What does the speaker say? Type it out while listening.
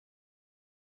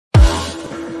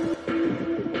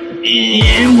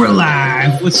And we're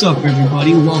live. What's up,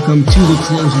 everybody? Welcome to the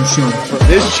Closer Show.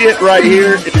 This shit right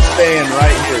here is staying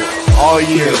right here all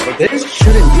year. But this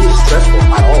shouldn't be stressful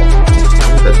at all. I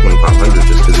want that 2,500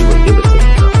 just because he wouldn't give it to me.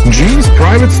 G's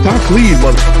private stock lead,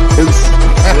 motherfuckers.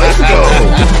 Let's go.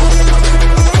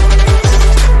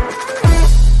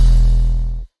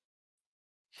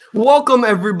 Welcome,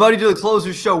 everybody, to the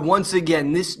Closer Show once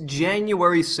again this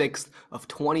January 6th of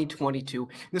 2022.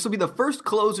 This will be the first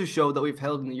Closer Show that we've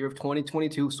held in the year of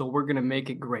 2022, so we're going to make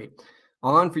it great.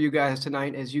 On for you guys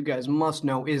tonight, as you guys must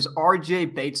know, is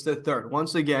RJ Bates III.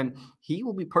 Once again, he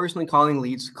will be personally calling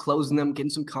leads, closing them, getting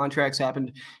some contracts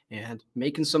happened, and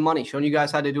making some money, showing you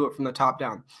guys how to do it from the top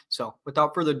down. So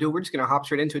without further ado, we're just going to hop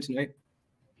straight into it tonight.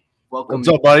 Welcome. What's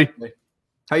up, buddy?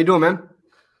 How you doing, man?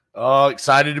 Oh,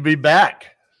 excited to be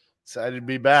back. Excited to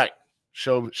be back.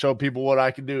 Show people what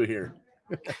I can do here.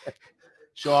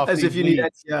 Show off as if you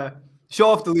leads. need that. Show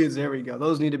off the leads. There we go.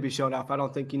 Those need to be showed off. I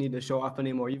don't think you need to show off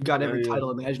anymore. You've got every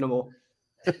title imaginable.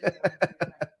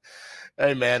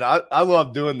 Hey man, I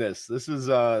love doing this. This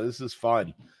is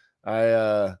fun.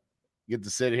 I get to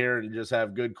sit here and just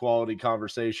have good quality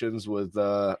conversations with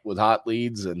hot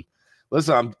leads. And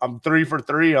listen, I'm 3 for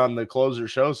 3 on the Closer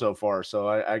Show so far, so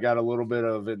I got a little bit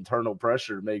of internal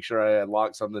pressure to make sure I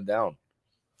lock something down.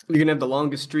 You're gonna have the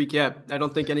longest streak yet. I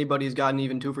don't think anybody's gotten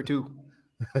even 2 for 2.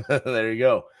 There you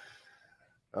go.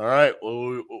 All right.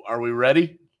 Well, are we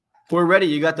ready? We're ready.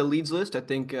 You got the leads list. I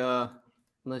think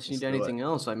unless you need anything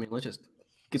else, I mean, let's just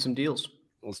get some deals.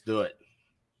 Let's do it.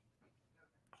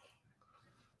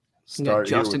 You got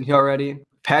Justin here already.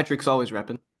 Patrick's always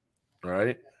repping. All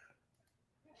right.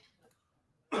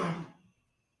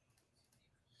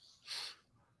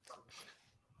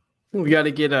 We got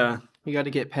to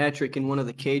get Patrick in one of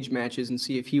the cage matches and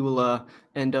see if he will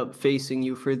end up facing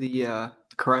you for the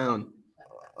crown.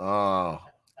 Oh.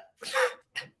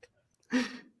 I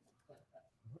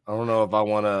don't know if I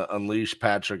want to unleash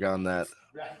Patrick on that.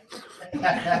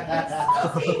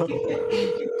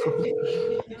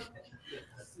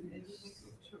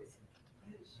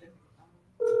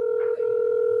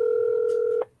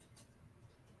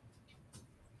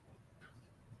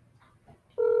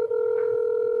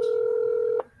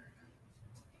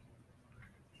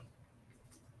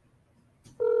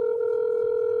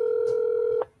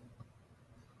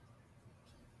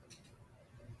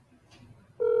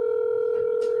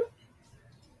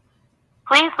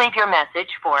 Please leave your message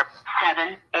for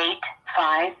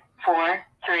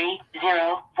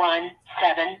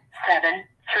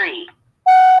 785-430-1773.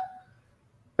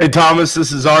 Hey, Thomas,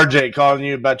 this is RJ calling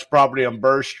you about your property on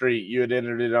Burr Street. You had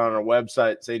entered it on our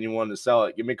website saying you wanted to sell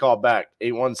it. Give me a call back,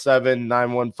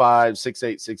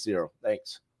 817-915-6860.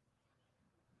 Thanks.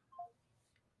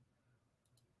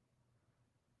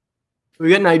 We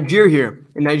got Niger here,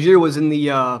 and Niger was on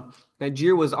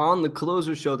the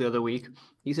Closer Show the other week.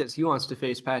 He says he wants to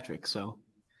face Patrick, so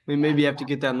we maybe have to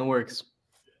get that in the works.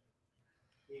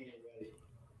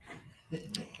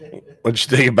 What'd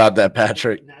you think about that,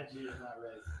 Patrick?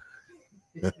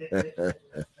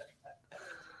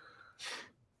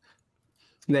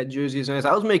 That jersey is nice.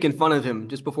 I was making fun of him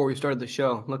just before we started the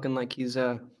show, looking like he's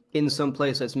in some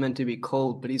place that's meant to be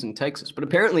cold, but he's in Texas. But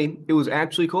apparently, it was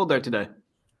actually cold there today.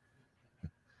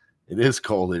 It is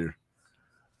cold here.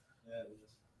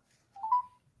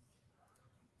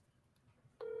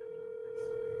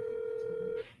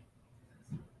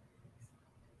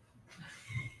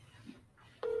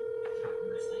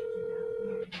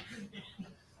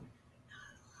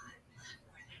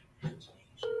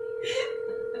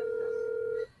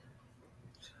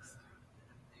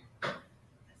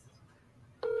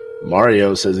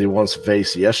 Mario says he wants to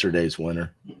face yesterday's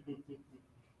winner.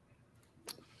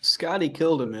 Scotty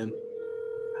killed him, man.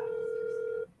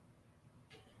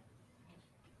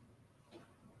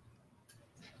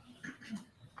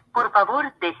 Por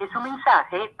favor, deje su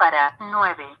mensaje para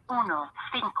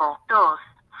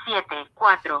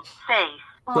 9152746.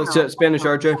 Let's chat Spanish,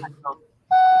 RJ.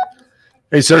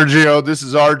 Hey, Sergio, this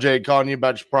is RJ calling you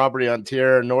about your property on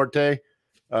Tierra Norte.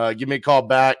 Give me a call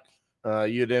back.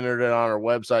 You had entered it on our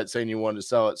website saying you wanted to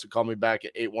sell it, so call me back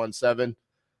at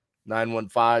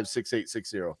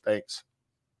 817-915-6860. Thanks.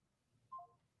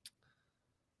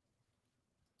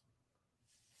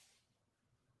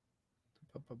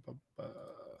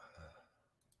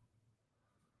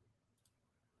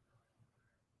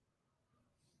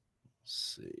 Let's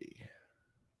see.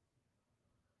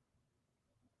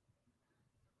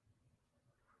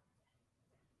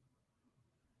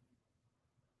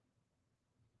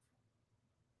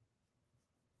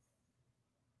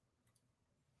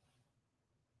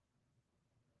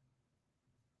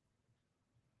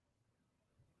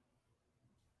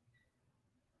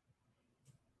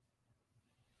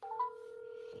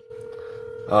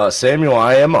 Samuel,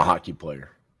 I am a hockey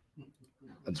player.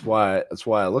 That's why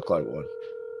I look like one.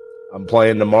 I'm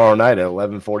playing tomorrow night at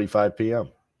 11:45 p.m.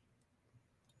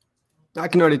 I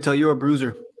can already tell you're a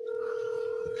bruiser.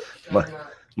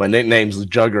 My nickname's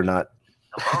Juggernaut.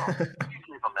 Hello. Please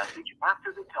leave a message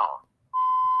after the tone.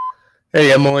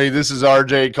 Hey, Emily, this is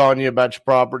RJ calling you about your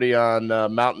property on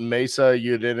Mountain Mesa.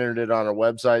 You had entered it on our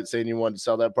website saying you wanted to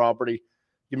sell that property.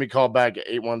 Give me a call back at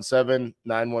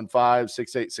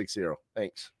 817-915-6860.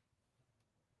 Thanks.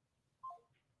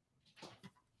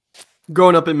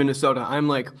 Growing up in Minnesota, I'm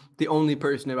like the only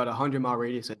person in about a 100-mile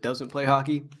radius that doesn't play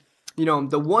hockey. You know,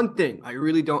 the one thing I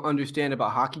really don't understand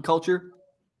about hockey culture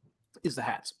is the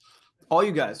hats. All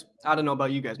you guys, I don't know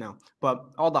about you guys now, but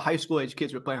all the high school age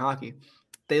kids who are playing hockey,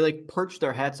 they like perch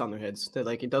their hats on their heads. That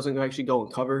like it doesn't actually go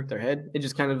and cover their head. It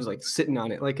just kind of is like sitting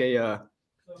on it, like a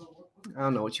I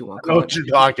don't know what you want. I know what you're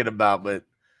talking about, but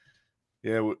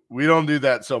yeah, we don't do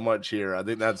that so much here. I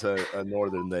think that's a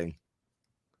northern thing.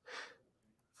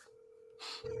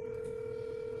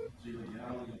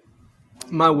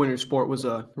 My winter sport was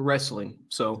wrestling,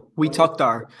 so we tucked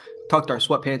our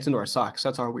sweatpants into our socks.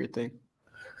 That's our weird thing.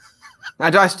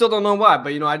 I still don't know why,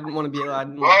 but you know I didn't want to be.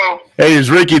 Hey,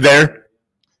 is Ricky there?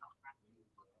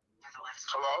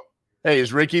 Hello? Hey,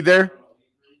 is Ricky there?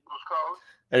 Who's calling?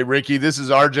 Hey, Ricky, this is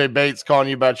RJ Bates calling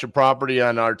you about your property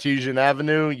on Artesian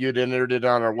Avenue. You'd entered it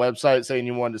on our website saying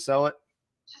you wanted to sell it.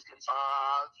 Just curious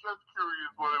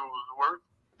what it was worth.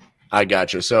 I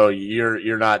got you. So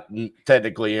you're not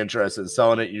technically interested in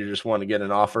selling it. You just want to get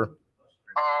an offer.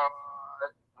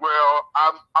 Well,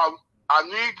 I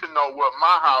need to know what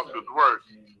my house is worth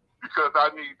because I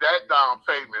need that down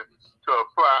payment to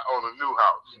apply on a new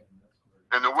house.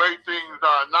 And the way things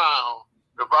are now,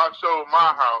 if I sold my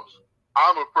house,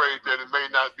 I'm afraid that it may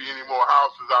not be any more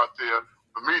houses out there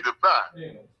for me to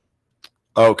buy.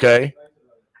 Okay.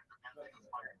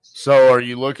 So are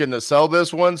you looking to sell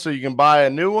this one so you can buy a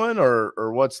new one,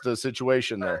 or what's the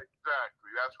situation there?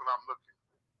 Exactly. That's what I'm looking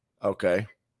Okay.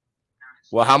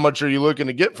 Well, how much are you looking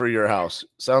to get for your house?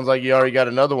 Sounds like you already got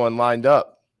another one lined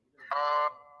up.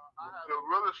 I had a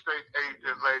real estate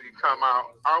agent lady come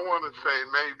out, I want to say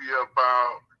maybe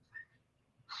about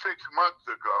 6 months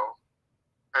ago,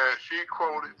 and she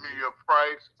quoted me a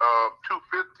price of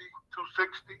 $250,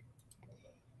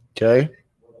 $260. Okay.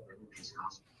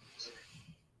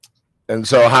 And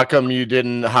so how come you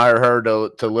didn't hire her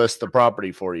to list the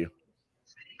property for you?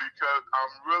 Because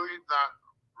I'm really not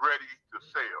ready to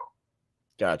sell.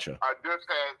 Gotcha.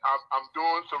 I'm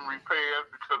doing some repairs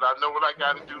because I know what I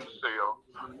got to do to sell.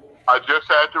 I just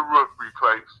had the roof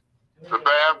replaced. The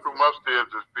bathroom upstairs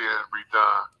is being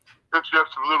redone. It's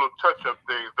just some little touch-up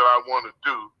things that I want to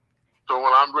do. So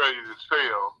when I'm ready to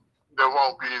sell, there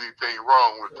won't be anything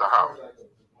wrong with the house.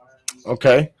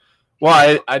 Okay.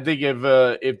 Well, I think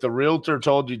if the realtor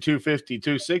told you 250,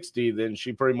 260, then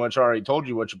she pretty much already told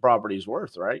you what your property is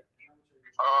worth, right?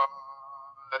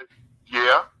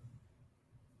 Yeah.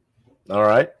 All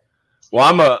right.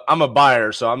 Well, I'm a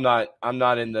buyer, so I'm not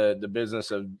in the business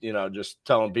of, you know, just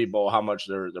telling people how much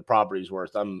their property's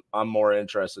worth. I'm more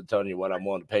interested in telling you what I'm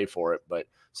willing to pay for it. But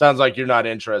sounds like you're not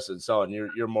interested in selling.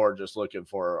 You're more just looking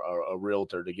for a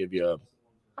realtor to give you a.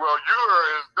 Well, you're an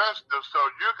investor, so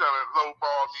you're gonna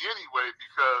lowball me anyway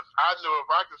because I know if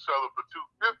I can sell it for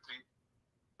 $250,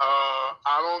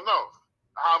 I don't know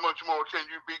how much more can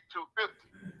you beat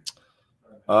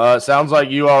 $250. Sounds like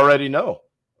you already know.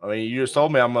 I mean, you just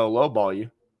told me I'm gonna lowball you.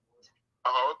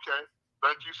 Oh, okay.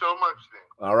 Thank you so much, then.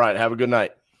 All right. Have a good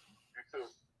night. You too.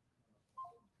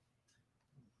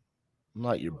 I'm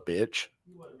not your bitch.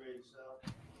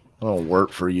 I don't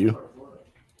work for you.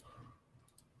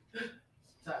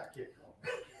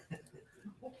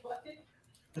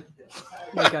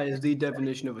 That guy is the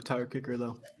definition of a tire kicker,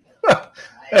 though.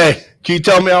 Hey, can you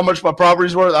tell me how much my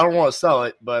property's worth? I don't want to sell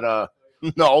it, but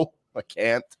no, I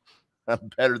can't. I have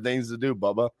better things to do,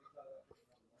 Bubba.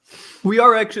 We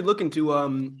are actually looking to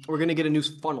we're going to get a new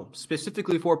funnel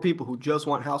specifically for people who just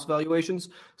want house valuations,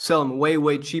 sell them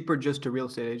way cheaper just to real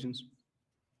estate agents.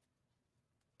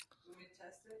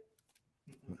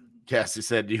 Cassie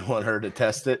said, do you want her to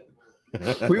test it?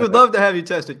 We would love to have you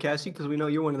test it, Cassie, because we know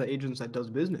you're one of the agents that does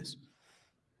business.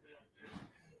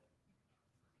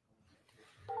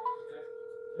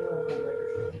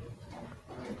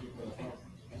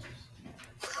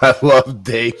 I love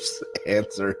Dave's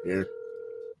answer here.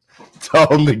 Tell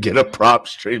him to get a prop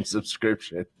stream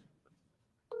subscription.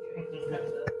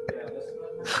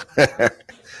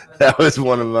 That was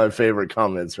one of my favorite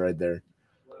comments right there.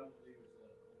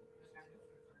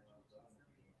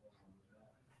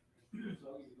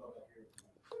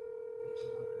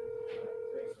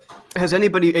 Has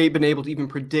anybody been able to even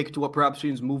predict what perhaps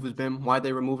Stream's move has been? Why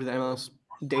they removed the MLS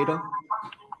data?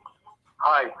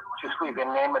 Hi, just leave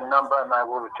your name and number and I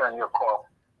will return your call.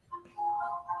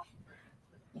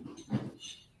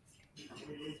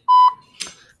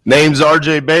 Name's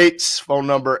RJ Bates. Phone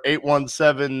number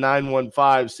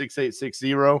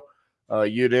 817-915-6860.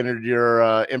 You'd entered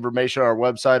your information on our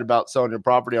website about selling your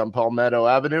property on Palmetto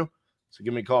Avenue. So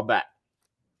give me a call back.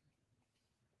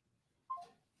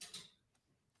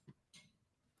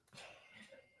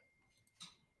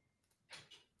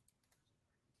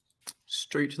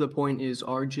 Straight to the point is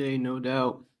RJ, no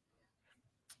doubt.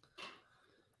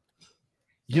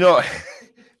 You know,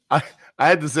 I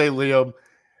had to say, Liam,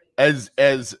 as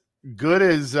good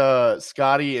as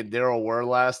Scotty and Daryl were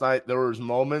last night, there was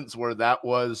moments where that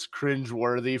was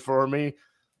cringeworthy for me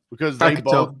because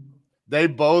they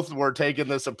both were taking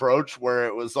this approach where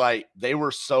it was like they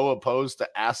were so opposed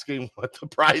to asking what the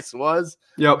price was.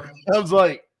 Yep. I was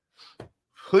like,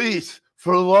 please,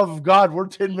 for the love of God, we're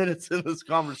 10 minutes in this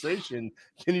conversation.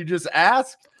 Can you just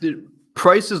ask? Dude,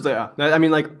 price is there. I mean,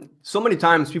 like, so many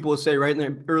times people will say right in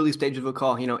the early stage of a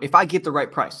call, you know, if I get the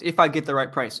right price,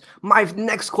 my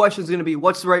next question is going to be,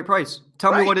 what's the right price?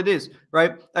 Tell me what it is,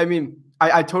 right? I mean,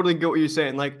 I totally get what you're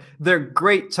saying. Like, they're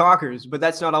great talkers, but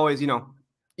that's not always, you know,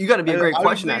 you got to be a great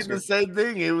question asker. The same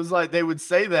thing. It was like they would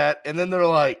say that, and then they're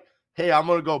like, hey, I'm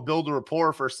going to go build a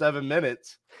rapport for 7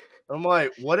 minutes. I'm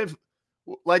like, what if,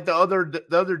 like the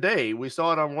other day, we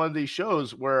saw it on one of these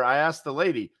shows where I asked the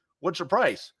lady, what's your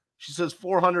price? She says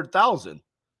 400,000.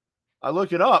 I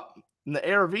look it up, and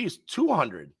the ARV is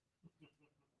 200.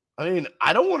 I mean,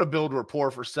 I don't want to build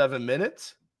rapport for 7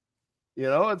 minutes. You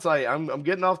know, it's like I'm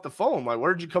getting off the phone. Like,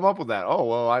 where'd you come up with that? Oh,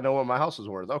 well, I know what my house is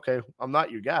worth. Okay, I'm not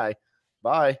your guy.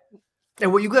 Bye.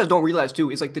 And what you guys don't realize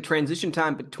too is like the transition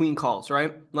time between calls,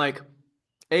 right? Like,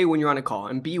 A, when you're on a call,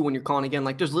 and B, when you're calling again,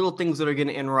 like there's little things that are going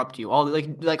to interrupt you. All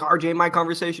like RJ, my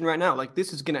conversation right now, like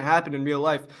this is going to happen in real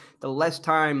life. The less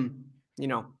time, you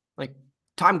know, like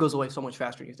time goes away so much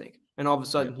faster than you think. And all of a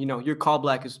sudden, you know, your call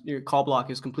block is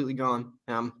completely gone.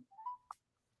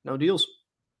 No deals.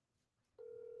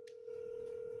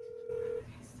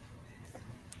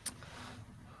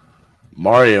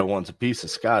 Mario wants a piece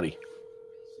of Scotty.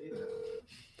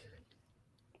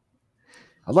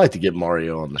 I'd like to get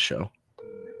Mario on the show.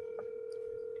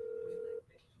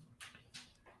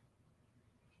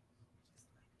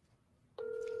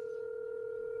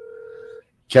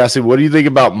 Cassie, what do you think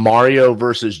about Mario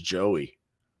versus Joey?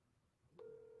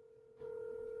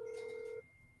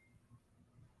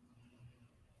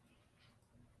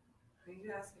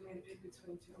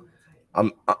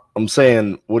 I'm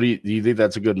saying, what do you think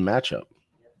that's a good matchup?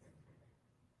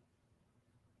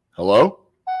 Hello?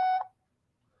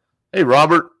 Hey,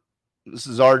 Robert. This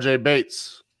is RJ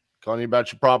Bates calling you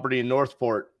about your property in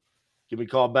Northport. Give me a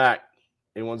call back.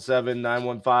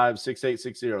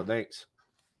 817-915-6860. Thanks.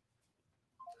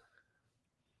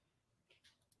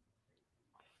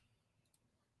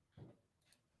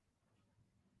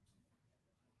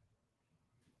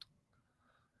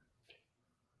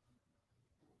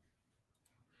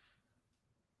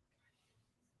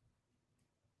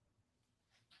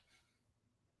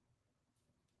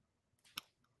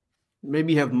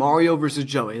 Maybe you have Mario versus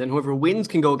Joey. Then whoever wins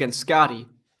can go against Scotty.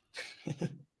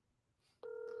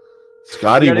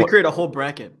 Scotty, you got to create a whole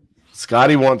bracket.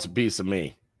 Scotty wants a piece of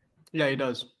me. Yeah, he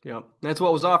does. Yeah, that's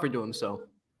what was offered to him. So,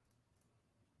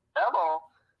 Hello,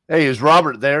 hey, is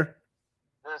Robert there?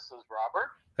 this is Robert.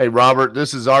 Hey, Robert,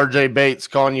 this is RJ Bates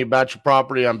calling you about your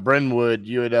property on Brynwood.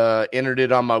 You had entered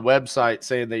it on my website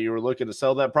saying that you were looking to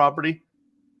sell that property.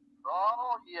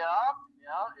 Oh, yeah.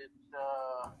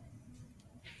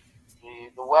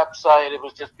 The website, it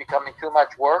was just becoming too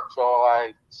much work, so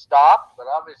I stopped, but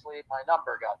obviously my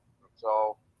number got through.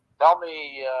 So tell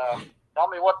me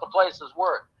what the place is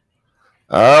worth.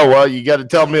 Oh, well, you got to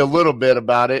tell me a little bit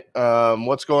about it.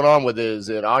 What's going on with it? Is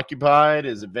it occupied?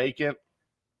 Is it vacant?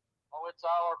 Oh, it's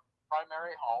our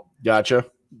primary home. Gotcha.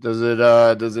 Does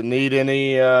it need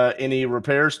any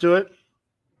repairs to it?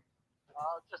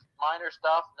 Just minor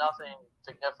stuff, nothing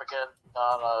significant.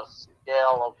 On a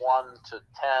scale of 1 to 10,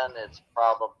 it's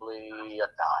probably a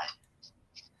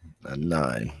 9. A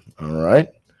 9. All right.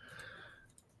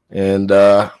 And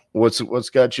what's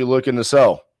got you looking to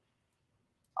sell?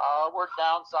 We're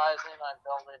downsizing. I'm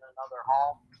building another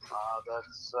home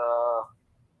that's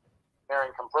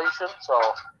nearing completion, so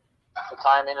the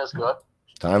timing is good.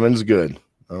 Timing's good.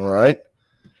 All right.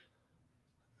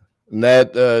 And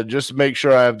that, just to make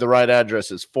sure I have the right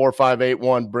address, is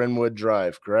 4581 Brynwood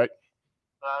Drive, correct?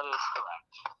 That is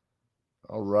correct.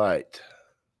 All right.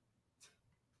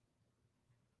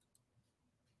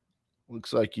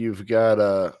 Looks like you've got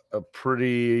a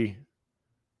pretty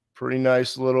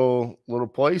nice little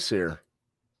place here.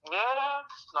 Yeah,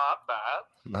 it's not bad.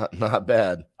 Not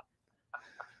bad.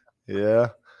 Yeah.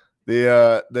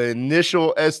 The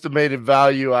initial estimated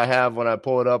value I have when I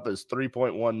pull it up is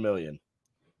 3.1 million.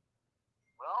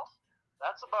 Well,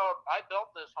 that's about. I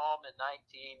built this home in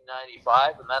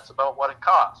 1995, and that's about what it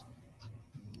cost.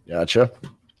 Gotcha.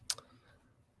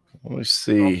 Let me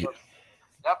see. So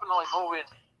definitely moving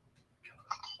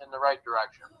in the right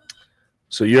direction.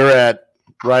 So you're at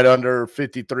right under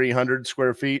 5,300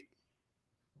 square feet.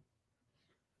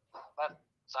 That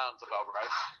sounds about right.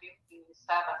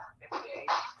 57, 58.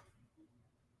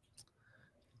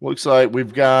 Looks like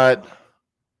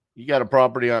you got a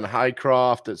property on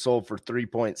Highcroft that sold for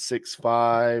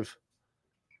 3.65.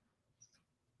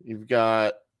 You've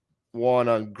got one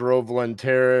on Groveland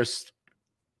Terrace.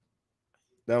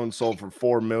 That one sold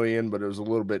for $4 million, but it was a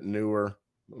little bit newer,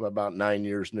 about 9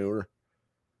 years newer.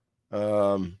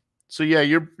 So yeah,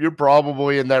 you're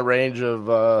probably in that range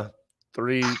of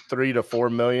 3 to 4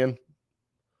 million.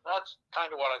 That's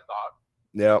kind of what I thought.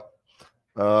 Yep.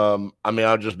 I mean,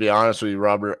 I'll just be honest with you,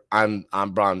 Robert. I'm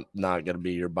not going to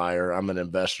be your buyer. I'm an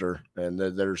investor, and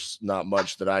there's not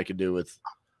much that I could do with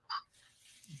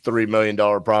 $3 million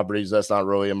properties. That's not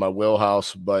really in my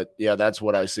wheelhouse, but yeah, that's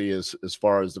what I see as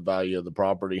far as the value of the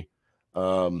property.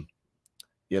 You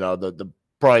know, the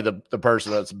probably the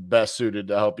person that's best suited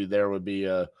to help you there would be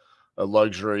a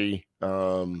luxury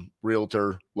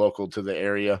realtor local to the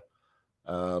area.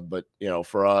 But you know,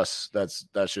 for us, that's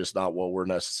just not what we're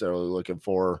necessarily looking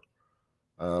for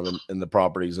in the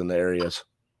properties in the areas.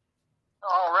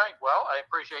 All right. Well, I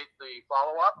appreciate the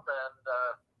follow-up, and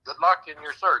good luck in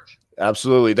your search.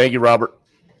 Absolutely. Thank you, Robert.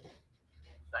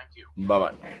 Thank you.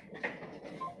 Bye-bye.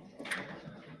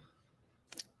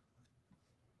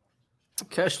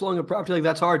 Cash flowing a property like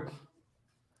that's hard.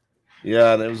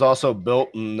 Yeah, and it was also built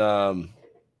in the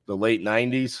late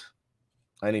 90s,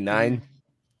 99.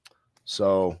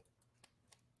 So,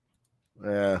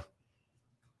 yeah.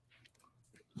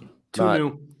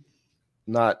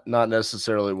 Not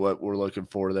necessarily what we're looking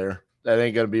for there. That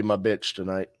ain't going to be my bitch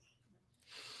tonight.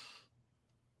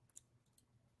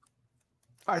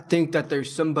 I think that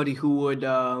there's somebody who would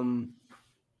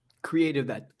creative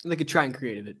that they could try and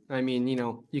creative it. I mean, you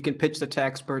know, you can pitch the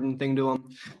tax burden thing to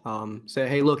them. Say,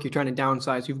 hey, look, you're trying to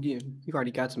downsize. You've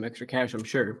already got some extra cash, I'm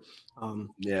sure.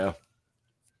 Yeah.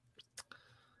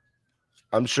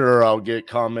 I'm sure I'll get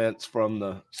comments from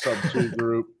the sub 2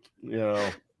 group. You know,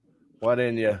 why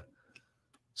didn't you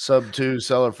sub 2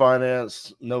 seller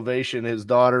finance, Novation his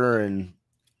daughter, and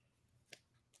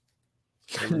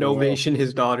Novation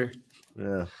his daughter.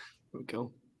 Yeah. Okay.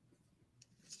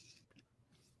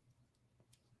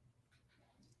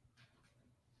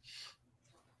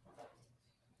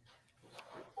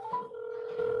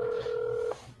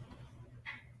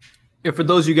 And for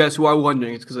those of you guys who are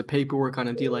wondering, it's because the paperwork on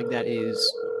a deal like that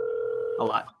is a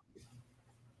lot.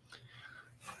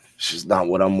 It's just not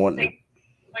what I'm wanting.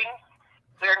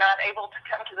 We're not able to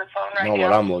come to the phone right now. Not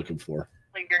what I'm looking for.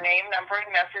 Leave your name, number,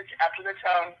 and message after the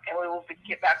tone, and we will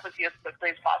get back with you as quickly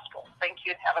as possible. Thank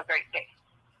you, and have a great day.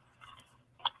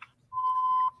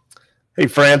 Hey,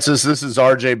 Francis, this is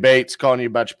RJ Bates calling you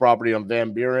about your property on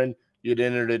Van Buren. You'd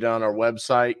entered it on our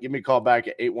website. Give me a call back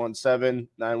at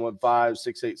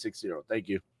 817-915-6860. Thank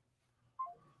you.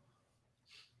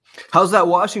 How's that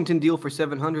Washington deal for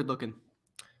 700 looking?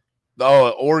 Oh,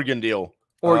 Oregon deal.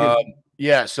 Oregon.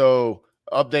 Yeah, so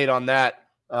update on that.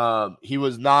 He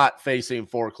was not facing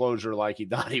foreclosure like he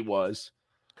thought he was.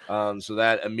 So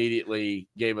that immediately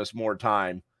gave us more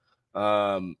time.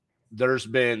 There's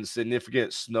been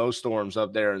significant snowstorms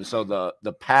up there. And so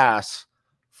the pass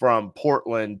from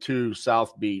Portland to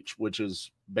South Beach, which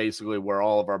is basically where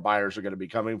all of our buyers are going to be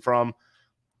coming from,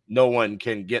 no one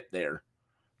can get there.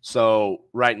 So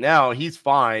right now he's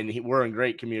fine. We're in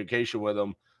great communication with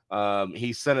him.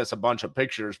 He sent us a bunch of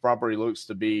pictures. Property looks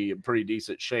to be in pretty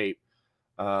decent shape.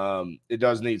 It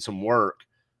does need some work,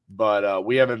 but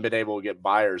we haven't been able to get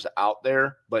buyers out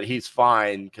there, but he's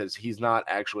fine because he's not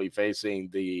actually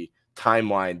facing the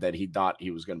timeline that he thought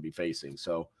he was going to be facing.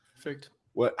 So perfect.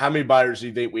 How many buyers do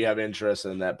you think we have interest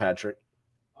in that, Patrick?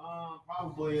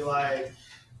 Probably like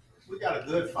we got a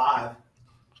good 5.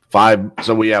 5.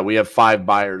 So we have 5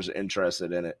 buyers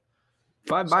interested in it.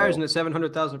 5 buyers in the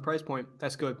 700,000 price point.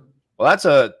 That's good. Well,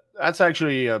 that's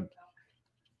actually a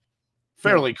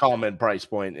fairly common price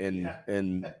point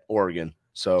in Oregon.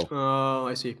 So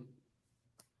I see.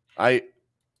 I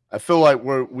feel like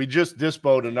we just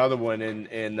disposed another one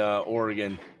in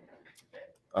Oregon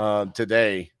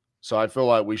today. So I feel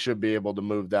like we should be able to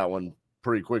move that one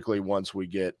pretty quickly once we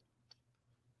get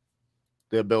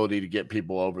the ability to get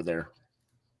people over there.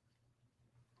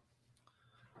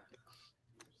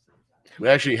 We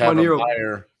actually have a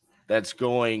buyer that's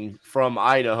going from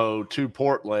Idaho to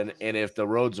Portland, and if the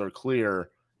roads are clear,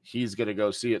 he's going to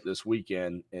go see it this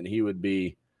weekend, and he would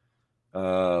be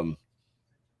an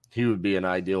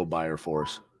ideal buyer for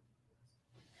us.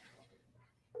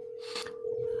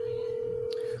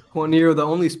 Juanito, the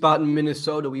only spot in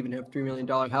Minnesota we even have $3 million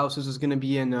houses is going to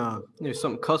be in there's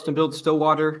some custom built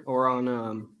Stillwater or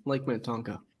on Lake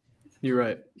Minnetonka. You're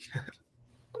right.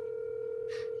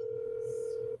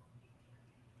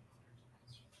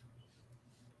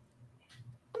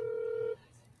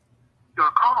 Your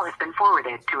call has been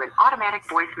forwarded to an automatic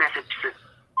voice message system.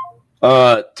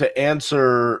 To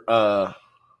answer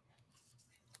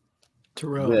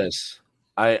this,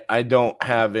 I don't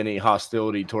have any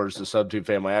hostility towards the Sub2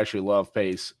 family. I actually love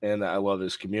Pace and I love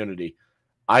his community.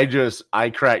 I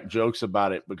crack jokes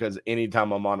about it because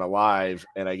anytime I'm on a live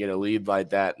and I get a lead like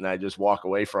that and I just walk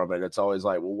away from it, it's always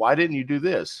like, well, why didn't you do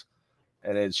this?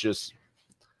 And it's just,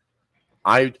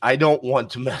 I don't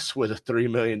want to mess with a $3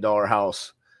 million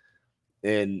house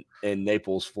in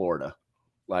Naples, Florida.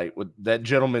 Like, that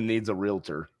gentleman needs a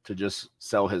realtor to just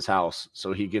sell his house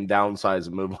so he can downsize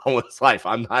and move on with his life.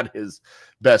 I'm not his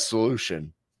best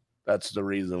solution. That's the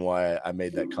reason why I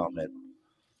made that comment.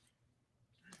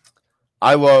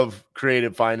 I love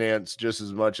creative finance just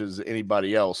as much as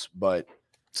anybody else, but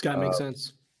it's got to make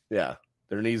sense. Yeah,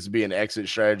 there needs to be an exit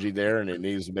strategy there, and it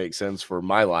needs to make sense for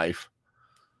my life.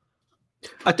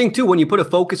 I think, too, when you put a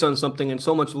focus on something and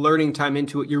so much learning time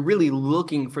into it, you're really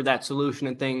looking for that solution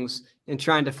and things and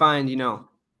trying to find,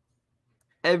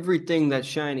 everything that's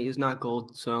shiny is not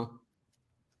gold. So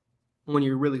when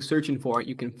you're really searching for it,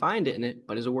 you can find it in it,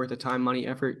 but is it worth the time, money,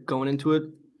 effort going into it?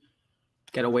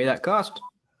 Got to weigh that cost.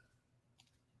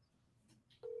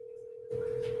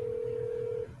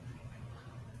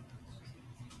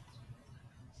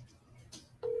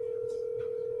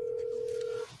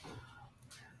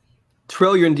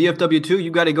 Trill, you're in DFW too. You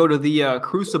got to go to the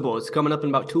Crucible. It's coming up in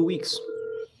about 2 weeks.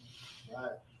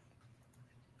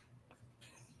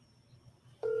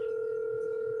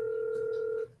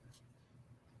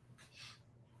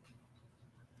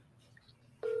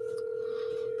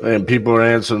 And people are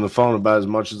answering the phone about as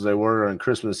much as they were on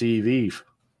Christmas Eve.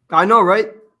 I know,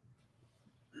 right?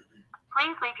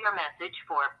 Please leave your message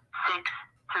for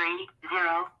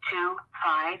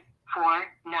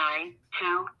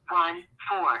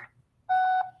 63025492214.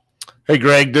 Hey,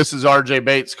 Greg, this is RJ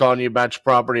Bates calling you about your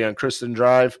property on Kristen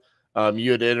Drive.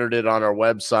 You had entered it on our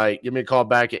website. Give me a call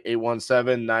back at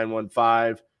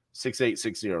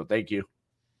 817-915-6860. Thank you.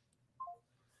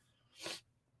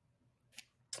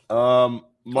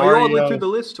 Mario, are you all the way through the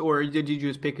list, or did you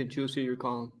just pick and choose who you're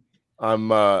calling?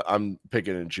 I'm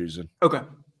picking and choosing. Okay.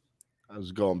 I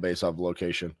was going based off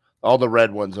location. All the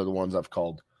red ones are the ones I've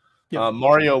called. Yep.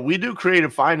 Mario, we do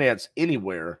creative finance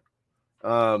anywhere.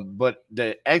 But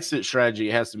the exit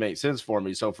strategy has to make sense for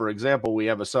me. So, for example, we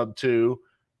have a Sub2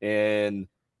 in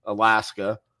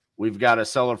Alaska. We've got a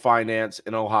seller finance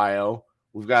in Ohio.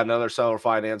 We've got another seller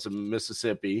finance in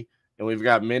Mississippi. And we've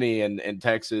got many in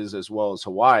Texas as well as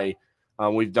Hawaii.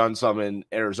 We've done some in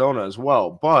Arizona as well.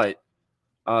 But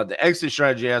the exit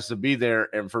strategy has to be there.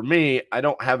 And for me, I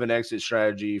don't have an exit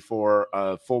strategy for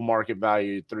a full market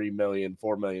value $3 million,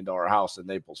 $4 million house in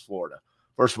Naples, Florida.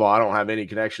 First of all, I don't have any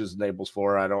connections in Naples,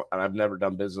 Florida. I've never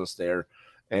done business there,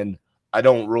 and I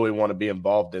don't really want to be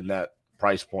involved in that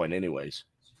price point anyways.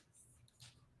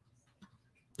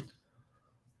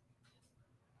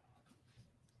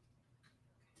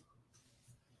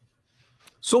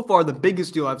 So far, the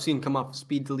biggest deal I've seen come off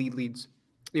iSpeedToLead leads.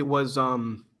 It was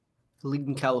lead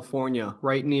in California,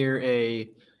 right near a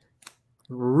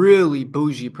really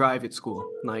bougie private school,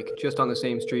 like just on the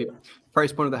same street.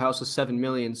 Price point of the house was $7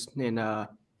 million, and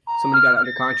somebody got it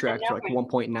under contract for like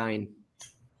 1.9.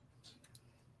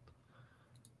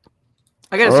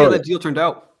 I gotta see how that deal turned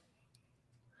out.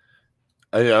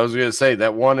 I was gonna say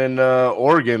that one in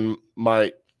Oregon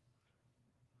might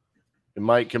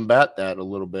combat that a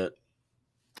little bit.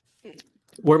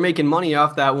 We're making money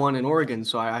off that one in Oregon,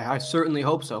 so I certainly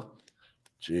hope so.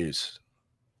 Jeez,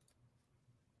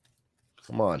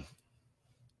 come on.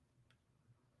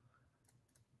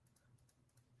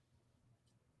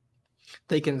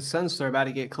 They can sense they're about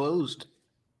to get closed.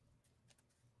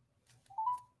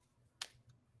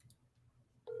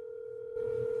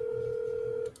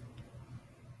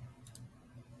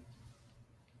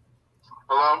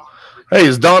 Hello? Hey,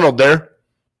 is Donald there?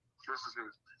 This is his.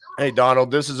 Hey,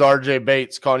 Donald, this is RJ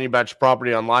Bates calling you about your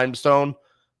property on Limestone.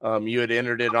 You had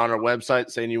entered it on our website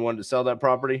saying you wanted to sell that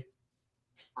property.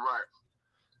 Right.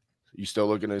 You still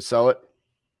looking to sell it?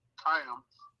 I am.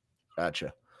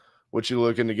 Gotcha. What you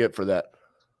looking to get for that?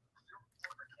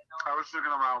 I was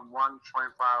looking around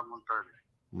 125, 130.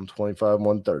 125,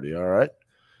 130. All right.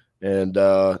 And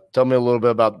tell me a little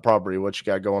bit about the property. What you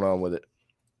got going on with it?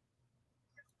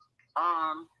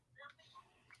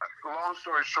 Long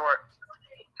story short,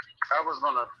 I was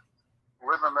gonna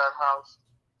live in that house,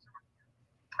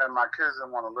 and my kids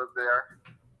didn't want to live there.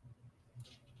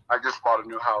 I just bought a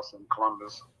new house in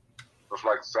Columbus. It was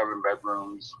like 7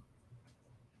 bedrooms.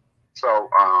 So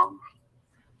I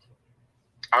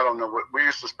don't know what we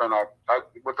used to spend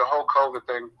with the whole COVID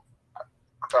thing.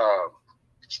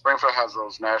 Springfield has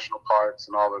those national parks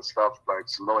and all that stuff, like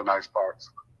some really nice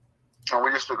parks. And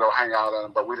we used to go hang out in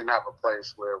them, but we didn't have a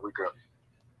place where we could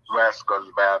rest, go to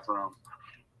the bathroom.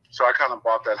 So I kind of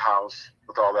bought that house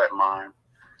with all that in mind.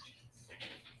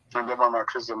 And then when my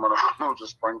kids didn't want to move to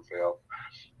Springfield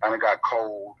and it got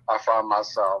cold, I found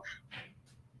myself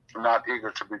not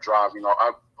eager to be driving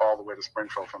all the way to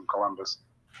Springfield from Columbus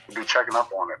to be checking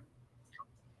up on it.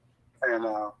 And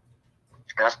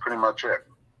that's pretty much it.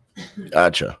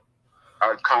 Gotcha.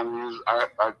 I kind of use,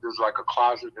 there's like a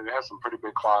closet, and it has some pretty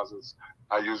big closets.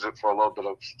 I use it for a little bit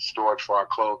of storage for our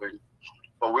clothing,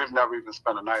 but we've never even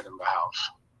spent a night in the house.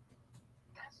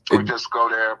 We just go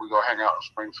there, we go hang out in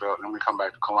Springfield, and then we come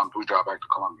back to Columbus. We drive back to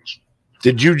Columbus.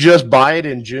 Did you just buy it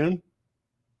in June?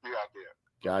 Yeah, I did.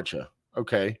 Gotcha.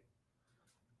 Okay.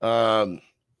 It's a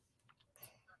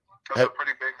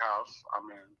pretty big house. I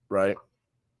mean, right.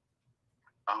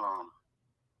 I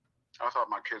thought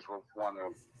my kids would want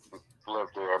to live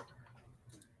there,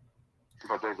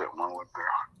 but they didn't want to live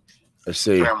there. I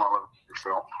see. They didn't want to live in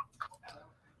Springfield.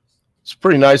 It's a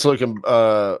pretty nice looking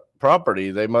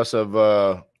property. They must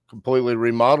have completely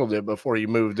remodeled it before you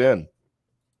moved in.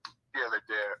 Yeah, they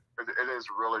did. It is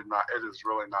really nice. It is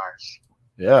really nice.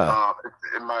 Yeah.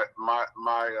 My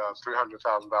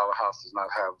 $300,000 house does not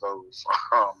have those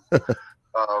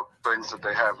things that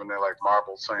they have in there, like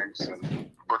marble sinks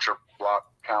and butcher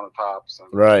block countertops.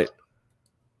 And right.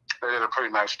 They did a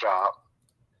pretty nice job.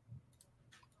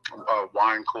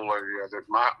 Wine cooler. Yeah,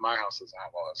 my house doesn't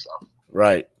have all that stuff.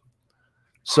 Right.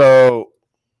 So,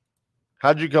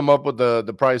 how'd you come up with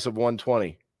the price of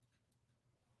 120?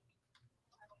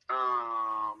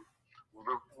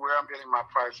 Where I'm getting my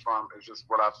price from is just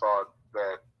what I thought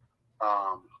that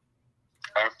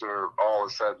after all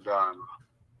is said and done,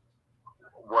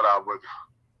 what I would,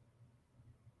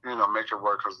 make it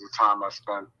work, because the time I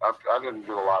spent, I didn't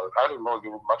really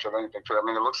do much of anything to it. I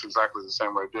mean, it looks exactly the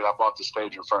same way it did. I bought the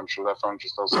stage and furniture. That furniture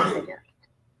still sitting in there.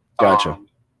 Gotcha.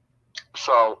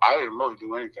 So I didn't really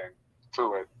do anything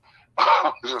to it.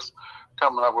 Just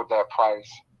coming up with that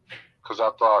price, because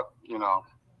I thought,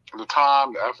 the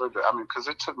time, the effort, because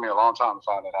it took me a long time to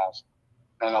find that house,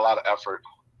 and a lot of effort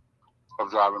of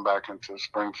driving back into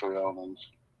Springfield and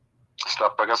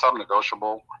stuff. But I guess I'm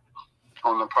negotiable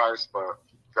on the price, but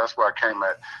that's where I came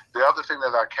at. The other thing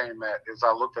that I came at is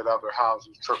I looked at other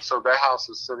houses. So that house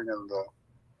is sitting in the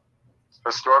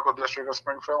historical district of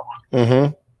Springfield.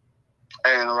 Mm-hmm.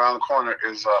 And around the corner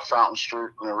is Fountain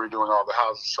Street, and they're redoing all the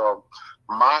houses. So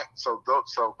I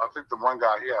think the one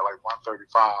guy, he had like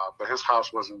 135, but his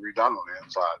house wasn't redone on the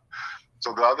inside.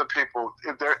 So the other people,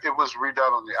 it was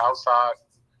redone on the outside,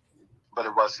 but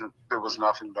there was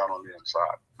nothing done on the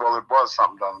inside. Well, it was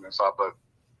something done on the inside, but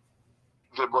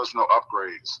there was no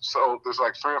upgrades. So there's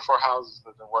like 3 or 4 houses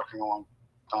that they're working on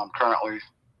currently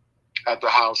at the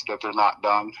house that they're not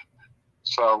done.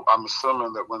 So I'm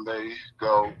assuming that when they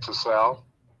go to sell,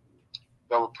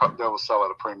 they will sell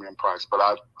at a premium price.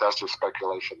 But that's just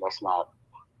speculation. That's not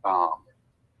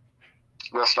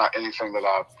anything that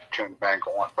I can bank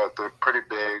on. But they're pretty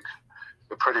big,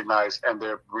 they're pretty nice, and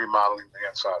they're remodeling the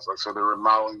insides. So they're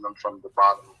remodeling them from the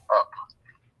bottom up.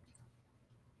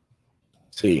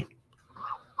 See.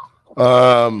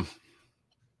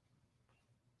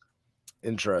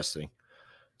 Interesting.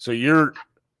 So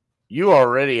you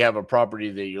already have a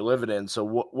property that you're living in. So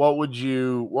what would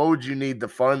you need the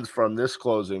funds from this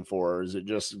closing for? Or is it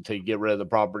just to get rid of the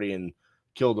property and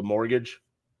kill the mortgage?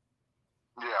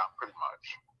 Yeah, pretty much.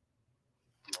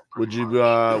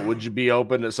 Would you be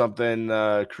open to something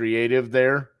creative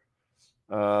there?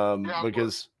 Yeah,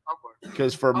 because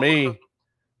for me,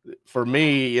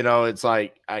 it's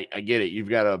like I get it. You've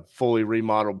got a fully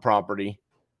remodeled property,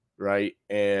 right?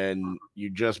 And you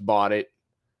just bought it.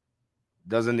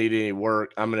 Doesn't need any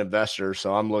work. I'm an investor,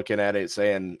 so I'm looking at it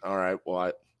saying, all right,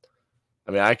 well,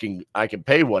 I can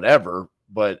pay whatever,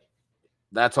 but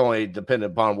that's only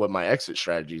dependent upon what my exit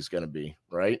strategy is going to be,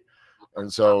 right?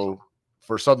 And so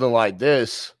for something like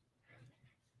this,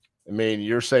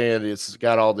 you're saying it's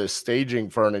got all this staging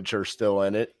furniture still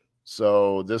in it.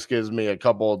 So this gives me a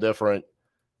couple of different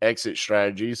exit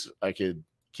strategies. I could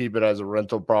keep it as a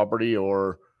rental property,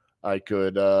 or I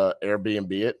could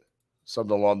Airbnb it,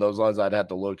 something along those lines. I'd have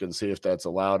to look and see if that's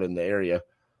allowed in the area.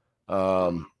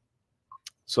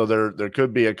 So there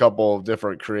could be a couple of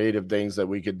different creative things that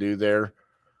we could do there.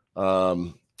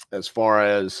 As far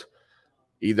as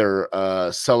either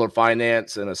seller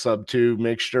finance and a sub-2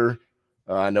 mixture.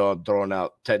 I know I'm throwing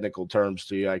out technical terms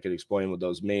to you. I could explain what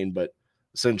those mean, but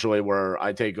essentially where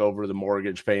I take over the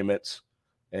mortgage payments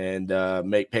and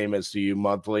make payments to you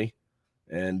monthly.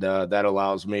 And that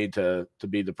allows me to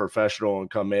be the professional and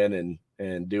come in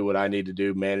and do what I need to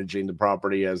do, managing the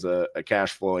property as a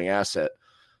cash flowing asset.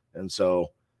 And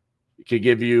so it could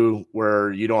give you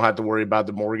where you don't have to worry about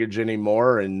the mortgage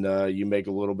anymore, and you make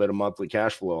a little bit of monthly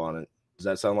cash flow on it. Does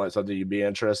that sound like something you'd be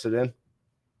interested in?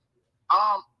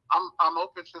 I'm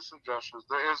open to suggestions.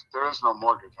 There is no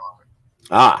mortgage on it.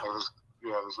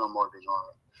 There's no mortgage on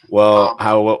it. Well,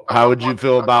 how would you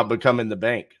feel about becoming the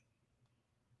bank?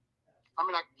 I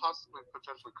mean, I possibly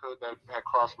potentially could. That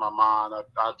crossed my mind.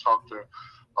 I talked to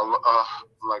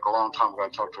like a long time ago. I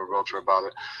talked to a realtor about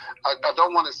it. I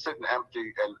don't want it sitting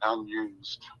empty and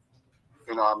unused.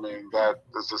 You know what I mean? That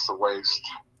is just a waste.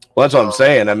 Well, that's what I'm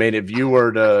saying. I mean, if you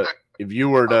were to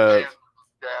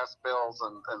gas bills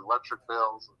and electric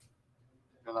bills,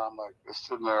 you know, I'm like, it's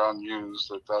sitting there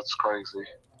unused. That's crazy.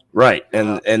 Right.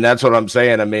 And that's what I'm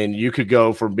saying. I mean, you could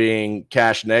go from being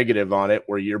cash negative on it,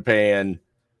 where you're paying,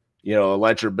 you know,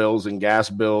 electric bills and gas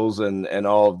bills and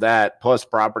all of that, plus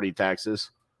property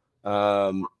taxes.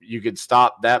 You could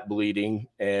stop that bleeding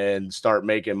and start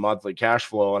making monthly cash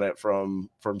flow on it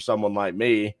from someone like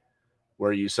me,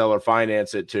 where you sell or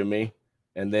finance it to me.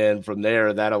 And then from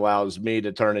there, that allows me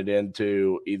to turn it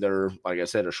into either, like I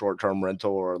said, a short-term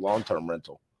rental or a long-term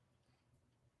rental.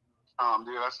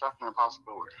 Yeah, that's definitely a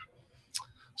possibility.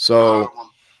 So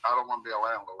I don't want to be a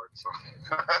landlord. So.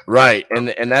 Right.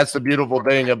 And that's the beautiful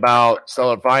thing about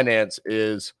seller finance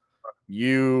is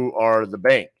you are the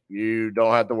bank. You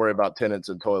don't have to worry about tenants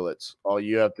and toilets. All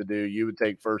you have to do, you would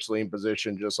take first lien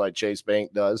position just like Chase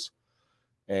Bank does.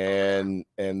 And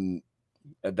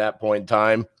at that point in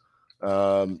time,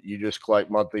 you just collect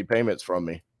monthly payments from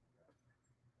me.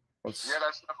 That's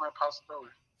definitely a possibility.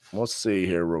 Let's see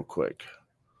here real quick.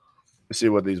 Let's see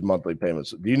what these monthly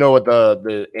payments. Do you know what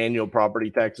the annual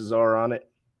property taxes are on it?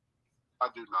 I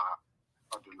do not.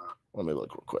 Let me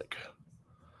look real quick.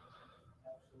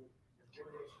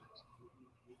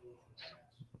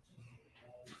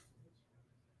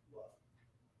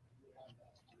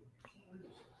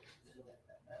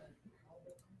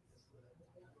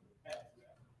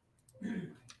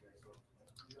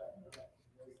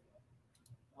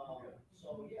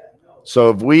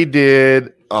 So if we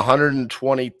did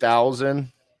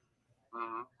 120,000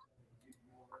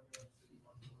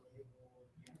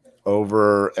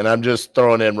 over, and I'm just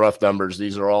throwing in rough numbers.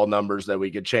 These are all numbers that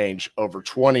we could change over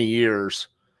 20 years.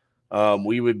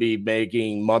 We would be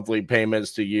making monthly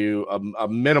payments to you, a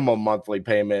minimum monthly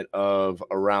payment of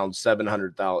around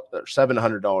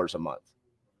 $700 a month.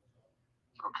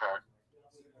 Okay.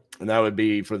 And that would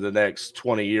be for the next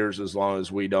 20 years, as long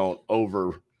as we don't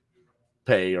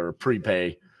overpay or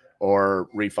prepay or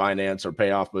refinance or pay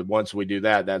off. But once we do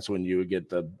that, that's when you would get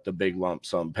the big lump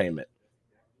sum payment.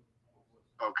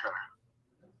 Okay.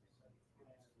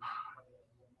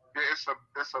 Yeah, it's a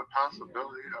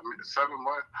possibility. I mean,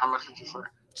 what? How much did you say?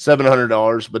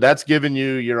 $700, but that's giving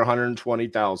you your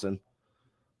 120,000.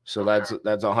 So okay.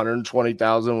 that's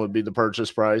 120,000 would be the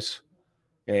purchase price,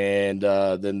 and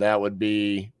then that would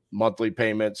be monthly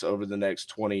payments over the next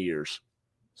 20 years.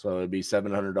 So it'd be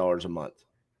 $700 a month.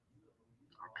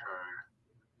 Okay.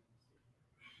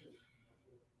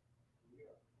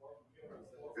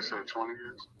 You said 20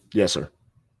 years? Yes, sir.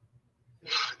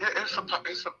 Yeah, it's a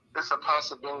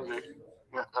possibility.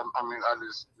 Yeah, I mean, I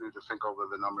just need to think over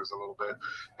the numbers a little bit.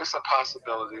 It's a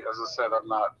possibility. As I said, I'm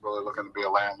not really looking to be a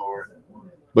landlord.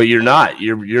 But you're not.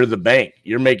 You're the bank.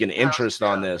 You're making interest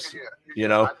on this. You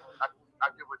know. I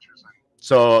get what you're saying.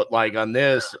 So, like on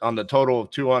this, on the total of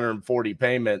 240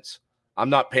 payments, I'm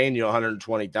not paying you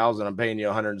 120,000. I'm paying you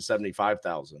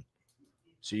 175,000.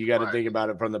 So you got to think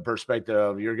about it from the perspective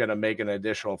of you're going to make an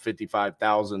additional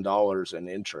 $55,000 in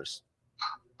interest.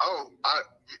 Oh,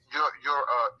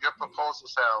 your proposal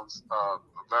sounds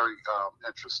very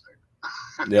interesting.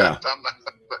 Yeah.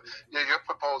 Your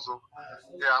proposal.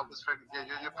 Yeah, I was thinking.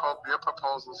 Yeah, your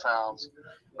proposal sounds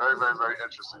very, very, very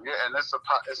interesting. Yeah, and it's a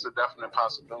definite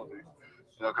possibility.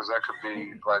 You know, because that could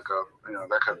be like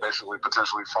that could basically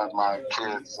potentially fund my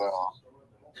kids'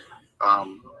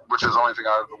 which is the only thing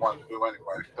I ever wanted to do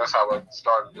anyway. That's how I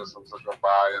started this. I was like, go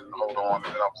buy and hold on, and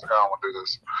then I was like, I don't want to do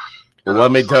this. Well,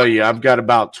 let me tell you, I've got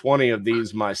about 20 of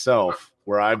these myself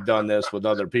where I've done this with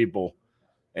other people,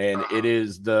 and it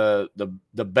is the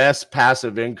best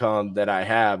passive income that I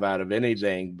have out of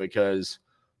anything because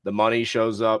the money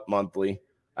shows up monthly.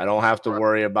 I don't have to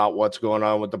worry about what's going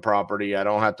on with the property. I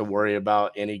don't have to worry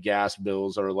about any gas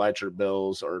bills or electric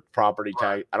bills or property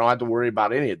tax. I don't have to worry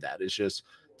about any of that. It's just,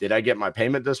 did I get my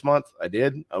payment this month? I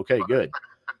did. Okay, good.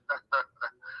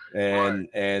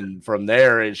 And from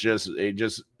there, it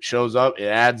just shows up. It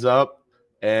adds up,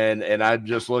 and I'm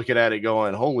just looking at it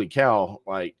going, holy cow!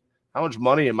 Like, how much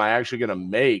money am I actually going to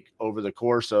make over the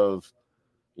course of,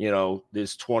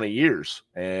 this 20 years?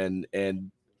 And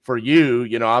for you,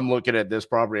 I'm looking at this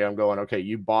property. I'm going, okay,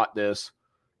 you bought this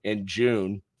in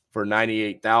June for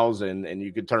 $98,000, and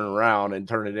you could turn around and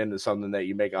turn it into something that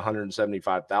you make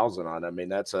 $175,000 on. I mean,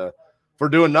 that's for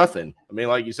doing nothing. I mean,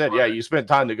 like you said, yeah, you spent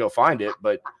time to go find it,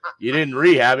 but you didn't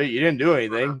rehab it. You didn't do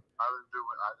anything. I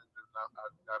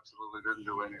absolutely didn't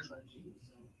do anything.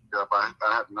 Yep, I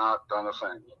have not done a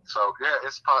thing. So yeah,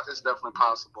 it's definitely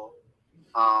possible.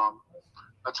 I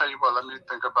tell you what, let me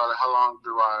think about it. How long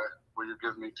will you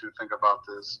give me to think about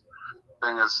this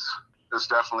thing? Is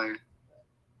definitely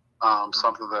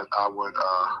something that I would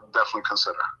definitely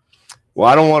consider. Well,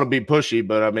 I don't want to be pushy,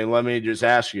 but I mean, let me just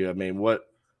ask you. I mean,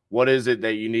 what is it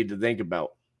that you need to think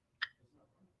about?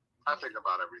 I think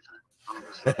about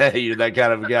everything. You're that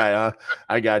kind of a guy, huh?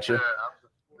 I got you.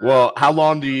 Well, how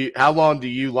long do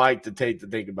you like to take to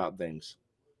think about things?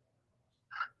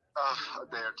 A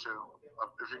day or two.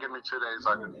 If you give me 2 days,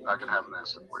 I can have an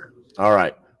answer for you. All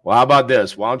right. Well, how about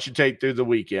this? Why don't you take through the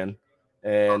weekend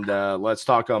and let's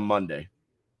talk on Monday?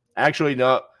 Actually,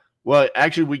 no. Well,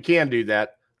 actually, we can do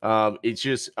that. It's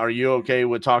just, are you okay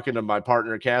with talking to my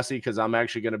partner, Cassie? Because I'm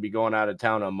actually going to be going out of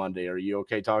town on Monday. Are you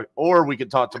okay talking? Or we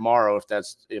could talk tomorrow if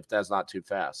that's not too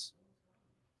fast.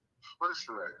 What is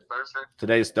today? Thursday?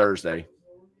 Today's Thursday.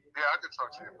 Yeah, I can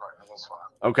talk to your partner. That's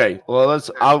fine. Okay.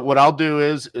 Well, what I'll do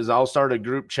is I'll start a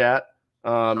group chat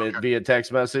via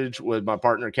text message with my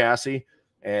partner, Cassie,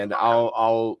 and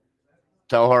I'll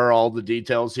tell her all the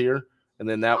details here. And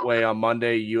then that way on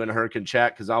Monday, you and her can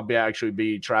chat because I'll actually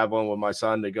be traveling with my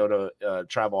son to go to a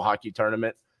travel hockey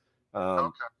tournament.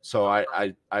 So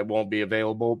I won't be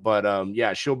available. But,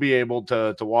 yeah, she'll be able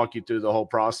to walk you through the whole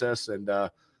process. And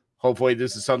hopefully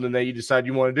this is something that you decide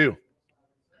you want to do.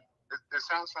 It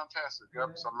sounds fantastic.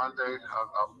 Yep. So Monday,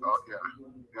 yeah.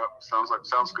 Yep.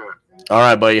 Sounds good. All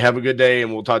right, buddy. Have a good day,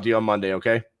 and we'll talk to you on Monday,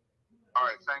 okay? All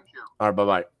right. Thank you. All right.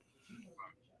 Bye-bye.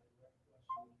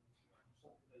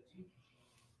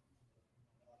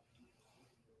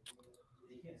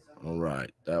 All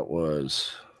right, that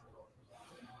was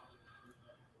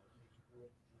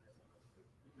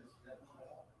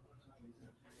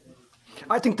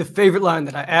I think the favorite line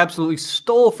that I absolutely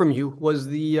stole from you was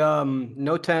the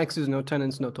no taxes, no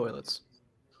tenants, no toilets.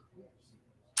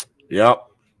 Yep.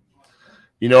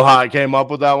 You know how I came up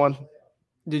with that one?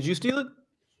 Did you steal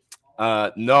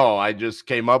it? No, I just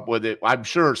came up with it. I'm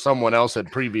sure someone else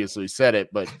had previously said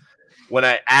it, but when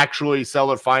I actually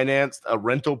seller financed a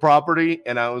rental property,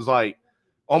 and I was like,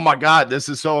 oh my God, this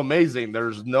is so amazing.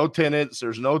 There's no tenants,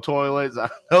 there's no toilets,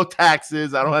 no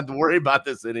taxes. I don't have to worry about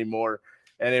this anymore.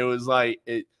 And it was like,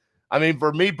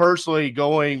 for me personally,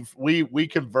 we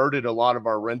converted a lot of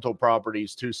our rental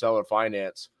properties to seller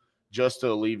finance just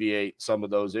to alleviate some of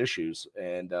those issues.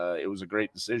 And it was a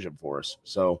great decision for us.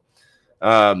 So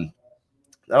that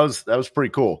was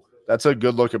pretty cool. That's a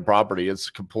good looking property. It's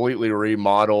completely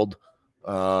remodeled.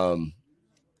 And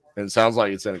it sounds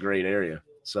like it's in a great area.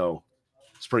 So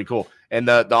it's pretty cool. And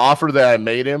the offer that I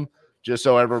made him, just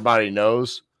so everybody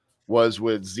knows, was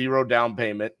with 0 down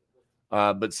payment.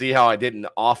 But see how I didn't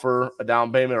offer a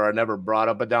down payment, or I never brought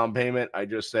up a down payment. I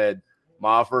just said my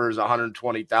offer is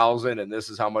 $120,000 and this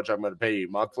is how much I'm going to pay you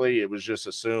monthly. It was just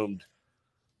assumed.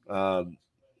 There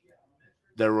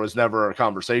was never a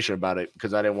conversation about it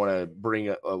because I didn't want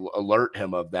to alert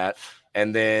him of that.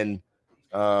 And then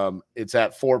it's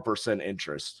at 4%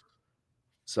 interest.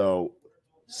 So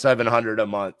 $700 a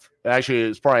month. Actually,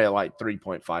 it's probably at like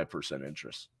 3.5%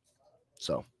 interest.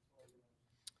 So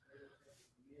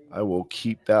I will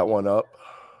keep that one up.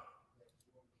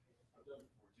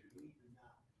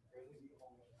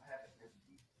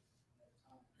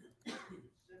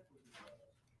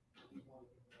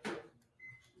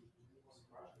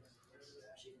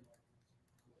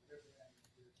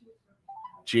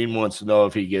 Gene wants to know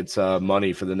if he gets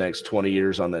money for the next 20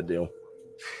 years on that deal.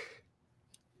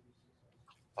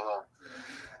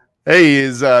 Hey,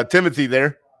 is Timothy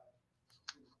there?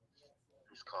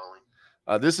 He's calling.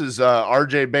 This is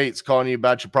RJ Bates calling you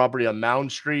about your property on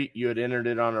Mound Street. You had entered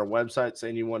it on our website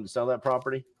saying you wanted to sell that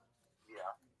property. Yeah.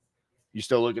 You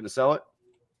still looking to sell it?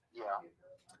 Yeah.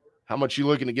 How much you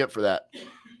looking to get for that?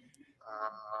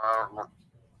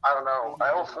 I don't know.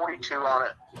 I owe 42 on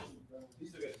it.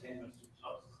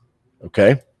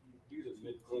 Okay.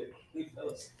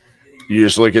 You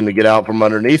just looking to get out from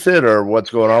underneath it, or what's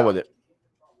going on with it?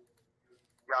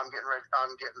 Yeah, I'm getting ready.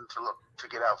 I'm getting to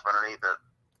get out from underneath it.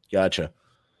 Gotcha.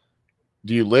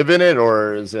 Do you live in it,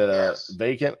 or is it Yes.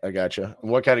 vacant? I gotcha. And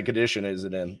what kind of condition is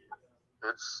it in?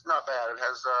 It's not bad. It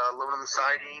has aluminum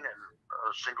siding and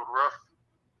a shingled roof.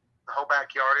 The whole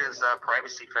backyard is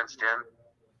privacy fenced in.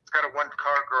 It's got a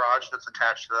one-car garage that's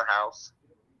attached to the house.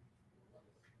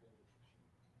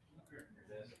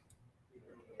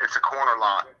 It's a corner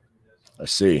lot. I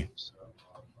see.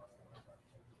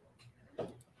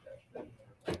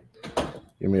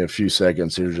 Give me a few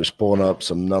seconds here, just pulling up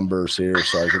some numbers here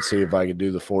so I can see if I can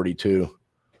do the 42.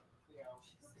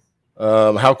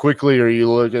 How quickly are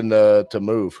you looking to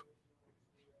move?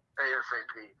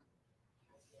 ASAP.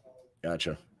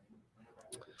 Gotcha.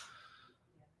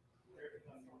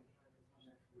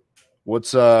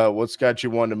 What's got you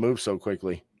wanting to move so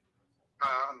quickly? I'm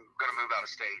gonna move out of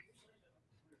state.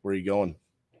 Where are you going?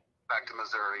 Back to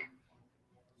Missouri.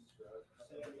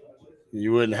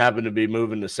 You wouldn't happen to be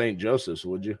moving to St. Joseph's,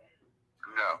 would you?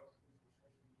 No.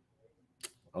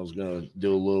 I was gonna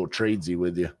do a little tradesy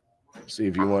with you, see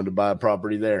if you wanted to buy a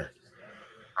property there.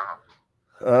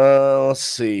 Let's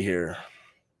see here.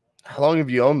 How long have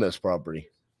you owned this property?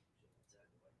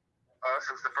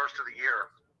 Since the first of the year.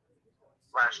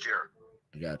 Last year.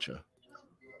 Gotcha.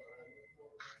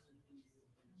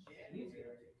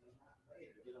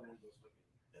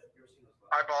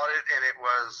 I bought it and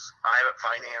I have it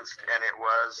financed and it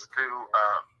was through,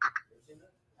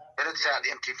 it had sat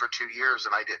empty for 2 years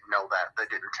and I didn't know that. They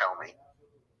didn't tell me.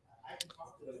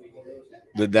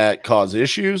 Did that cause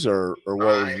issues or what?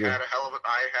 I had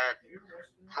I had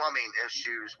plumbing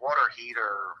issues, water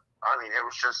heater. I mean, it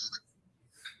was just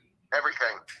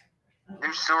everything.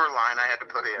 New sewer line I had to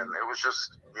put in. It was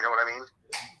just, you know what I mean?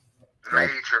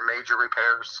 Major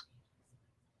repairs.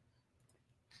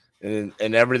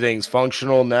 And everything's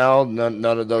functional now? None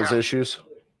of those issues?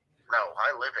 No,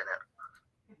 I live in it.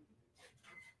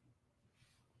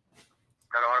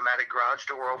 Got automatic garage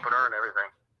door opener and everything.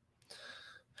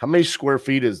 How many square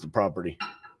feet is the property?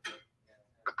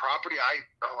 The property, I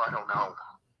don't know.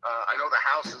 I know the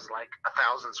house is like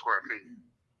 1,000 square feet.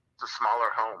 It's a smaller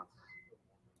home.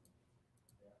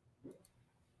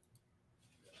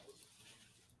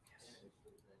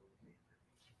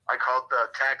 I called the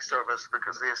tax service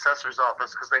because the assessor's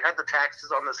office, because they had the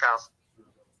taxes on this house.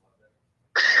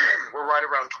 We're right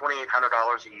around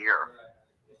 $2,800 a year.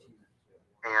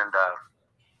 And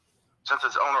since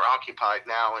it's owner occupied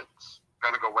now, it's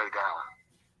going to go way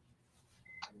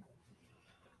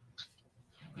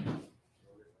down.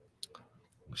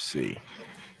 Let's see.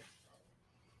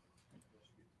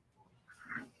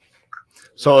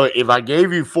 So if I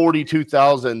gave you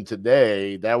 $42,000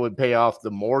 today, that would pay off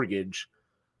the mortgage.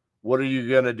 What are you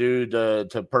going to do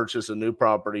to purchase a new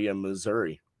property in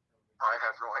Missouri? I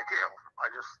have no idea.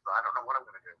 I don't know what I'm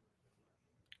going to do.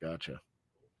 Gotcha.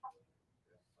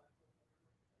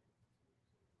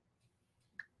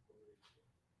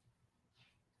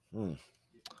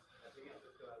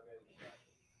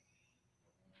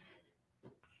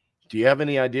 Do you have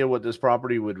any idea what this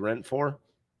property would rent for?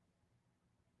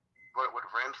 What it would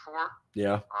rent for?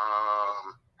 Yeah.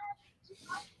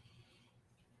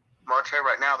 Well, I'll tell you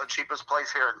right now, the cheapest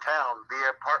place here in town,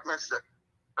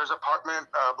 there's an apartment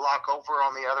block over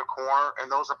on the other corner,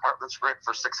 and those apartments rent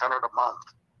for $600 a month.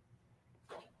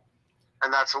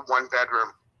 And that's a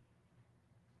 1-bedroom.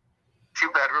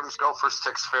 2 bedrooms go for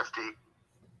 $650.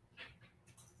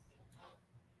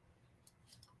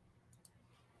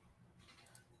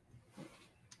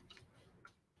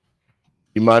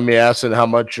 You mind me asking how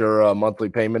much your monthly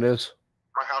payment is?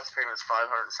 My house payment is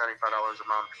 $575 a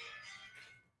month.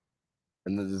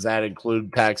 And does that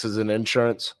include taxes and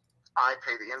insurance? I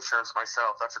pay the insurance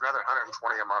myself. That's another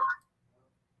 $120 a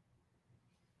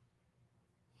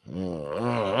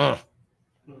month.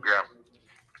 Yeah.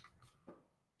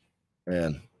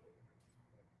 Man.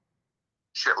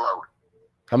 Shitload.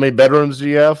 How many bedrooms do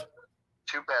you have?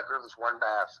 2 bedrooms, 1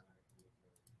 bath.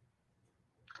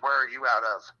 Where are you out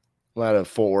of? I'm out of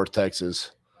Fort Worth,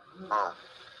 Texas. Oh.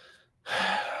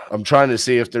 I'm trying to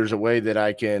see if there's a way that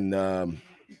I can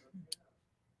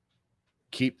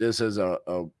keep this as a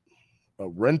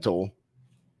rental.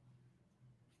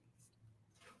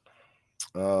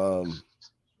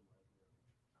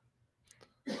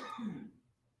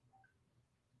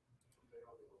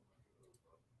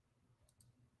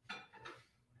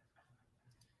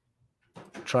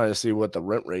 trying to see what the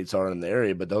rent rates are in the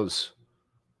area, but those.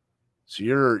 So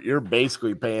you're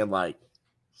basically paying like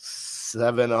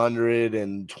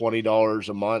 $720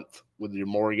 a month with your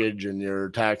mortgage and your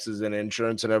taxes and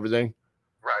insurance and everything.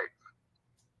 Right.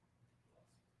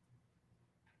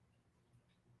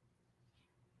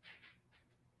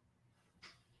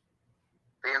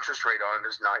 The interest rate on it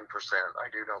is 9%. I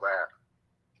do know that.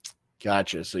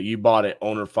 Gotcha. So you bought it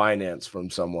owner finance from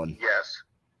someone. Yes.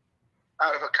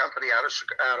 Out of a company out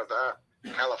of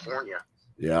California.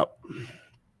 Yep.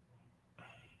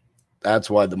 That's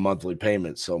why the monthly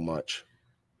payment's so much.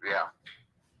 Yeah.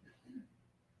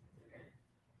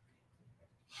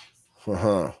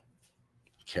 Uh-huh.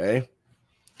 Okay.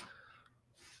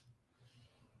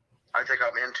 I think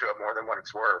I'm into it more than what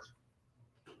it's worth.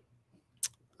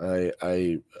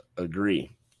 I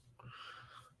agree.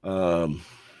 The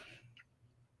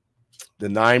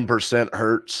 9%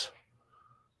 hurts.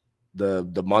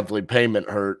 The monthly payment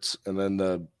hurts, and then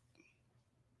the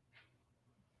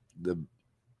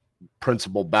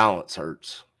principal balance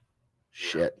hurts.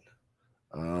 Shit.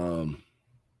 Let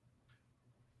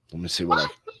me see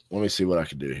what I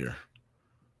can do here.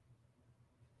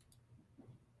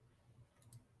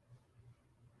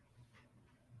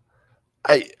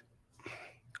 I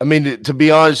mean, to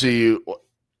be honest with you,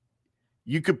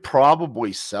 you could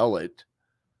probably sell it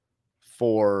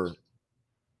for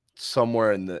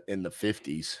somewhere in the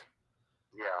 50s.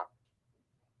 Yeah.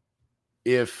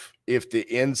 If the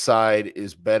inside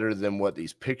is better than what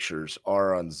these pictures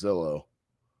are on Zillow.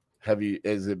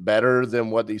 Is it better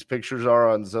than what these pictures are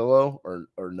on Zillow or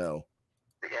no?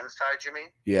 The inside, you mean?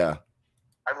 Yeah.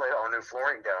 I've laid all new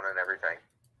flooring down and everything.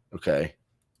 Okay.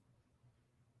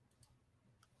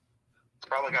 It's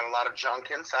probably got a lot of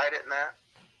junk inside it and that.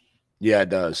 Yeah, it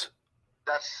does.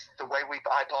 That's the way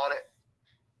I bought it.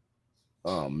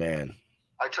 Oh man.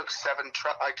 I took seven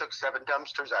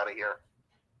dumpsters out of here.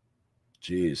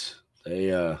 Jeez.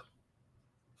 They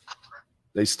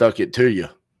stuck it to you.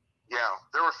 Yeah,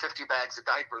 there were 50 bags of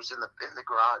diapers in the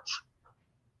garage.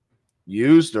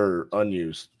 Used or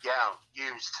unused? Yeah,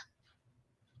 used.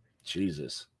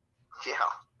 Jesus. Yeah.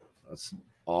 That's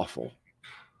awful.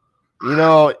 You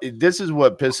know, this is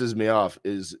what pisses me off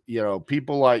is,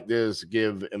 people like this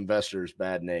give investors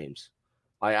bad names.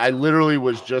 I literally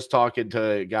was just talking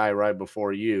to a guy right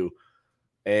before you,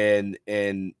 and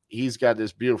he's got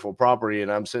this beautiful property,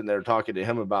 and I'm sitting there talking to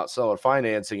him about seller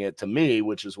financing it to me,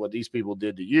 which is what these people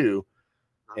did to you.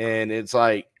 And it's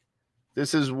like,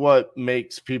 this is what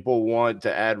makes people want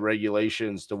to add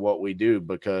regulations to what we do,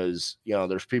 because,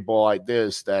 there's people like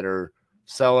this that are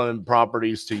selling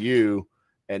properties to you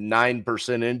at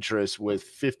 9% interest with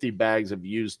 50 bags of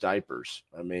used diapers.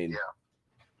 I mean,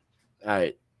 yeah.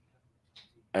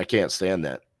 I can't stand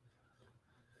that.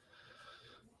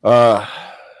 I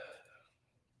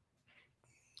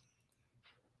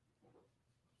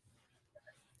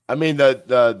mean, let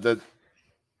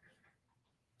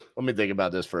me think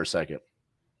about this for a second.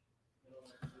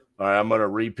 All right, I'm going to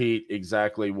repeat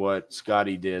exactly what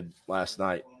Scotty did last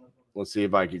night. Let's see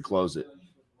if I can close it.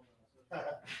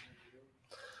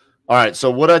 All right, so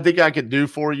what I think I could do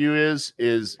for you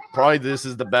is probably this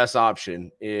is the best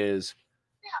option, is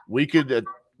we could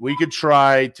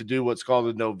try to do what's called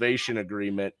a novation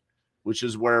agreement, which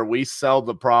is where we sell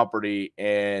the property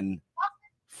and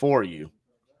for you,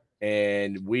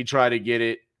 and we try to get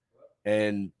it,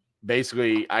 and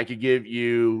basically I could give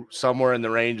you somewhere in the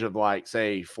range of like,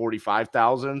 say,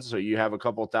 45,000, so you have a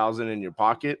couple thousand in your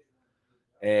pocket,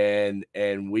 and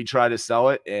we try to sell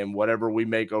it, and whatever we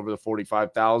make over the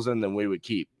 45,000, then we would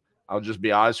keep. I'll just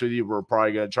be honest with you, we're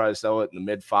probably going to try to sell it in the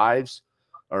mid 50s,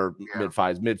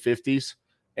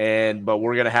 but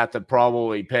we're going to have to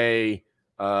probably pay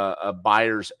a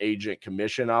buyer's agent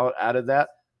commission out of that.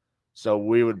 So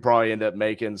we would probably end up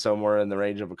making somewhere in the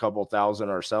range of a couple thousand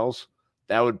ourselves.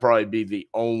 That would probably be the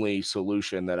only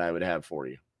solution that I would have for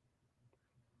you.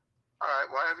 All right,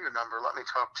 well, I have your number. Let me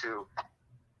talk to,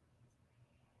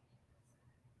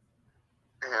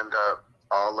 and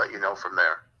I'll let you know from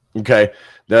there. Okay.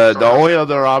 The only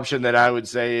other option that I would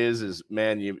say is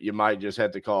man, you might just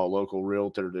have to call a local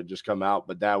realtor to just come out,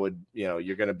 but that would,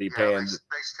 you're going to be paying. They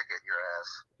stick it in your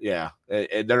ass. Yeah,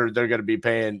 they're going to be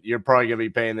paying. You're probably going to be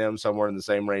paying them somewhere in the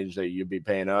same range that you'd be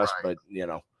paying us. Right.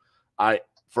 But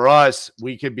for us,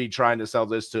 we could be trying to sell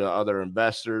this to other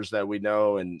investors that we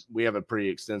know, and we have a pretty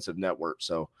extensive network.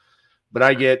 So, but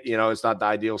I get, it's not the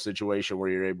ideal situation where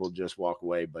you're able to just walk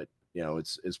away, but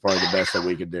it's probably the best that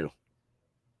we could do.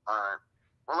 All right.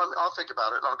 Well, I'll think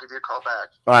about it, and I'll give you a call back.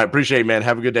 All right. Appreciate it, man.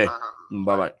 Have a good day.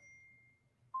 Bye-bye.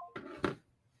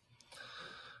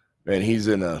 Man, he's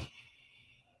in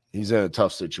He's in a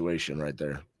tough situation right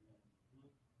there.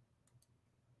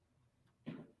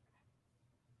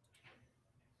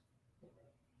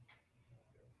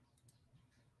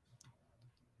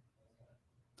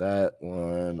 That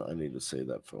one, I need to say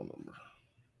that phone number.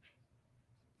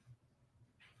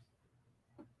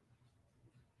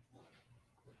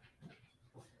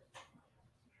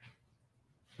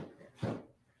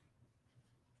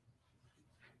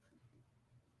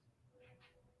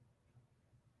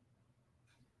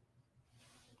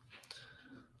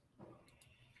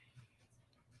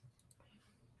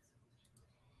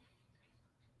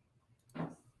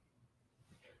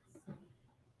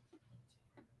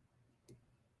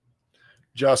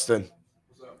 Justin,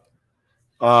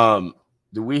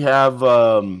 do we have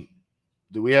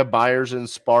buyers in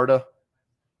Sparta?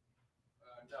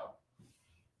 No.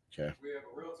 Okay. We have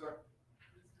a realtor.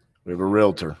 We have a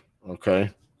realtor. Okay.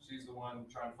 She's the one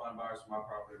trying to find buyers for my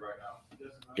property right now.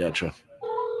 Gotcha.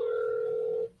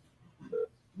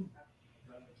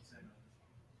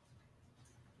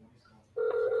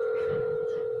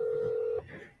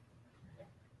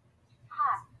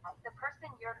 The person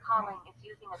you're calling is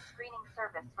using a screening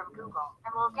service from Google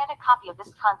and will get a copy of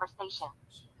this conversation.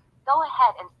 Go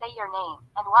ahead and say your name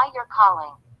and why you're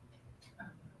calling.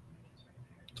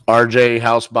 RJ,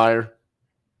 house buyer.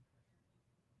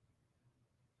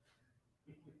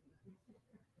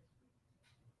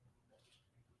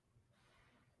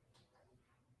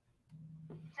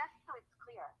 Just so it's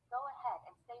clear, go ahead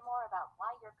and say more about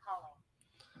why you're calling.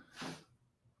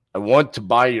 I want to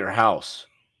buy your house.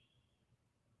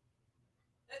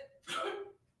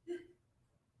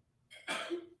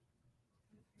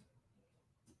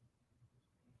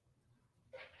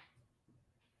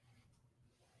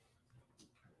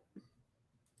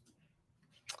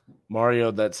 Mario,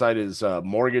 that site is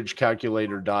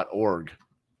mortgagecalculator.org.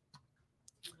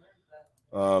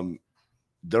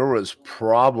 There was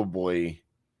probably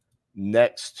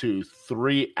next to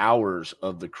 3 hours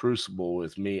of the Crucible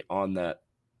with me on that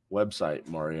website,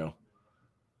 Mario.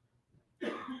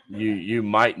 You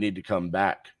might need to come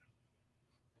back.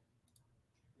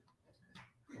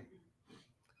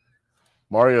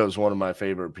 Mario is one of my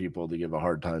favorite people to give a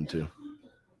hard time to.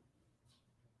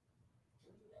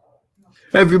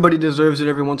 Everybody deserves it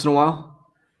every once in a while.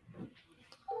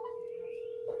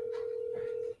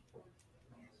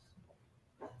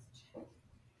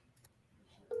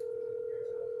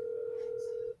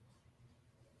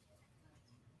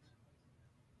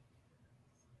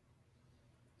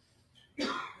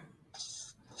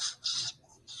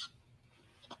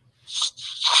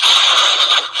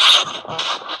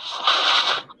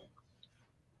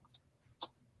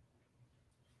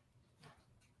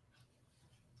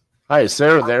 Hi, is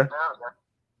Sarah there?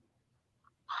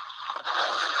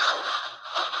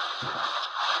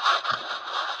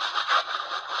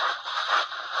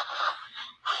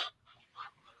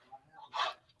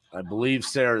 I believe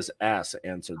Sarah's ass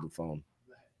answered the phone.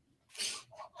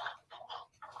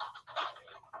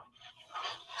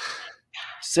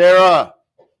 Sarah!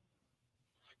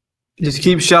 Just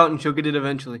keep shouting. She'll get it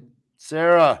eventually.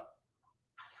 Sarah!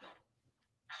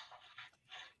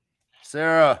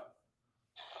 Sarah!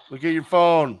 Look at your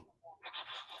phone.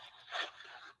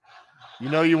 You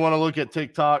know you want to look at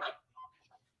TikTok?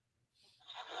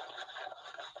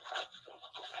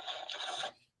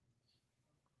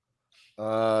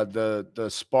 The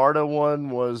Sparta one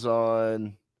was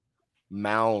on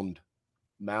Mound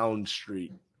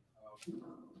Street.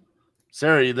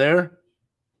 Sarah, you there?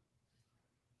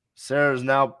 Sarah's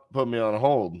now put me on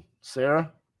hold.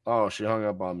 Sarah? Oh, she hung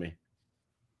up on me.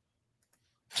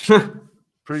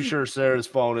 Pretty sure Sarah's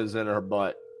phone is in her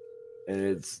butt and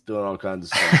it's doing all kinds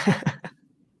of stuff.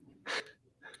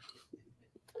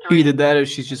 Either that or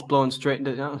she's just blowing straight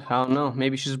into, I don't know.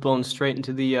 Maybe she's blowing straight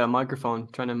into the microphone,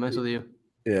 trying to mess with you.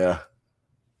 Yeah.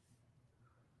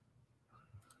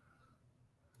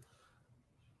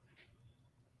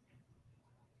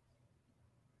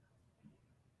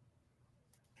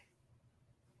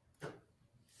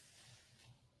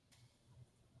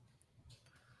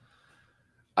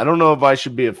 I don't know if I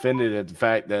should be offended at the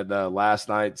fact that last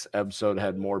night's episode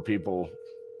had more people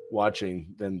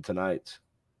watching than tonight's.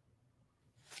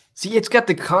 See, it's got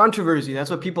the controversy. That's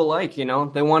what people like, you know.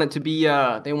 They want it to be,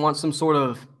 they want some sort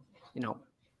of, you know.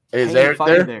 Is Eric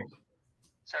there?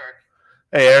 Sorry.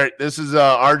 Hey, Eric, this is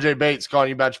RJ Bates calling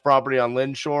you about your property on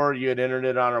Lynn Shore. You had entered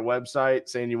it on our website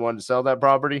saying you wanted to sell that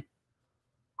property.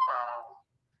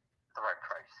 The right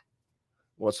price.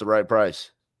 What's the right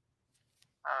price?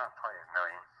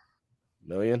 Probably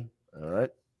 $1 million. $1 million? All right.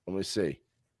 Let me see.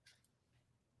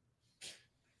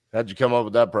 How'd you come up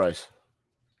with that price?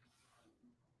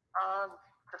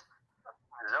 Just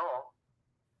Zillow.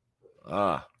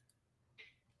 Ah.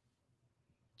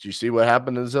 Did you see what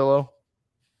happened to Zillow?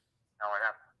 No, what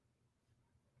happened?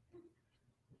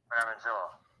 What happened to Zillow?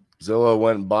 Zillow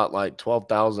went and bought like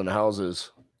 12,000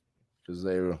 houses because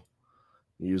they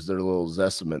used their little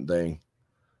Zestimate thing.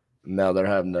 Now they're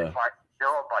having to. Zillow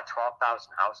bought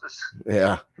 12,000 houses.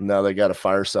 Yeah. Now they got to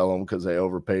fire sell them because they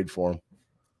overpaid for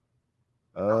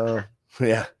them.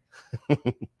 Yeah.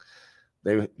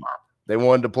 They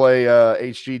wanted to play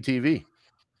HGTV.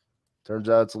 Turns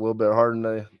out it's a little bit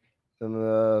harder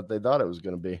than they thought it was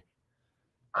going to be.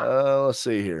 Let's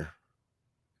see here.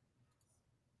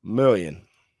 Million.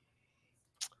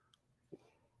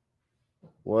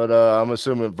 What I'm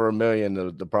assuming for $1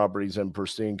 million, the property's in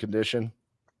pristine condition.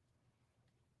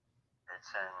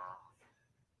 It's in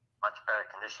much better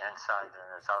condition inside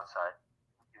than it's outside.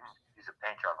 You can use a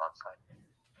paint job outside.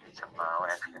 Some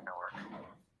landscaping work.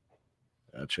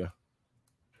 Gotcha.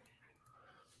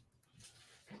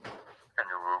 A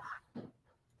new roof.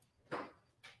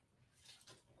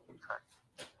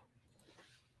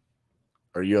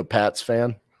 Are you a Pats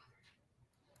fan?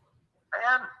 I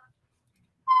am.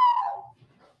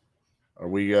 Are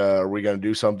we going to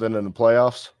do something in the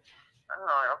playoffs? I don't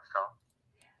know. I hope so.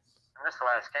 I missed the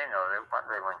last game though.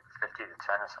 They went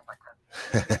 50-10 or something like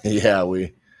that. Yeah,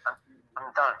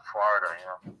 I'm done in Florida, you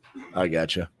know. I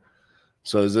gotcha.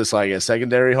 So is this like a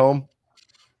secondary home?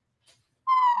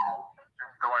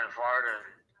 The one in Florida,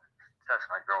 that's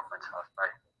my girlfriend's house.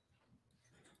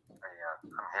 I'm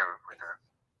here with her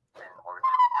in Oregon.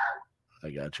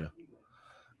 I gotcha.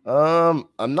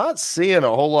 I'm not seeing a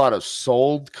whole lot of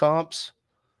sold comps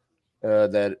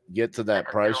that get to that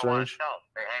price range.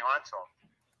 They hang on to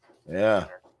them. Yeah.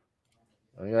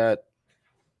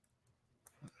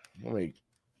 Let me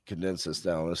condense this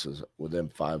down. This is within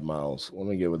 5 miles. Let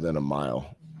me get within a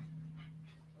mile.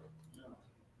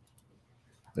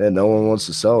 Yeah, no one wants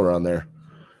to sell around there.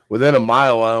 Within a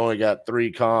mile, I only got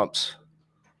 3 comps.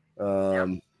 And not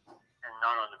on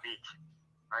the beach,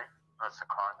 right? That's a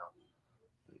condo.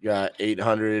 Got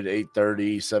 800,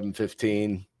 830,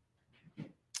 715. Where's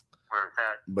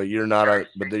that? But you're not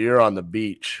but you're on the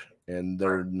beach, and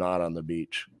they're not on the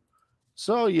beach.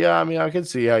 So yeah, I mean, I can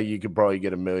see how you could probably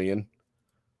get $1 million.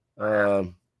 I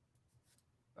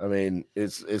mean,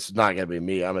 it's not gonna be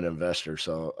me. I'm an investor,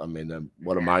 so I mean,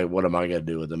 what am I gonna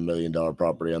do with $1 million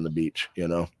property on the beach? You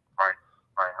know? Right.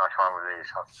 Not wrong with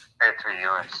these. I had 3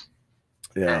 units.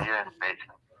 Yeah. You're in the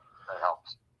basement. That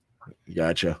helps.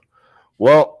 Gotcha.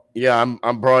 Well, yeah, I'm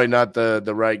probably not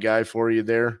the right guy for you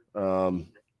there.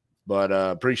 But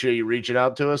appreciate you reaching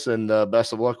out to us, and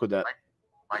best of luck with that.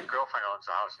 My girlfriend owns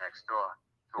a house next door,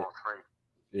 203.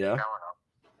 Yeah.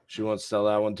 She wants to sell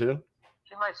that one too?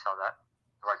 She might sell that.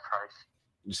 The right price.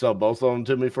 You sell both of them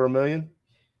to me for $1 million?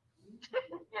 Yeah.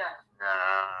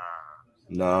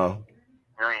 No.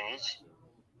 $1 million each?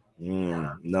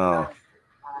 No.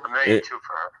 $1 million too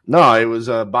for her. No, it was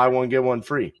buy one, get one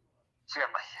free. She got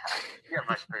a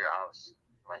much bigger house.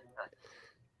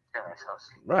 Got a nice house.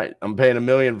 Right. I'm paying $1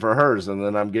 million for hers, and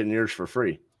then I'm getting yours for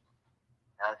free.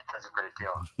 That's a great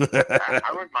deal.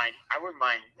 I wouldn't mind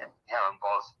having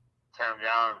both tear them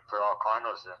down and put all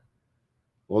condos in.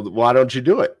 Well, why don't you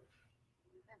do it?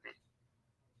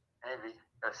 Maybe.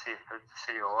 Let's see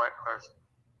your wife first.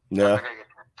 Yeah. I'm gonna get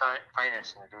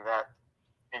financing to do that.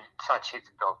 It's not cheap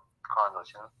to build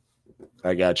condos, you know.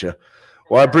 I got you.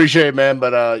 Well, I appreciate it, man,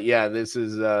 but yeah, this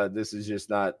is just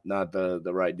not the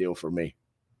right deal for me.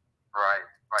 Right.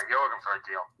 You're looking for a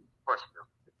deal. Of course you do.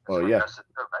 Well, yeah.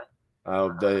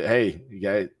 Right? Hey, you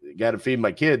got to feed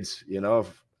my kids. You know,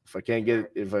 if I can't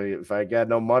get if I got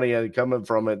no money coming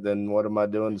from it, then what am I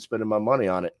doing spending my money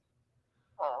on it?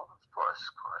 Well, of course.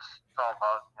 It's all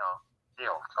about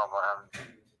deal. It's all about having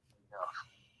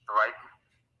the right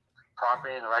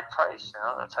property and the right price.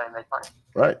 That's how you make money.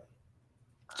 Right.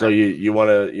 So you want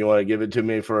to give it to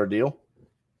me for a deal?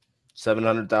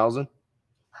 700,000. 700.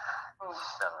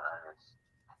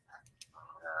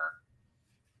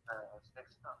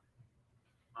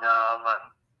 No,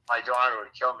 my daughter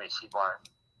would kill me. She could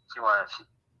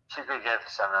get it for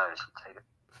 700. She'd take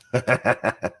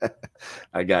it.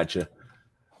 I got you.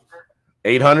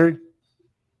 800.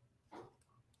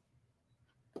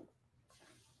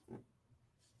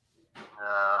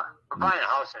 We're buying a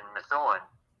house in Methuen.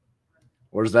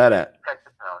 Where's that at?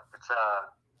 It's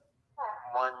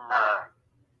one.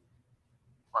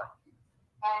 What?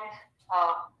 End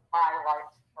of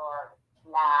highlights for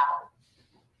now.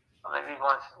 Maybe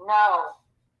one. No.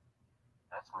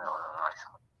 That's no.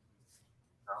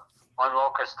 One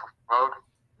Locust Road.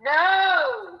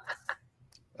 No.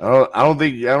 I don't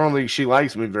think she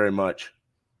likes me very much.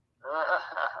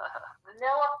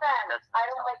 No offense. I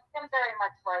don't like him very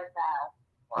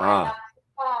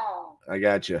I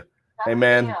got you. Hey,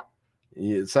 man,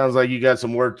 it sounds like you got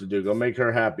some work to do. Go make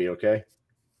her happy, okay?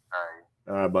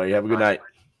 All right, buddy. Have a good night.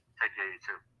 Take care,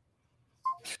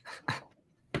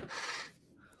 you too.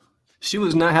 She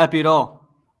was not happy at all.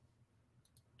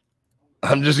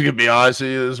 I'm just going to be honest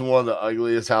with you. This is one of the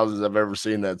ugliest houses I've ever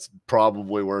seen that's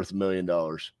probably worth $1 million.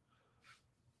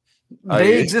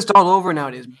 They exist all over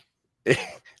nowadays.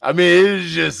 I mean, it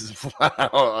is just flat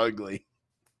out ugly.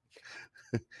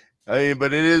 I mean,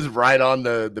 but it is right on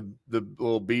the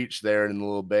little beach there in the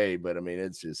little bay. But I mean,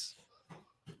 it's just.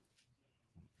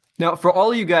 Now, for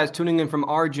all of you guys tuning in from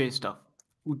RJ stuff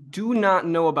who do not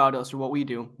know about us or what we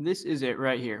do, this is it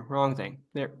right here. Wrong thing.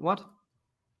 There. What?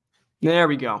 There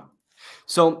we go.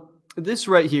 So this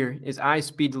right here is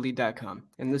iSpeedToLead.com.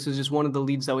 And this is just one of the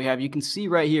leads that we have. You can see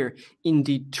right here in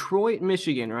Detroit,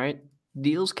 Michigan, right?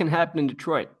 Deals can happen in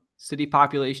Detroit. City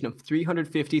population of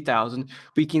 350,000.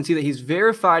 We can see that he's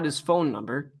verified his phone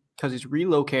number because he's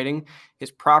relocating.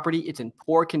 His property, it's in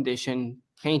poor condition.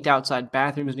 Paint outside,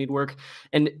 bathrooms need work.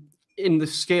 And in the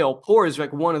scale, poor is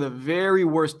like one of the very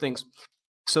worst things.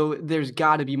 So there's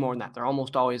got to be more than that. There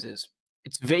almost always is.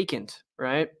 It's vacant,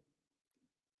 right?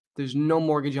 There's no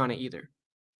mortgage on it either.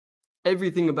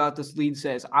 Everything about this lead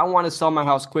says, I want to sell my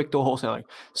house quick to a wholesaler.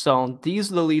 So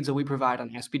these are the leads that we provide on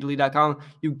iSpeedToLead.com.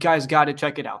 You guys got to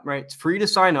check it out, right? It's free to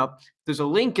sign up. There's a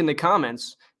link in the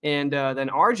comments. And then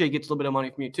RJ gets a little bit of money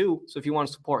from you too. So if you want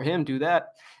to support him, do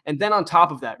that. And then on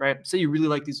top of that, right, say you really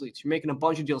like these leads. You're making a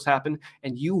bunch of deals happen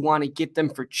and you want to get them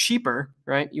for cheaper,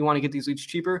 right? You want to get these leads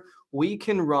cheaper. We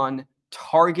can run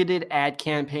targeted ad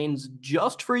campaigns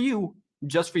just for you,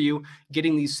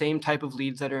 getting these same type of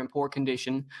leads that are in poor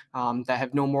condition, that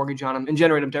have no mortgage on them, and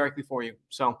generate them directly for you.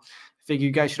 So I figure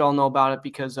you guys should all know about it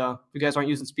because if you guys aren't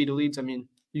using Speed of Leads, I mean,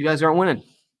 you guys aren't winning.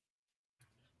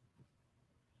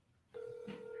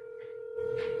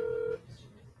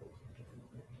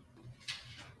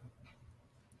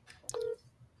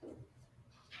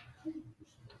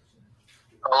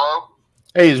 Hello?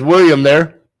 Hey, is William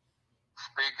there?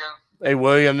 Speaking. Hey,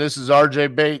 William, this is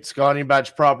RJ Bates calling about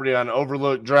your property on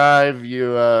Overlook Drive.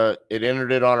 You it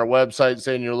entered it on our website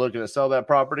saying you're looking to sell that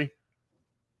property?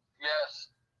 Yes.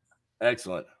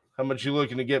 Excellent. How much you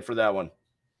looking to get for that one?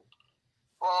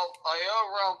 Well, I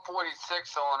owe around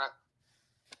 46 on it.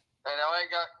 And I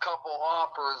got a couple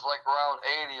offers like around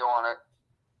 80 on it.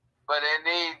 But it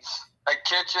needs a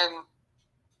kitchen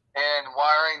and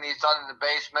wiring needs done in the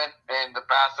basement and the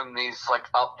bathroom needs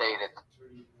like updated.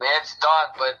 It's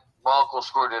done, but my uncle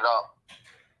screwed it up.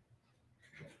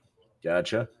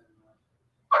 Gotcha.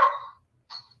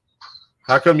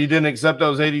 How come you didn't accept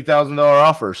those $80,000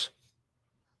 offers?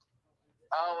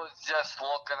 I was just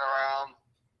looking around.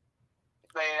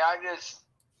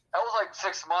 That was like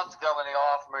 6 months ago when they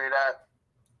offered me that.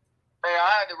 Man,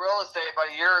 I had the real estate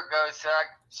about a year ago.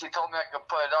 She told me I could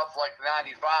put it up for like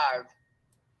 95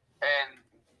 and,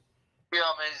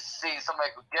 see if somebody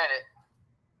could get it.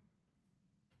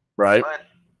 Right. But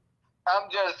I'm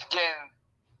just getting,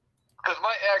 because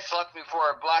my ex left me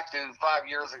for a black dude 5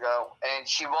 years ago, and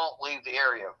she won't leave the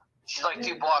area. She's like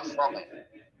 2 blocks from me,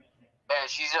 and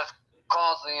she's just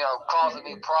causing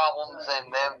me problems,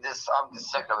 and I'm just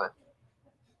sick of it.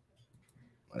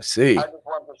 I see. I just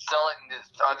want to sell it, and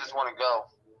I just want to go.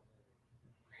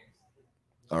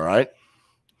 All right.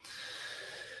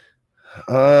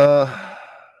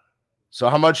 So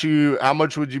how much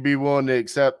would you be willing to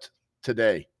accept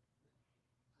today?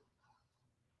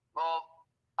 Well,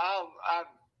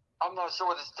 I'm not sure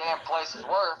what this damn place is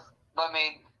worth. But I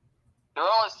mean, the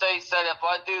real estate said if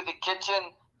I do the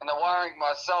kitchen and the wiring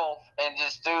myself and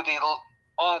just do the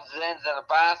odds and ends in the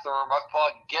bathroom, I could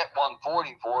probably get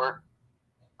 140 for it.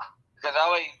 Because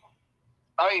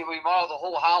I remodel the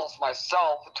whole house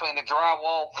myself between the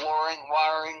drywall, flooring,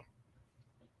 wiring.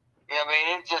 Yeah, I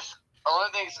mean, it just, the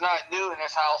only thing that's not new in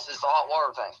this house is the hot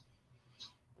water tank.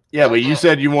 Yeah, but you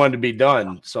said you wanted to be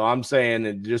done. So I'm saying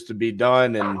it just to be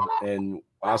done, and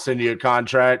I'll send you a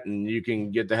contract and you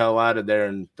can get the hell out of there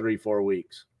in 3-4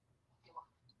 weeks.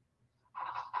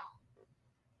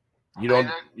 You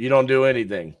don't do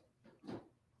anything. I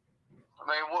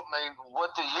mean,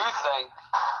 what do you think?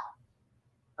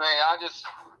 I just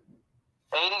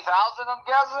 80,000. I'm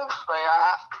guessing.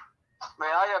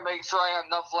 I gotta make sure I have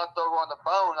enough left over on the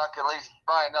bone. I can at least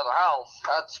buy another house.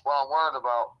 That's what I'm worried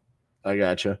about. I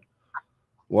gotcha.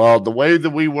 Well, the way that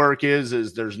we work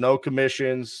is there's no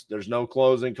commissions, there's no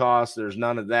closing costs, there's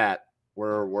none of that.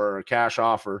 We're a cash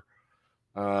offer.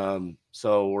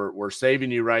 So we're saving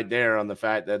you right there on the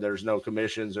fact that there's no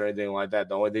commissions or anything like that.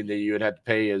 The only thing that you would have to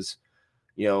pay is,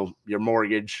 your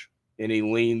mortgage, any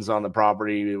liens on the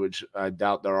property, which I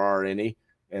doubt there are any,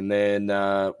 and then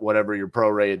whatever your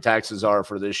prorated taxes are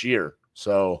for this year.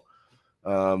 So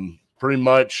pretty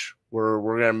much we're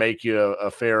going to make you a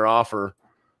fair offer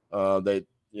that,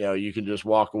 you know, you can just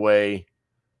walk away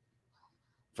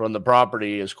from the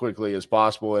property as quickly as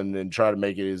possible and then try to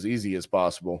make it as easy as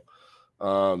possible.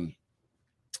 The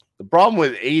problem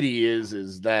with 80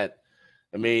 is that,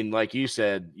 I mean, like you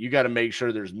said, you got to make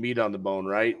sure there's meat on the bone,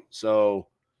 right? So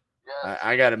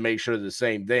I got to make sure the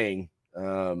same thing.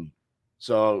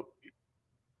 So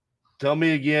tell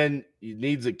me again, it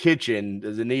needs a kitchen.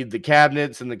 Does it need the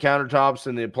cabinets and the countertops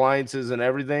and the appliances and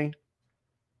everything?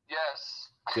 Yes.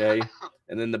 Okay.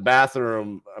 And then the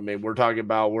bathroom, I mean, we're talking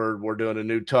about we're doing a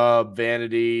new tub,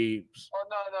 vanity. Oh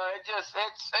no,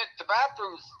 the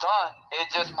bathroom's done. It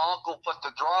just my uncle put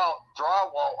the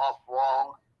drywall up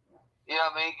wrong. You know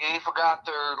what I mean? He forgot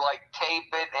to like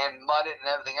tape it and mud it and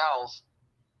everything else.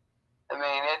 I mean,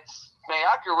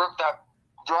 I could rip that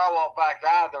drywall back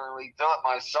out of there and redo it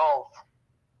myself.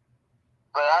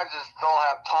 But I just don't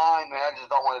have time and I just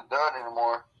don't want to do it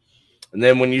anymore. And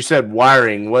then when you said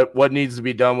wiring, what needs to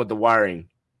be done with the wiring?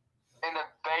 In the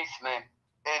basement,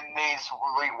 it needs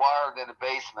rewired in the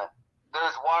basement.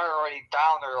 There's wire already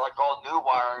down there, like all new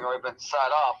wiring already been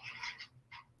set up.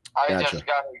 I just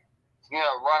got to,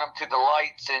 run them to the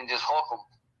lights and just hook them.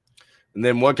 And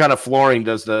then what kind of flooring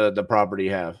does the property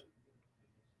have?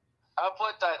 I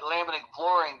put that laminate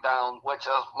flooring down, which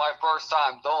was my first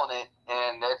time doing it,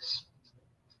 and it's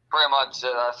pretty much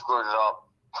it. I screwed it up.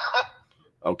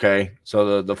 Okay,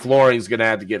 so the flooring's gonna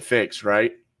have to get fixed,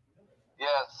 right?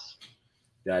 Yes.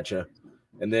 Gotcha.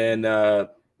 And then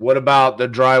what about the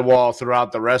drywall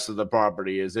throughout the rest of the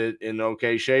property? Is it in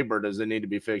okay shape, or does it need to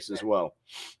be fixed as well?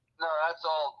 No, that's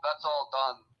all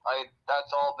done.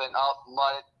 That's all been out,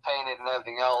 mudded, painted, and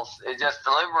everything else. It just the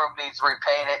living room needs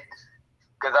repainted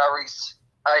because I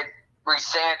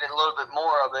resanded a little bit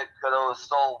more of it because it was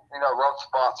still rough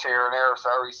spots here and there, so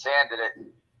I resanded it.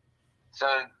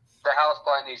 So the house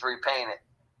probably needs repainted.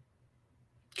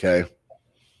 Okay.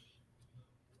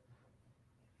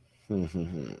 I mean,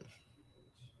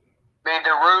 the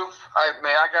roof. I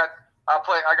got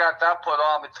that put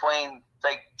on between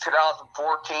like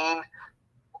 2014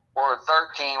 or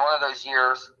 13, one of those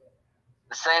years.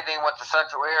 The same thing with the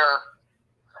central air.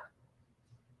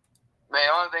 Man,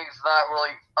 the only thing that's not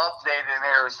really updated in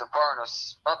there is the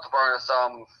furnace. Not the furnace,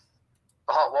 the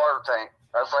hot water tank.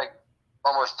 That's like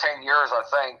almost 10 years, I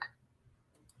think.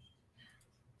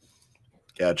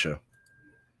 Gotcha.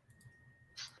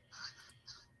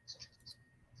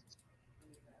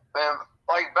 Man,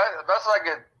 like the best I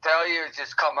could tell you is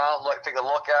just come out, take a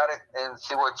look at it, and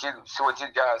see what you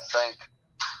guys think.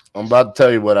 I'm about to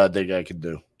tell you what I think I can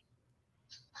do.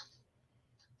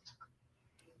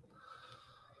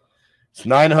 It's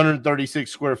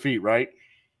 936 square feet, right?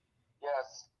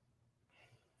 Yes.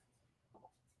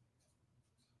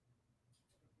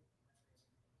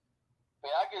 I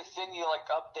mean, I can send you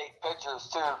update pictures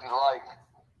too if you like.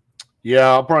 Yeah,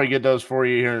 I'll probably get those for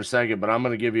you here in a second, but I'm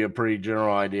going to give you a pretty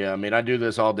general idea. I mean, I do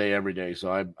this all day, every day,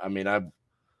 so I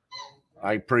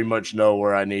pretty much know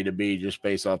where I need to be just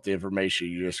based off the information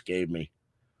you just gave me.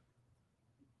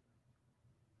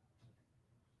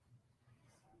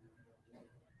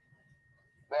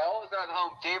 Man, I was at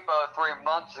Home Depot 3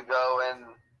 months ago, and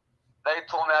they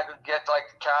told me I could get the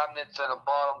cabinets and a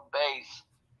bottom base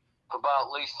for about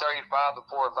at least $35,000 to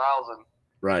 $4,000.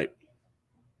 Right.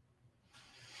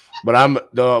 But I'm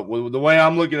the way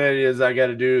I'm looking at it is I got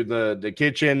to do the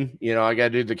kitchen, I got to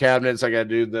do the cabinets, I got to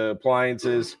do the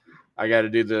appliances, I got to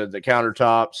do the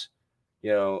countertops,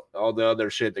 all the other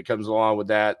shit that comes along with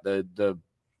that, the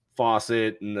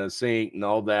faucet and the sink and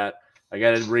all that. I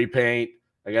got to repaint,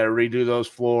 I got to redo those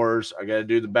floors, I got to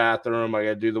do the bathroom, I got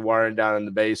to do the wiring down in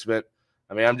the basement.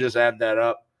 I mean, I'm just adding that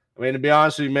up. I mean, to be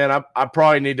honest with you, man, I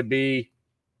probably need to be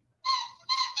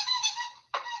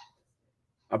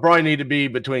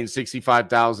between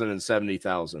 $65,000 and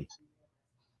 $70,000.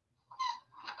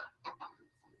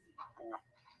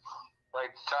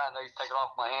 Like trying to take it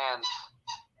off my hands.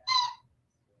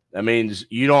 That means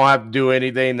you don't have to do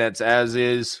anything that's as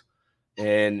is,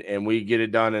 and we get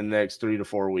it done in the next 3 to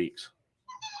 4 weeks.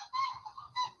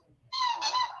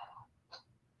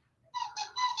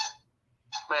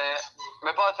 Man,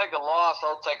 if I take a loss,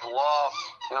 I'll take a loss.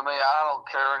 I don't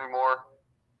care anymore.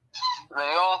 I mean,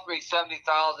 he offered me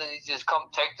 $70,000. He just come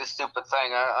take this stupid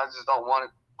thing. I just don't want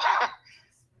it.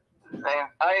 And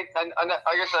I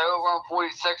guess I owe around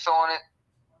 46 on it,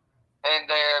 and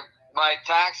my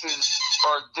taxes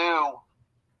are due.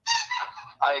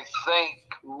 I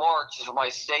think March is my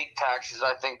state taxes.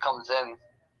 I think comes in,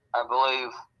 I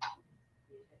believe,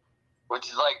 which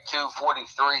is like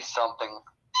 $243 something.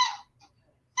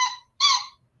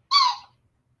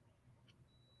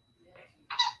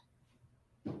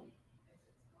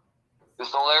 You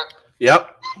still there?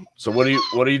 Yep. So what do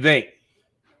you think?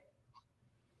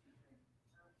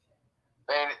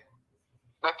 And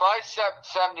if I set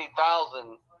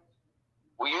 70,000,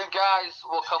 will you guys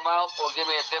will come out or give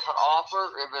me a different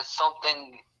offer if it's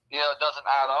something doesn't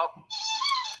add up?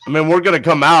 I mean, we're gonna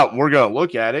come out. We're gonna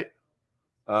look at it.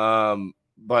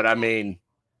 But I mean,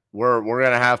 we're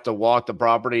gonna have to walk the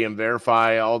property and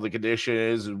verify all the condition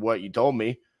is what you told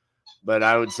me. But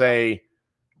I would say,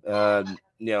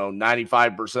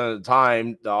 95% of the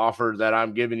time, the offer that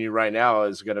I'm giving you right now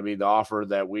is going to be the offer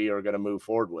that we are going to move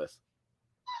forward with.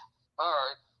 All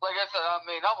right. Like I said, I'm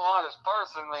an honest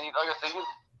person. Like I said, you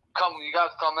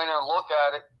guys come in here and look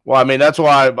at it. Well, I mean, that's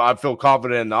why I feel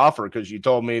confident in the offer, because you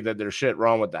told me that there's shit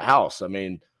wrong with the house. I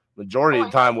mean, majority of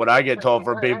the time, what I get told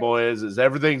from people is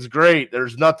everything's great.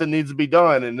 There's nothing needs to be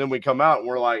done. And then we come out and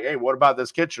we're like, hey, what about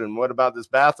this kitchen? What about this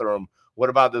bathroom? What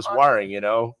about this wiring?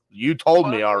 You told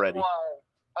me already.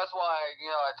 That's why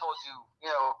I told you,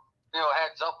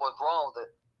 heads up what's wrong with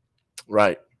it.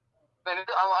 Right. And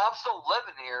I'm still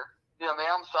living here.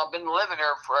 I've been living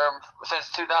here since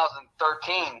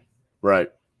 2013.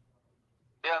 Right.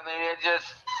 Yeah,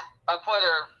 I put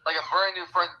a brand new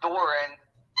front door in,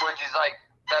 which is like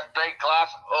that big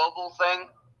glass oval thing.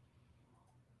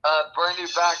 Brand new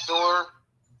back door.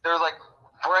 There's like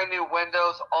brand new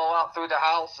windows all out through the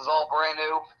house is all brand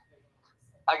new.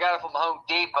 I got it from Home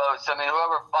Depot, so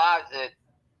whoever buys it,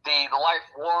 the life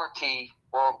warranty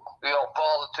will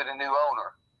fall to the new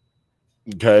owner.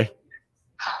 Okay.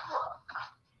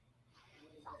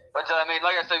 But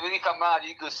like I said, when you come out,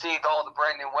 you can see all the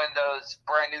brand new windows,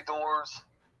 brand new doors.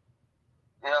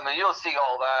 You'll see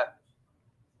all that.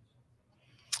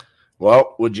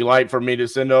 Well, would you like for me to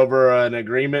send over an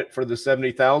agreement for the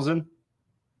 70,000?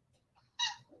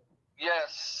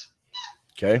 Yes.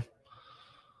 Okay.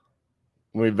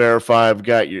 Let me verify I've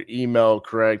got your email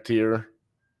correct here.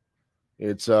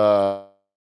 It's at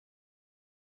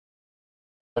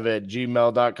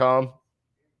gmail.com.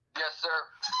 Yes, sir.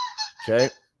 Okay.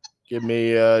 Give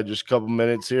me just a couple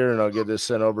minutes here, and I'll get this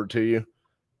sent over to you.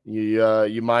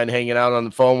 You mind hanging out on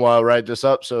the phone while I write this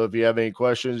up? So if you have any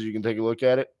questions, you can take a look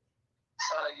at it.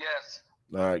 Yes.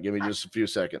 All right. Give me just a few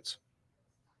seconds.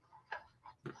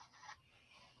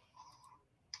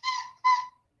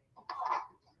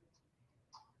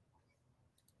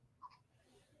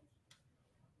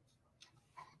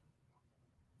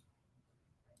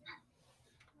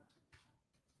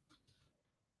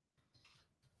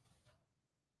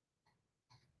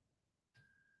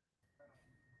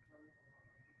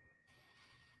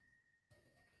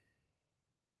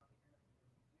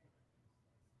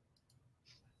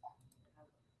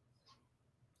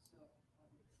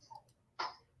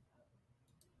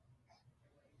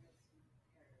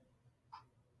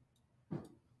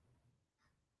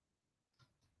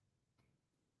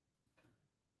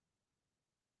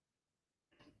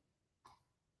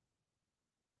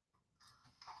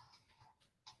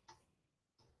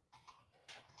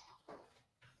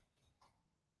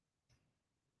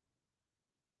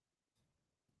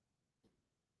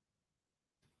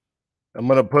 I'm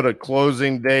going to put a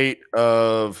closing date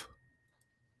of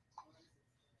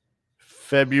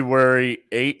February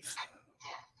 8th.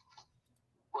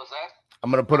 What's that?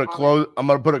 I'm going to put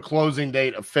a closing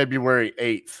date of February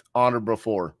 8th, on or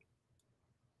before.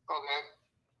 Okay.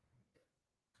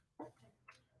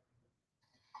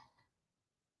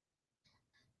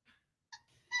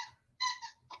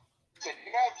 Do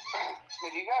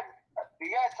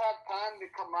you guys have time to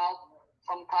come out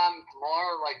sometime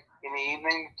tomorrow, like in the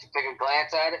evening, to take a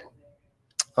glance at it?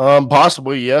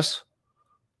 Possibly, yes.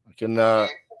 I can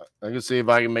see if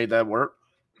I can make that work.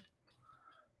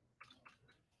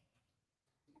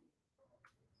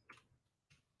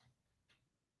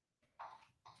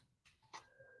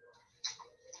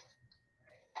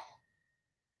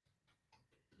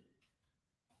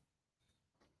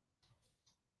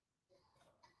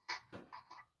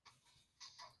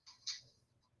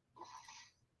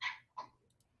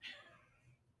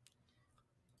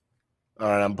 All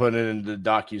right, I'm putting it in the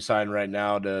DocuSign right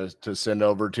now to send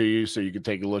over to you so you can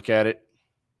take a look at it.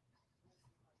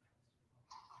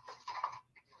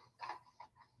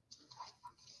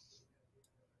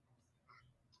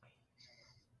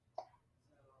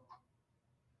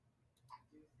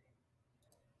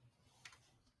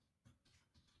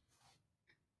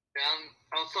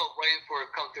 I'm still waiting for it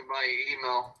to come through my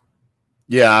email.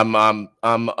 Yeah,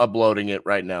 I'm uploading it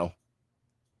right now.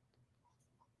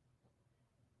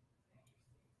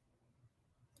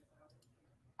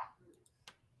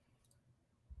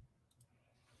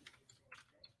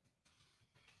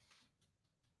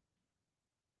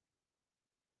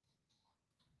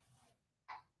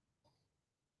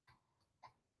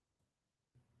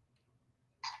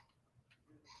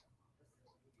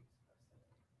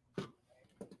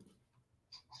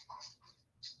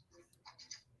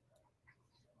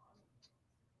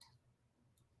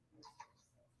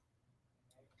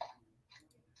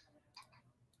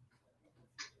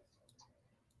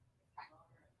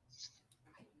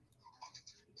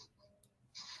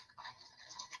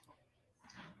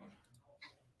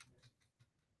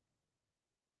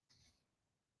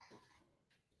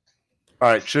 All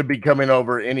right, should be coming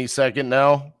over any second now.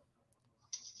 All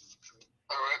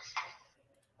right.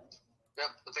 Yep,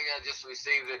 I think I just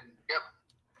received it. Yep.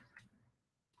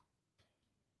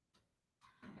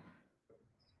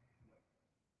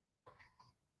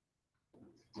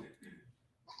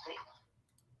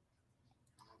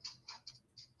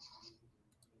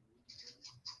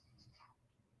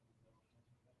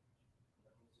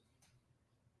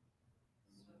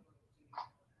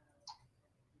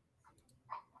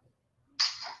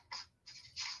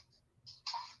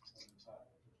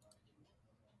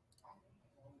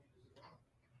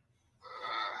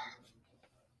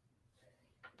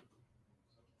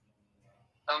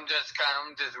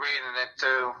 I'm just reading it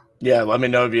too. Yeah, let me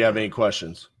know if you have any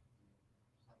questions.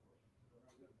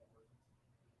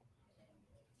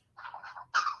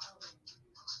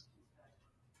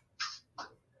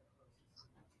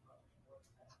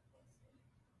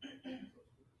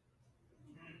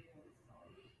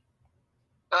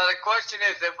 The question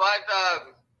is, if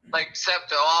I accept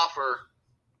the offer,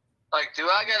 do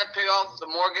I got to pay off the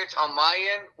mortgage on my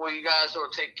end, or you guys will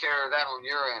take care of that on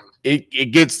your end?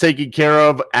 It gets taken care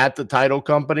of at the title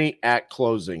company at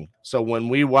closing. So when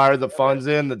we wire the funds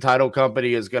in, the title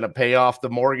company is going to pay off the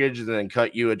mortgage and then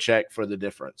cut you a check for the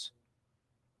difference.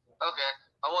 Okay,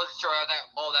 I wasn't sure how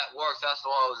all that works. That's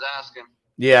what I was asking.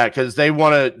 Yeah, because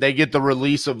they get the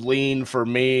release of lien for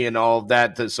me and all of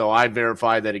that, so I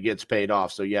verify that it gets paid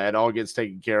off. So yeah, it all gets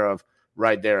taken care of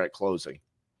right there at closing.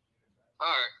 All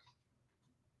right.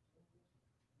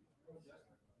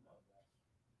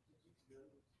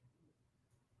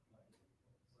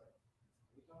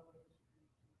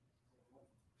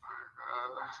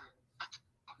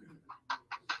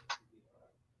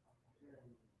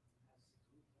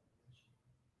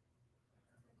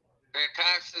 The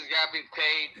taxes got to be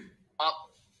paid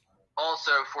up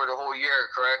also for the whole year,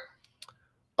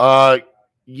 correct?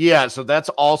 Yeah, so that's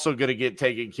also going to get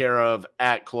taken care of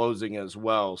at closing as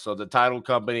well. So the title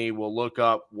company will look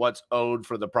up what's owed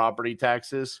for the property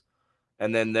taxes,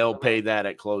 and then they'll pay that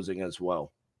at closing as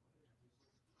well.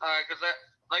 All right, because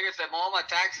like I said, all my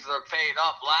taxes are paid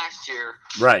up last year.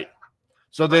 Right.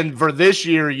 So then for this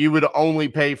year, you would only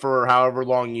pay for however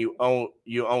long you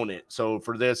own it. So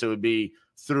for this, it would be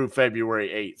through February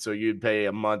 8th. So you'd pay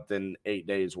a month and 8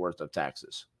 days worth of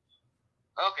taxes.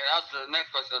 Okay, that's the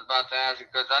next question I was about to ask,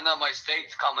 because I know my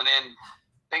state's coming in,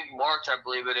 I think March, I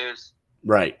believe it is.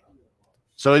 Right.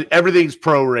 So everything's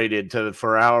prorated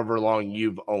for however long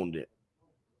you've owned it.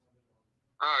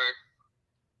 All right.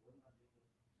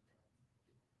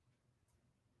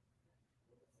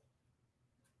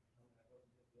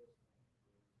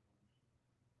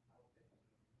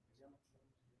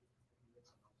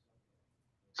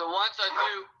 So once I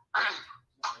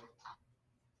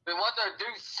do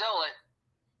sell it,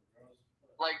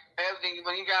 everything,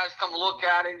 when you guys come look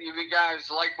at it, if you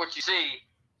guys like what you see,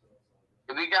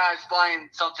 if you guys find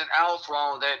something else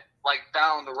wrong with it,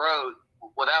 down the road,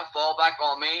 will that fall back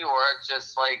on me, or it's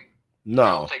just no,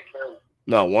 I'll take care of it?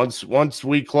 No. Once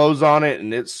we close on it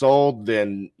and it's sold,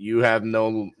 then you have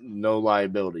no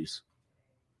liabilities.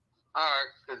 All right,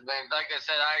 because like I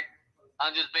said,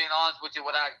 I'm just being honest with you.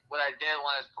 What I did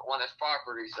when it's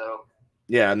property, so.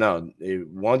 Yeah, no.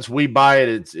 Once we buy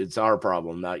it, it's our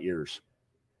problem, not yours.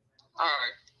 All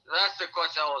right, that's the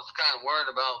question I was kind of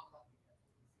worried about.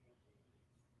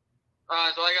 All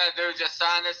right, so all I gotta do is just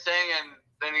sign this thing, and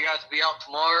then you guys will be out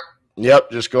tomorrow. Yep,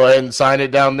 just go ahead and sign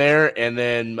it down there, and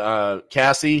then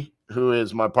Cassie, who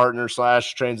is my partner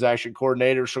 / transaction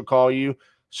coordinator, she'll call you.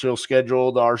 She'll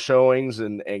schedule our showings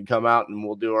and come out, and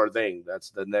we'll do our thing.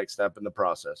 That's the next step in the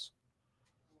process.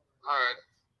 All right.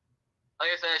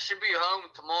 Like I said, I should be home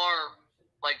tomorrow,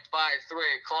 by 3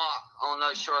 o'clock. I'm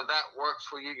not sure if that works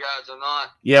for you guys or not.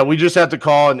 Yeah, we just have to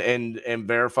call and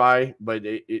verify, but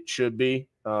it should be.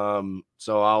 So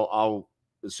I'll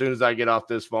as soon as I get off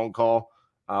this phone call,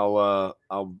 I'll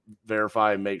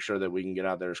verify and make sure that we can get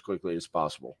out there as quickly as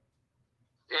possible.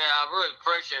 Yeah, I really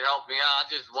appreciate it helping me out. I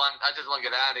just want to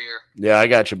get out of here. Yeah, I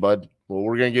got you, bud. Well,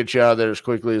 we're gonna get you out of there as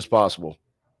quickly as possible.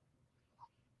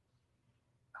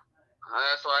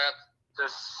 That's why I have to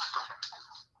just.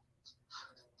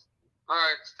 All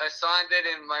right, I signed it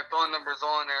and my phone number's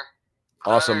on there.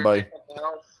 Awesome, buddy.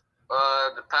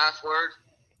 The password.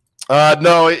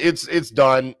 No, it's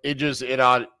done.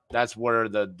 That's where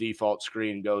the default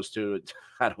screen goes to.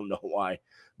 I don't know why,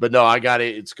 but no, I got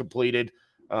it. It's completed.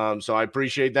 So I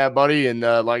appreciate that, buddy. And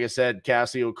like I said,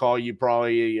 Cassie will call you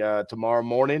probably tomorrow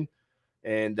morning,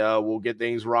 and we'll get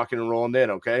things rocking and rolling then.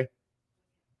 Okay.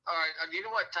 All right. Do you know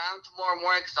what time tomorrow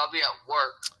morning? Because I'll be at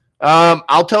work.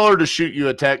 I'll tell her to shoot you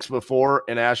a text before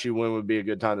and ask you when would be a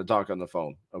good time to talk on the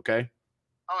phone. Okay.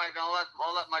 All right, I'll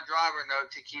let my driver know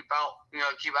to keep out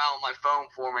on my phone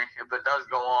for me if it does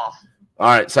go off. All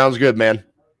right, sounds good, man.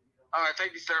 All right,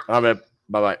 thank you, sir. All right,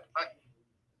 bye-bye.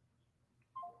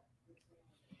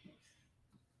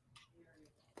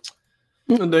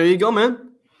 There you go,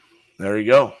 man. There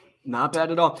you go. Not bad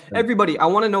at all. Everybody, I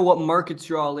want to know what markets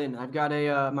you're all in. I've got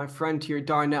my friend here,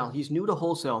 Darnell. He's new to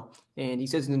wholesale, and he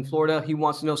says he's in Florida. He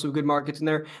wants to know some good markets in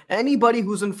there. Anybody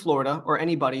who's in Florida or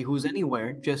anybody who's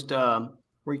anywhere, just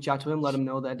reach out to him. Let him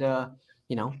know that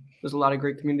there's a lot of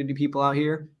great community people out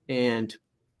here, and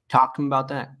talk to him about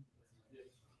that.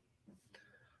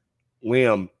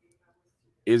 Liam,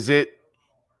 is it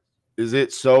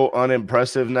so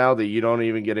unimpressive now that you don't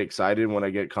even get excited when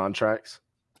I get contracts?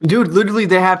 Dude, literally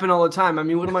they happen all the time. I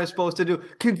mean, what am I supposed to do?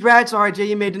 Congrats, RJ,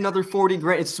 you made another 40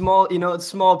 grand. It's small, it's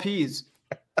small peas.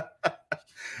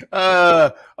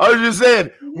 I was just saying,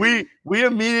 we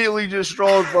immediately just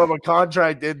strolled from a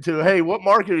contract into, hey, what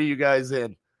market are you guys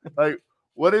in? Like,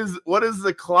 what is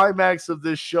the climax of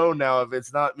this show now if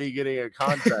it's not me getting a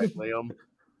contract, Liam?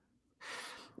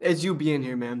 It's you being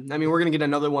here, man. I mean, we're gonna get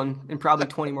another one in probably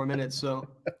 20 more minutes. So,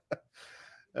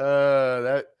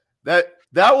 that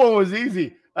one was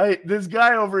easy. This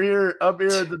guy up here at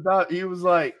the top, he was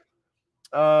like,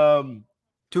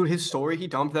 dude, his story, he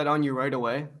dumped that on you right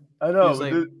away. I know. He was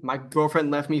like, my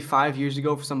girlfriend left me 5 years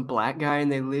ago for some black guy,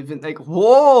 and they live in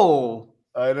whoa.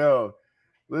 I know.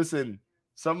 Listen,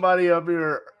 somebody up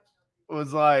here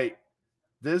was like,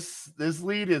 this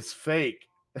lead is fake.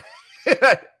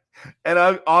 And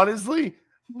I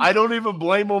don't even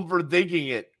blame him for thinking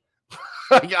it.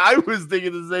 Like, I was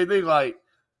thinking the same thing. Like,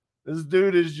 this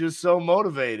dude is just so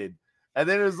motivated. And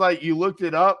then it's like, you looked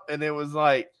it up and it was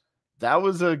like, that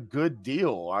was a good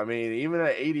deal. I mean, even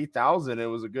at 80,000, it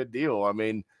was a good deal. I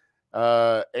mean,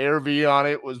 ARV on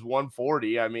it was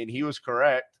 140. I mean, he was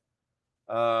correct.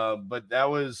 But that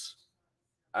was,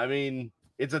 I mean,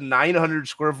 it's a 900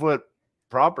 square foot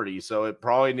property, so it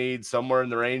probably needs somewhere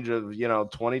in the range of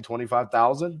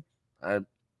 25,000.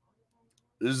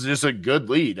 This is just a good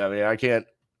lead. I mean, I can't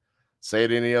say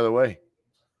it any other way.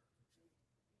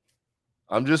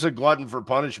 I'm just a glutton for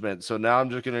punishment, so now I'm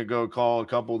just gonna go call a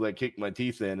couple that kicked my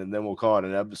teeth in, and then we'll call it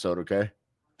an episode. Okay?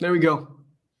 There we go.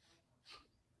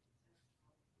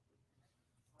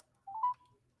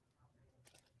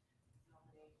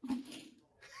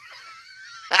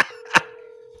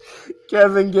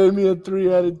 Kevin gave me a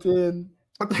 3 out of 10.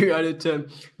 A 3 out of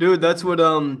 10. Dude, that's what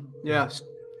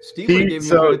Steve gave me a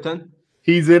 3 out of 10.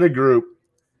 He's in a group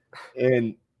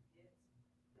and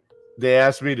they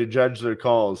asked me to judge their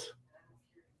calls.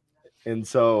 And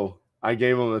so I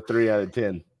gave him a 3 out of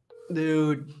 10.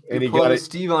 Dude, and he got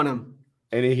Steve on him.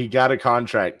 And he got a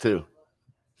contract too.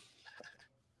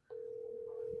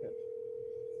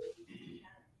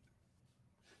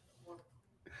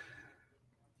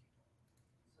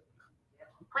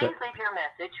 Please leave your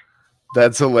message.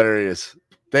 That's hilarious.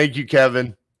 Thank you,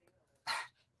 Kevin.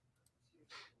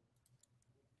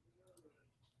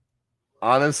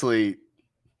 Honestly,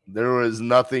 there was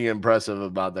nothing impressive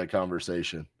about that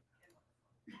conversation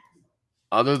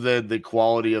other than the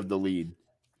quality of the lead.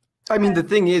 I mean, the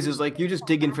thing is like you're just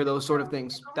digging for those sort of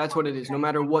things. That's what it is, no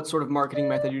matter what sort of marketing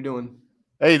method you're doing.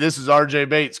 Hey, this is RJ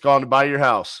Bates calling to buy your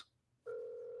house.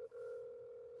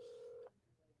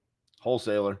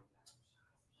 Wholesaler.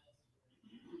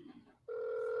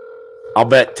 I'll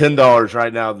bet $10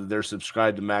 right now that they're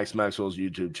subscribed to Max Maxwell's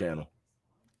YouTube channel.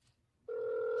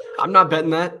 I'm not betting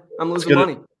that. I'm losing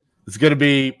money. It's going to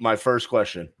be my first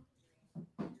question.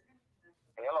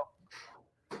 Hello.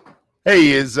 Hey,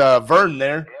 is Vern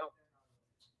there? Hello.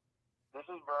 This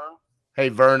is Vern. Hey,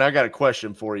 Vern, I got a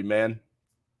question for you, man.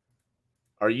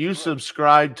 Are you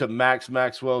subscribed to Max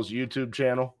Maxwell's YouTube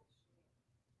channel?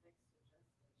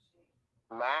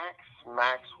 Max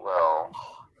Maxwell.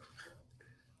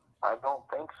 I don't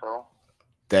think so.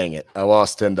 Dang it. I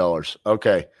lost $10.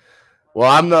 Okay. Well,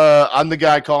 I'm the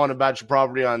guy calling about your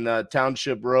property on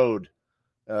Township Road.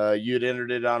 You had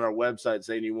entered it on our website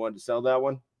saying you wanted to sell that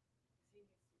one.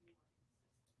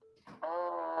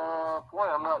 Boy,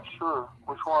 I'm not sure.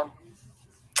 Which one?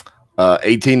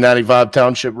 1895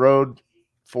 Township Road,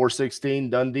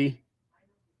 416 Dundee.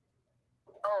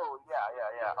 Oh,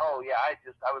 yeah. Oh, yeah. I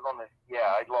was on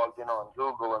I logged in on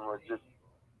Google and was just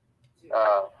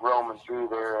roaming through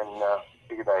there and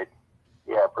figured I'd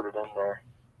put it in there.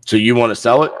 So you want to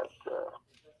sell it?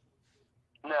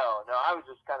 No, I was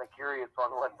just kind of curious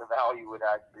on what the value would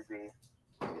actually be.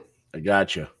 I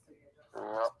got you.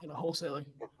 And a wholesaler.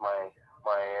 It's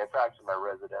it's actually my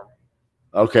residence.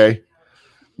 Okay.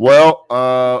 Well,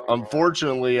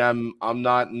 unfortunately, I'm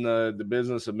not in the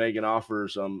business of making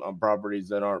offers on properties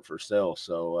that aren't for sale.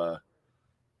 So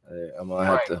I'm gonna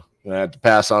have to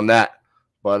pass on that.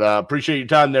 But appreciate your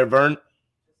time there, Vern.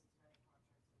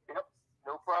 Yep,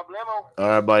 no problemo. All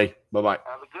right, buddy. Bye bye.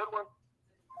 Have a good one.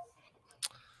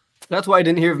 That's why I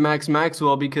didn't hear of Max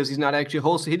Maxwell, because he's not actually a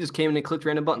host. He just came in and clicked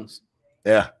random buttons.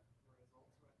 Yeah.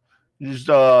 You just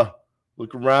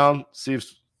look around, see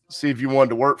if you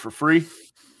wanted to work for free.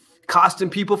 Costing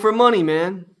people for money,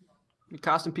 man. You're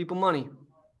costing people money.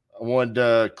 I wanted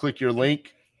to click your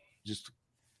link, just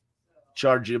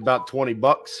charge you about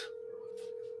 $20.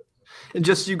 And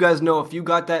just so you guys know, if you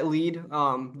got that lead,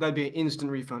 that'd be an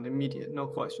instant refund, immediate, no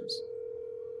questions.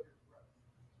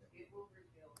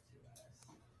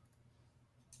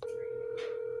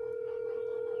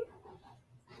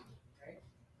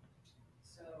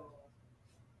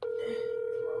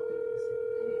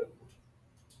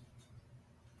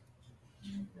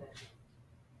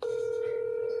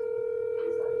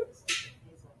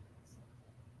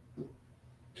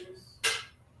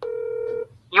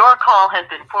 Your call has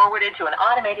been forwarded to an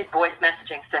automated voice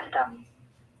messaging system.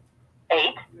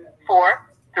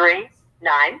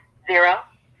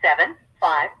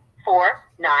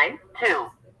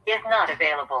 843-907-5492 is not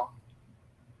available.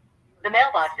 The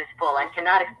mailbox is full and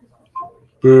cannot.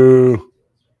 Boo.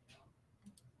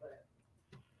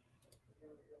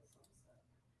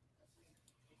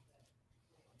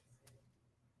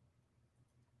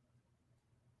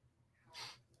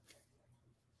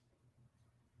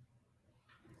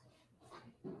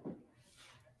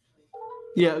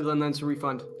 Yeah, then that's a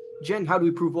refund. Jen, how do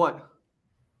we prove what?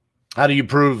 How do you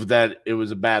prove that it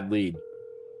was a bad lead?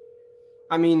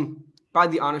 I mean, by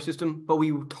the honor system, but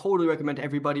we totally recommend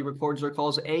everybody records their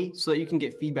calls, so that you can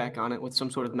get feedback on it with some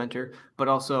sort of mentor, but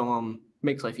also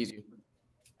makes life easier.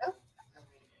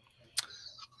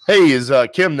 Hey, is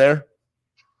Kim there?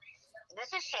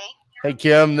 This is she. Hey,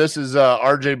 Kim, this is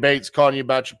RJ Bates calling you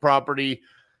about your property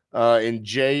in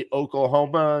Jay,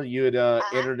 Oklahoma. You had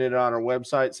entered it on our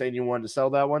website saying you wanted to sell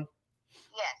that one?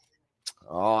 Yes.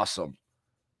 Awesome.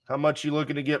 How much you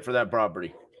looking to get for that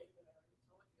property?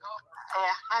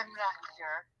 I'm not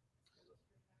sure.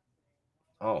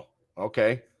 Oh,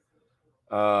 okay.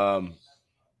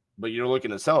 But you're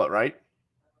looking to sell it, right?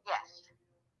 Yes.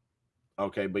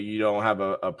 Okay, but you don't have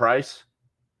a price?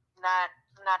 Not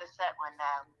a set one,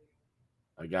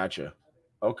 no. I gotcha.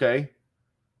 Okay.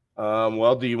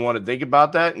 Well, do you want to think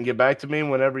about that and get back to me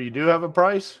whenever you do have a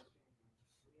price?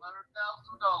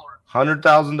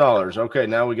 $100,000. Okay,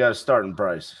 now we got a starting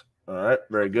price. All right,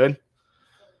 very good.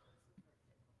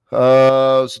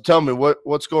 So tell me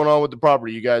what's going on with the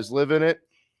property. You guys live in it?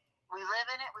 We live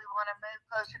in it. We want to move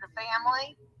closer to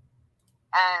family,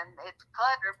 and it's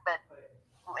cluttered, but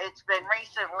it's been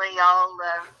recently all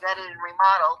gutted and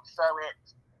remodeled. So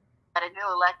it's got a new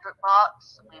electric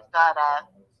box. We've got a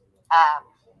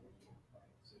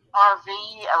RV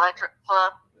electric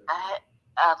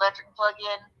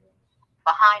plug-in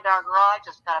behind our garage.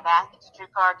 It's got a bath. It's a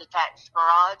 2-car detached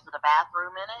garage with a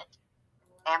bathroom in it.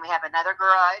 And we have another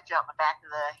garage out in the back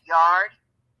of the yard.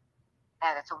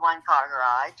 And it's a 1-car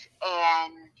garage.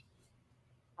 And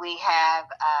we have,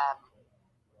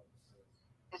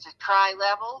 it's a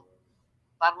tri-level.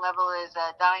 Bottom level is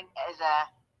a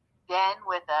den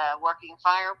with a working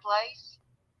fireplace.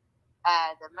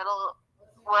 The middle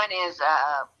one is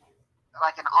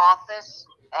like an office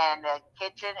and a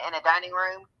kitchen and a dining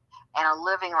room and a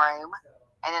living room.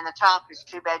 And then the top is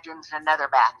 2 bedrooms and another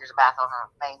bath. There's a bath on the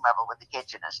main level with the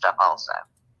kitchen and stuff also.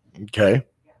 Okay.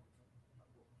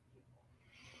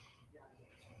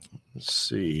 Let's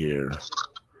see here.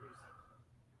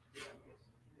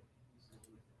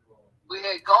 We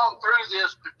had gone through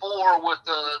this before with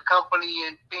a company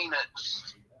in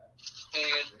Phoenix,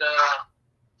 and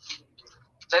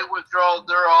they withdrew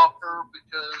their offer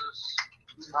because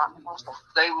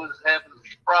they was having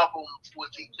problems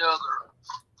with each other.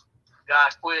 Guy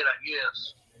quit, I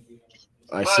guess.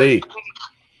 I see.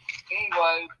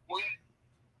 Anyway, we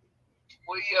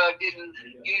didn't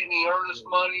get any earnest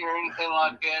money or anything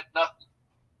like that, nothing.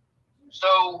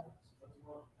 So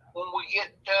when we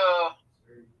get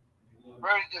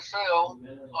ready to sell, I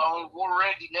mean, we're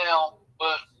ready now,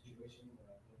 but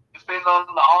depending on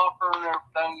the offer and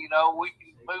everything, you know, we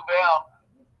can move out.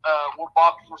 We're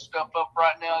boxing stuff up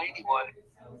right now anyway.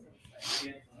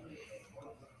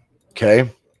 Okay.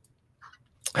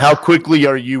 How quickly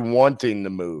are you wanting to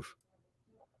move?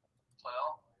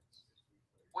 Well,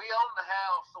 we own the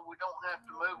house, so we don't have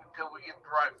to move until we get the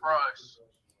right price.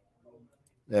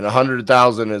 And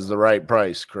 100,000 is the right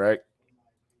price, correct?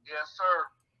 Yes, sir.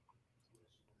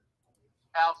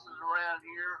 Houses around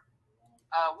here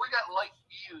We got lake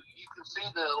view. You can see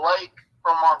the lake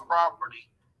from our property.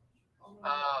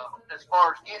 As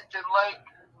far as getting to the lake,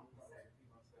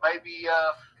 maybe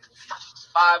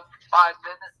 5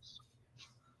 minutes.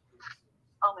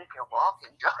 Only if you're walking,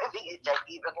 driving, it take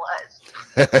even less.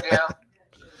 Yeah.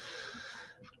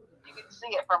 You can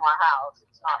see it from our house.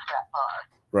 It's not that far.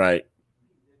 Right.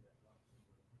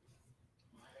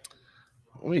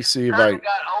 Let me see if I got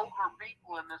older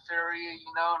people in this area,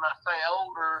 you know, and I say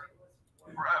older,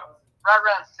 right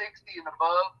around 60 and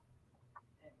above.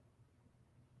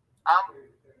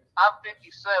 I'm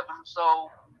 57,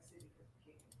 so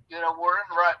you know we're in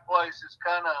the right place. It's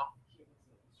kind of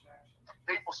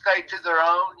people stay to their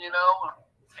own, you know,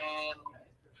 and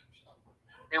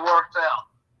it works out.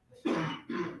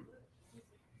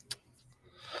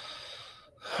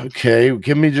 Okay,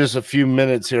 give me just a few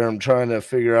minutes here. I'm trying to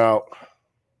figure out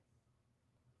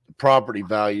the property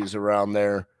values around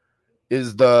there.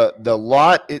 Is the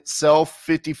lot itself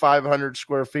 5,500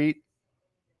 square feet?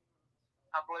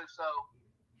 I believe so.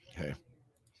 Okay.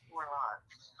 4 lots.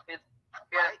 It's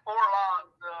 4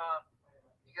 lots.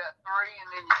 You got 3, and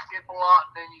then you skip a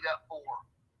lot, and then you got 4.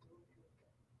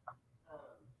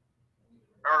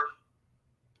 Or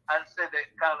I said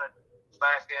that kind of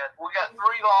back at. We got 3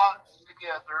 lots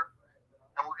together,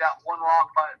 and we got 1 lot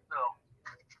by itself.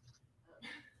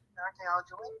 Aren't they all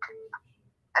joined?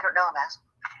 I don't know. I'm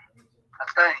asking. I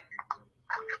think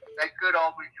they could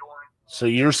all be joined. So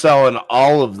you're selling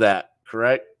all of that,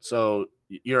 correct? So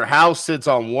your house sits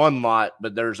on 1 lot,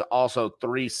 but there's also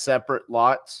 3 separate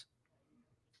lots?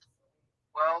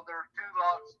 Well, there's 2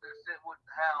 lots that sit with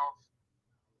the house,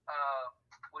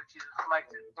 which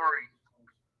makes it 3.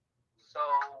 So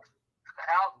the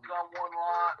house is on 1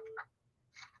 lot,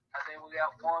 and then we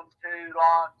got 2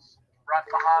 lots right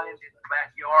behind in the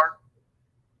backyard,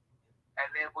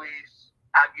 and then we,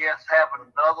 I guess, have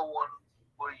another one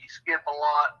where you skip a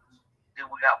lot, then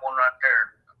we got one right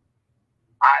there.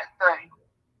 I think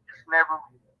it's never.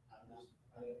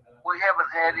 We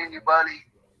haven't had anybody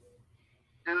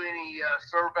do any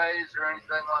surveys or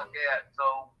anything like that.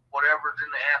 So whatever's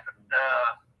in the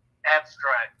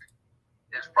abstract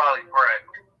is probably correct.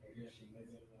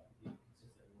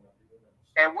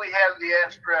 And we have the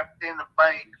abstract in the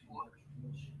bank,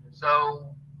 so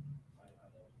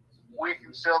we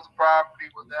can sell the property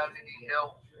without any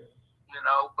help, you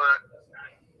know. But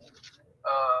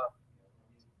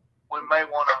we may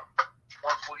want to,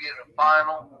 once we get a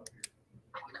final,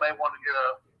 we may want to get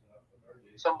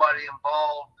somebody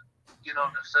involved, you know,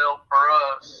 to sell for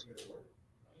us.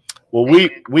 Well,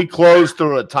 we closed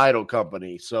through a title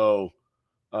company, so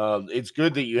it's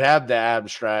good that you have the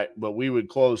abstract, but we would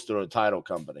close through a title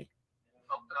company.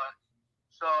 Okay.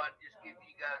 So I just give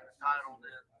you guys the title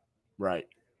then. Right.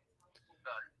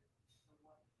 Okay.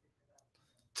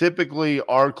 Typically,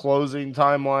 our closing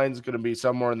timeline is going to be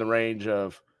somewhere in the range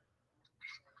of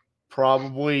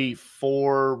probably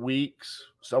 4 weeks,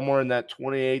 somewhere in that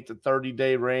 28 to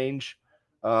 30-day range.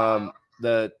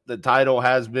 The title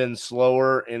has been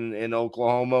slower in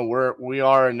Oklahoma. We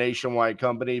are a nationwide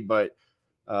company, but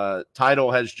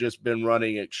title has just been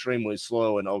running extremely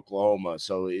slow in Oklahoma.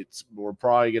 So we're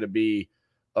probably going to be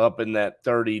up in that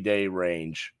 30-day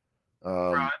range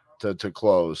to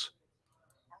close,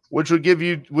 which would give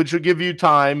you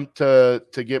time to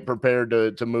get prepared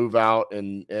to move out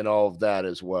and all of that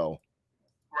as well.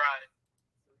 Right.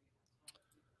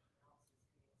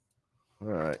 All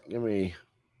right, give me.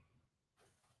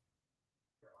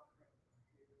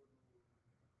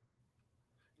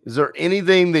 Is there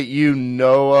anything that you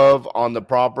know of on the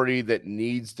property that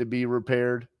needs to be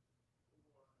repaired?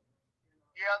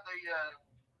 Yeah, the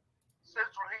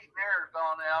central heat and air has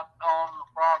gone out on the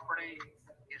property.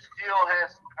 It still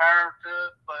has some power to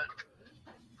it, but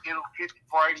it'll get the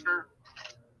breaker.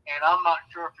 And I'm not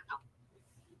sure if it's a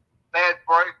bad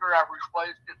breaker. I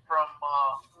replaced it from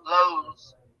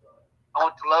Lowe's. I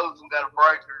went to Lowe's and got a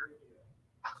breaker,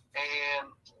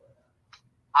 and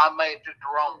I may have took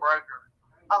the wrong breaker.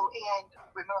 Oh, and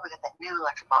remember we got that new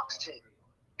electric box too.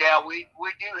 Yeah, we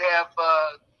do have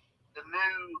the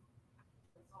new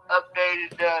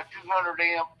updated 200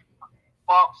 amp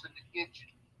box in the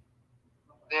kitchen.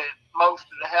 That most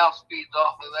of the house feeds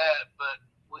off of that, but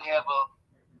we have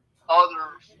a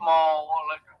other small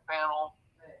electric panel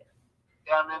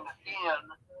down in the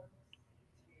den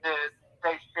that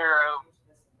takes care of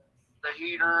the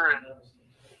heater and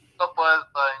a couple other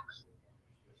things.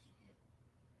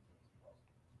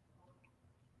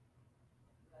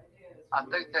 I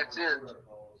think that's it.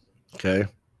 Okay. And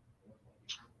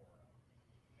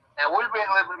we've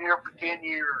been living here for 10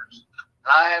 years.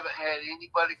 And I haven't had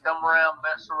anybody come around,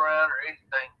 mess around, or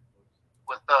anything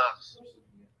with us.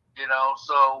 You know,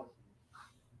 so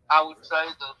I would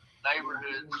say the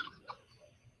neighborhoods,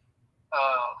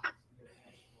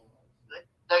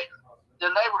 the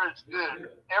neighborhood's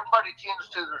good. Everybody tends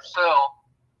to themselves,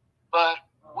 but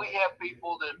we have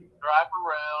people that drive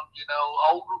around, you know,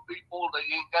 older people, they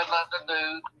ain't got nothing to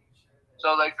do,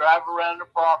 so they drive around the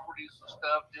properties and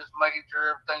stuff, just making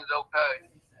sure everything's okay.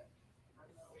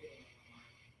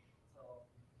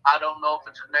 I don't know if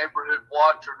it's a neighborhood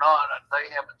watch or not. They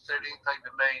haven't said anything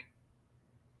to me.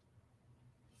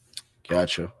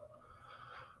 Gotcha.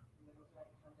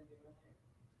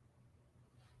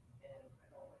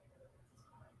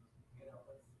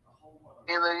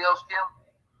 Anything else, Kim?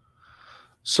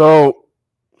 So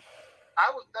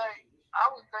I would think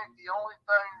the only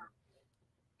thing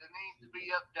that needs to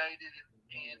be updated,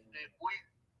 and if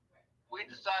we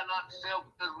decide not to sell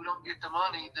because we don't get the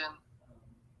money, then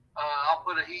I'll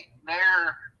put a heat and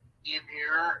air in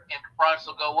here, and the price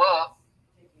will go up,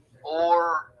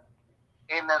 or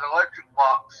in that electric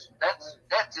box. That's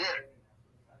it.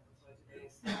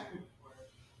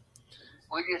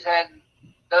 We just hadn't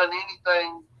done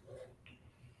anything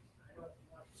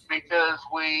because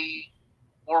we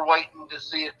were waiting to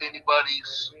see if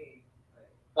anybody's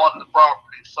wanting the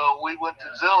property. So we went to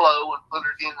Zillow and put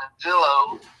it in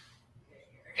Zillow,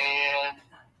 and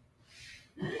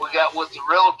we got with the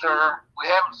realtor. We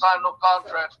haven't signed no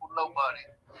contracts with nobody,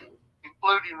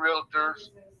 including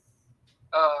realtors.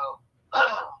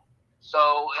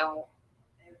 So, and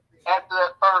after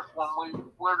that first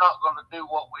one, we're not going to do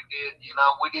what we did. You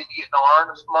know, we didn't get no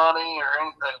earnest money or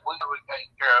anything. We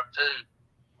taken care of too.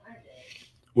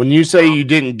 when you say you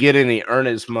didn't get any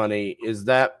earnest money, is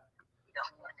that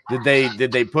did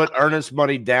they put earnest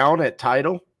money down at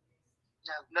title?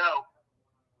 No.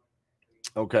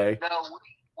 Okay. No,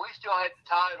 we still had the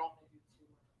title,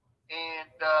 and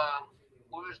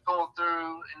we was going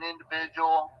through an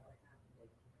individual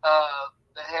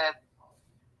that had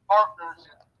partners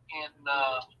in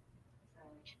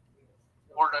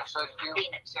where did I say?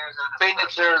 Phoenix, Arizona.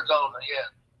 Phoenix, Arizona, yeah.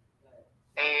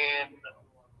 And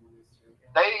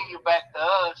they didn't get back to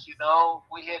us, you know.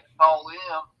 We had to call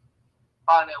them,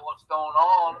 find out what's going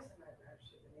on,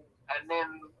 and then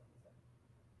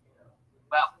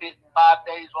about 5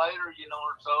 days later, you know,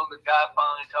 or so, the guy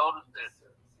finally told us that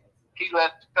he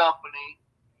left the company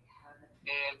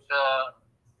and the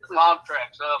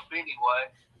contract's up anyway.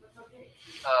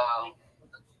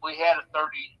 We had a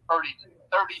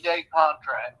 30-day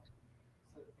contract,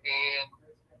 and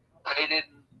they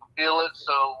didn't fulfill it,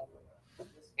 so,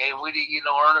 and we didn't get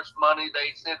no earnest money.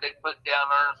 They said they put down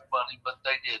earnest money, but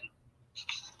they didn't.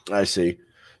 I see.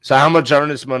 So how much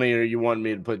earnest money are you wanting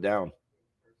me to put down?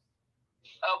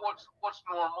 What's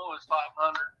normal is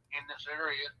 500 in this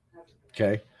area.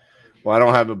 Okay. Well, I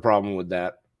don't have a problem with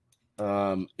that.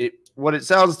 What it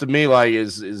sounds to me like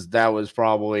is that was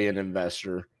probably an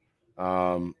investor,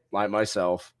 like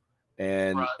myself,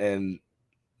 and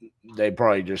they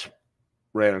probably just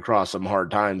ran across some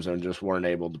hard times and just weren't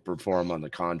able to perform on the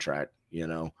contract, you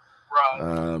know.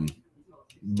 Right.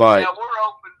 But yeah, we're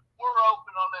open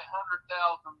on that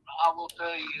 100,000. I will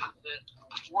tell you that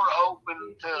we're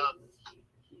open to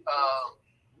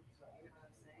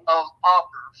of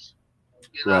offers.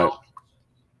 You know,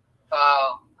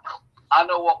 I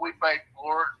know what we paid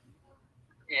for it,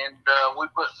 and we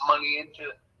put money into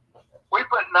it. We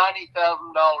put $90,000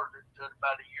 into it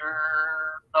about a year,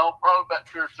 no, probably about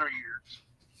 2 or 3 years.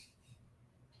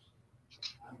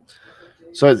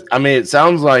 so I mean, it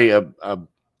sounds like a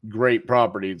great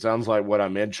property. It sounds like what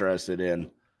I'm interested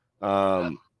in.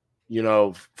 You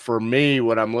know, for me,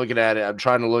 when I'm looking at it, I'm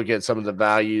trying to look at some of the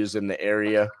values in the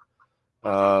area,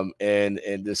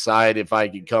 and decide if I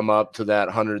could come up to that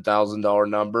 $100,000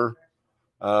 number.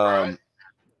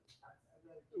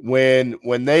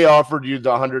 When they offered you the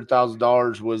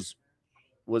 $100,000,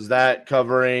 was that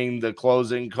covering the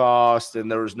closing cost and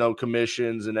there was no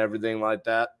commissions and everything like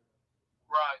that?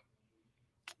 Right.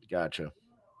 Gotcha.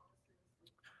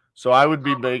 So I would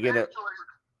be making it.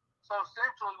 So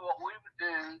essentially, what we would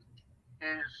do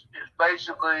is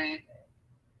basically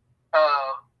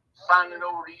sign it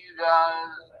over to you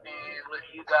guys and let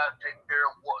you guys take care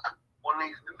of what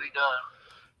needs to be done.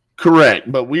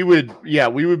 Correct, but we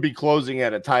would be closing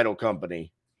at a title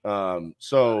company.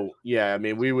 So yeah, I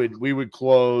mean, we would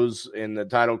close, and the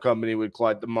title company would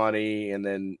collect the money, and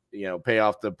then, you know, pay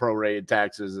off the prorated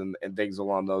taxes and things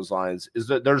along those lines. Is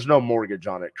that there's no mortgage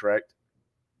on it, correct?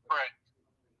 Correct.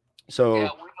 So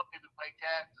yeah, we don't even pay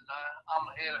taxes. I'm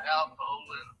the head of household,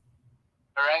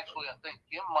 or actually, I think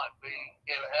Kim might be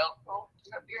head of household.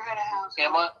 You're head of household.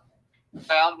 Am I?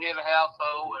 I'm head of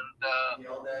household,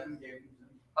 and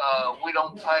we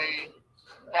don't pay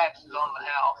taxes on the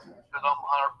house because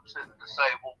I'm 100%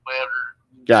 disabled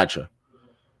veteran. Gotcha.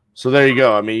 So there you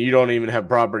go. I mean, you don't even have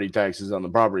property taxes on the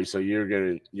property, so you're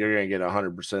gonna get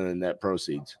 100% of net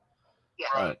proceeds. Yeah.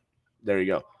 All right. There you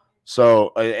go. So,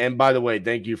 and by the way,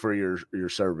 thank you for your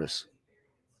service.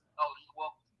 Oh,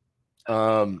 you're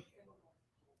welcome.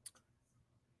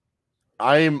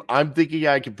 I'm thinking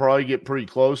I could probably get pretty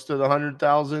close to the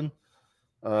 100,000.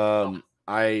 I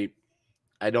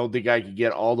don't think I could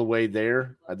get all the way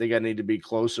there. I think I need to be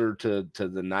closer to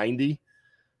the 90.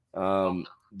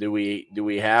 Do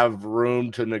we have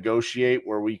room to negotiate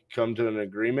where we come to an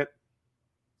agreement?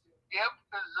 Yeah,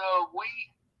 because we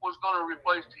was going to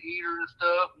replace the heater and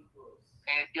stuff,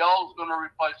 and if y'all's going to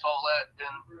replace all that, then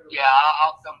yeah,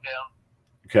 I'll come down.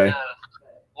 Okay.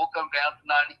 We'll come down to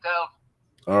 90,000.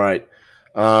 All right.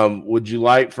 Would you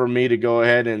like for me to go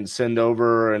ahead and send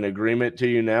over an agreement to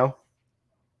you now?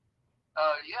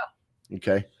 Yeah.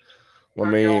 Okay. Let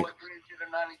Are me. y'all agreeing to the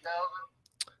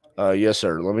 90,000? Yes,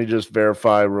 sir. Let me just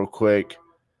verify real quick.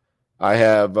 I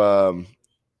have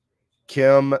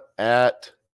Kim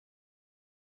at.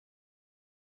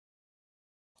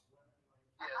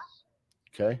 Yes.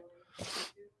 Okay.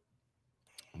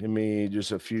 Give me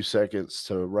just a few seconds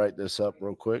to write this up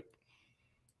real quick.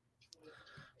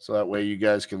 So that way you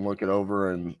guys can look it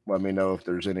over and let me know if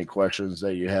there's any questions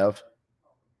that you have.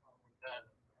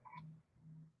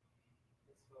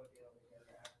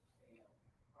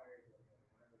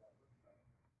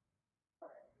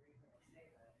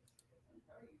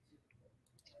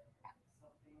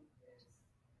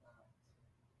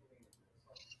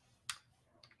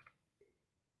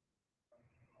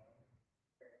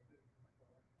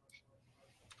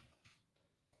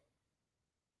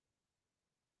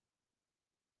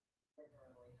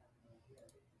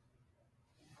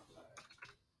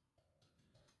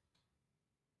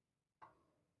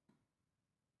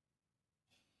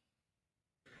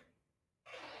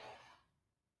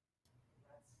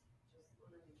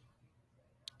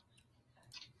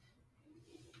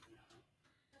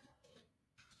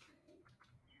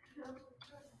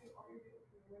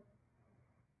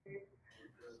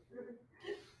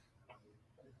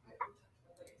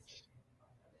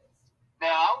 Now,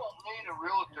 I won't need a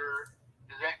realtor.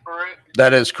 Is that correct?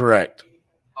 That is correct.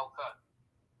 Okay.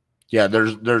 Yeah,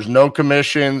 there's no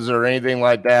commissions or anything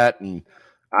like that, and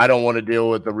I don't want to deal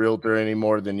with the realtor any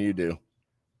more than you do. Okay.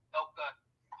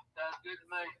 Sounds good to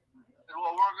me. And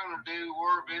what we're going to do,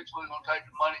 we're eventually going to take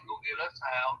the money and go get us a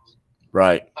house.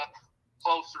 Right.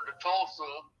 Closer to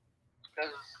Tulsa, because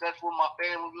that's where my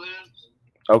family lives.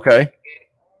 Okay.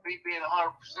 And me being 100%,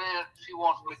 she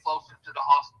wants me closer to the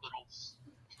hospitals.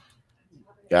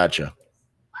 Gotcha.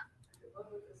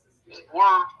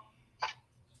 Well,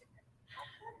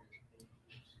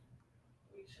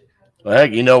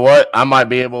 heck, you know what? I might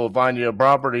be able to find you a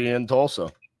property in Tulsa.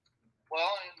 Well, and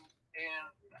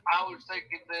I was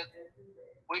thinking that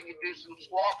we could do some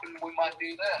swapping. We might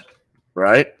do that.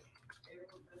 Right. So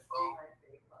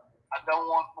I don't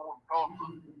want more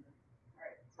Tulsa.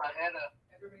 I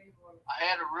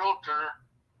had a realtor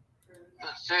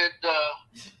that said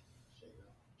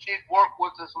she'd work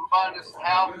with us and find us a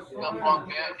house and stuff like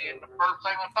that. And the first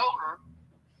thing I told her,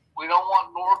 we don't want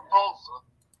North Tulsa.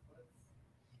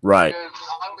 Right. Because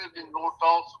I lived in North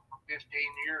Tulsa for 15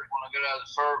 years when I got out of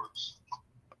the service.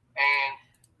 And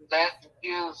that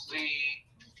is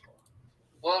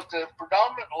it's a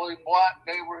predominantly black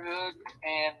neighborhood,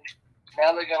 and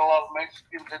now they got a lot of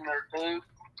Mexicans in there too.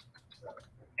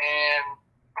 And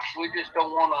we just don't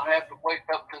want to have to wake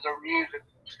up to their music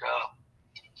and stuff.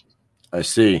 I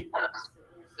see.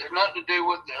 There's nothing to do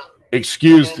with the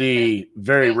Excuse the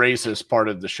very racist part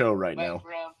of the show right now.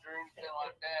 background or anything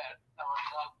like that. I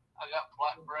got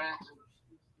black friends.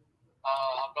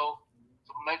 I know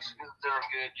some Mexicans that are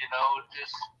good, you know. It's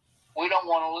just, we don't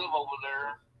want to live over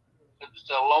there. It's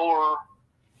a lower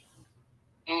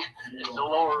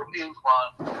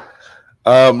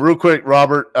incline. Real quick,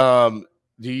 Robert,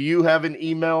 do you have an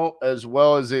email as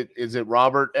well? Is it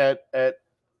Robert at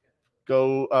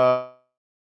go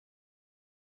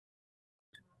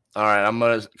all right, I'm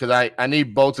gonna, because I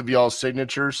need both of y'all's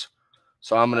signatures,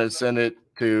 so I'm gonna send it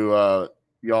to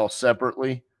y'all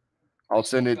separately. I'll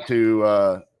send it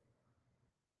to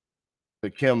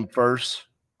Kim first.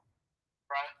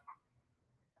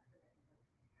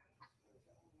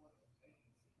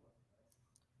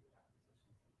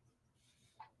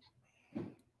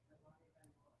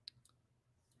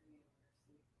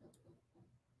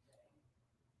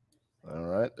 All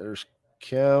right, there's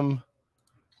Kim.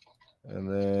 And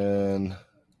then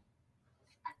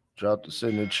drop the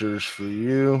signatures for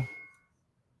you.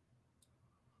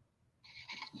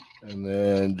 And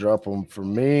then drop them for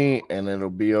me, and it'll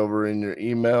be over in your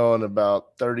email in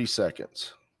about 30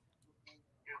 seconds.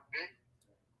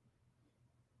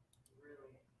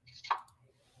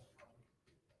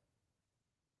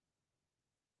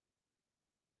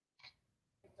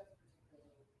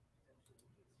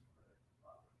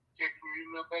 Check your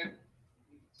email, baby.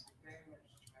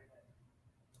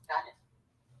 Got it.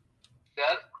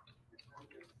 Got it.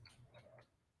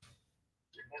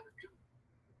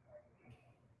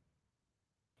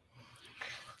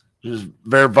 Just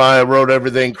verify I wrote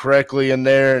everything correctly in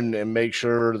there, and make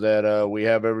sure that we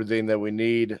have everything that we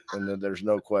need and that there's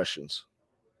no questions.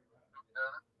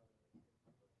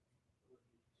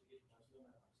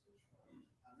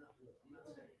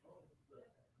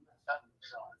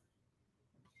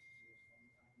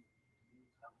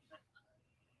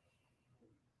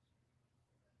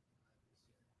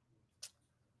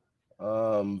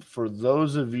 For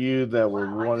those of you that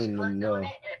were wanting to know,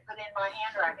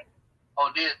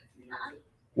 Oh, did.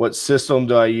 what system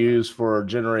do I use for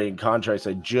generating contracts?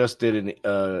 I just did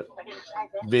a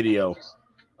video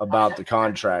about the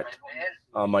contract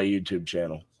on my YouTube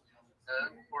channel.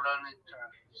 We're on it.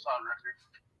 Sound record.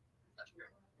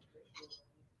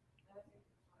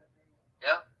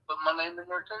 Yeah, put my name in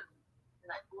there too.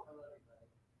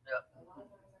 Yeah.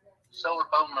 Seller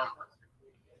phone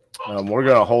number. We're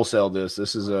going to wholesale this.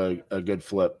 This is a good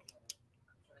flip.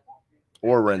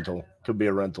 Or rental. Could be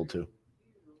a rental too.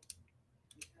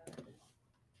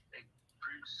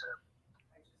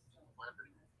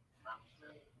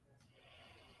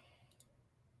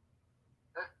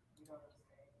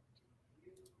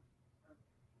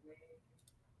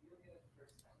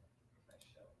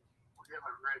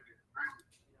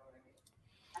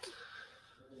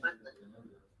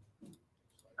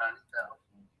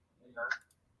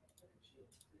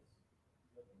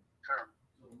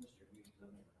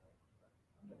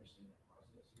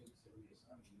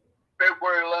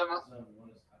 February 11th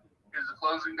is the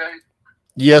closing date.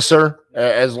 Yes, sir.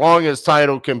 As long as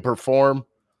title can perform,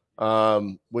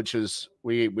 which is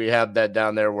we have that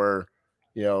down there where,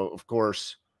 of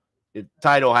course,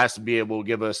 title has to be able to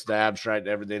give us the abstract and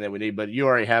everything that we need. But you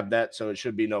already have that, so it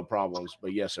should be no problems.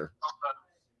 But yes, sir.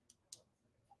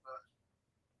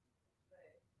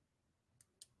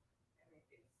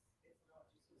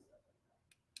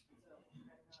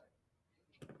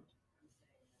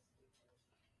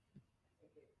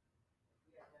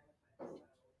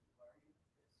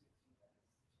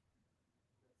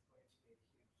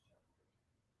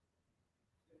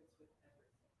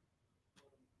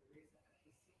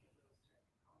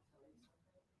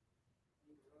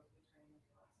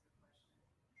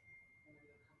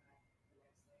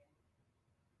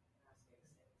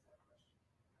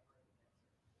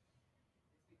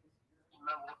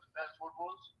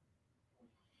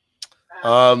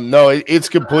 No, it's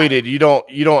completed. You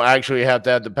don't actually have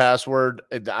to have the password.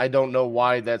 I don't know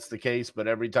why that's the case, but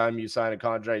every time you sign a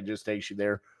contract, it just takes you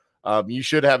there. You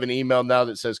should have an email now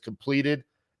that says completed,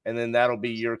 and then that'll be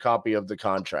your copy of the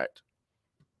contract.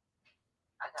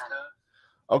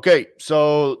 Okay,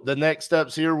 so the next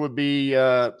steps here would be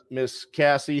Miss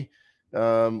Cassie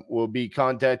will be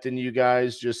contacting you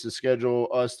guys just to schedule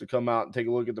us to come out and take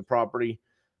a look at the property.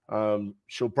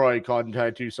 She'll probably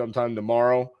contact you sometime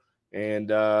tomorrow, and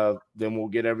then we'll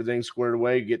get everything squared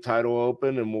away, get title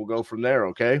open, and we'll go from there,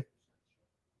 okay?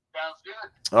 Sounds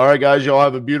good. All right, guys, y'all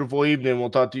have a beautiful evening. We'll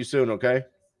talk to you soon, okay? All right,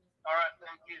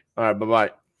 thank you. All right,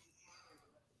 bye-bye.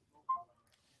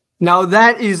 Now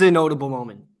that is a notable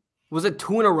moment. Was it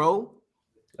 2 in a row?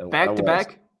 Back to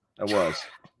back? That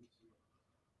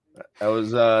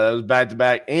was back to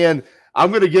back. And I'm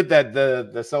gonna get that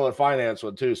the seller finance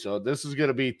one too. So this is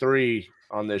gonna be 3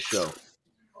 on this show.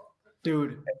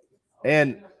 Dude.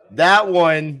 And that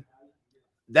one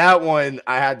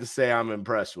I had to say I'm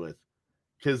impressed with.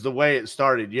 Because the way it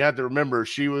started, you have to remember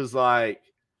she was like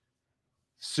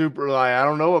super like, I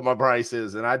don't know what my price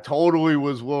is. And I totally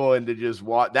was willing to just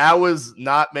walk. That was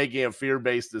not making a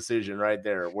fear-based decision right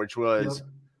there, which was,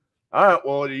 all right,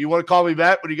 well, do you want to call me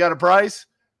back when you got a price?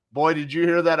 Boy, did you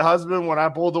hear that husband when I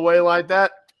pulled away like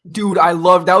that? Dude, I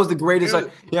love that was the greatest.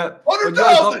 Yeah.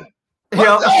 100,000.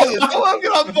 Yeah. I'll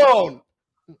get on the phone.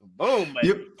 Boom,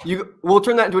 man. We'll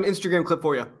turn that into an Instagram clip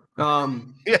for you.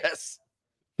 Yes.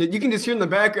 You can just hear in the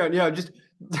background, yeah, just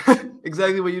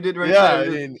exactly what you did right there. Yeah, I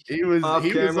mean, he was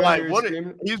like, what?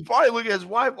 He's probably looking at his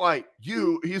wife like,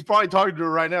 he's probably talking to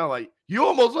her right now, like, you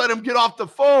almost let him get off the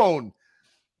phone.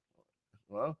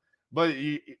 Well, but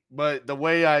the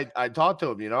way I talked to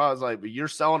him, I was like, but you're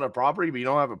selling a property, but you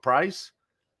don't have a price.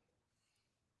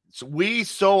 So we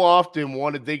so often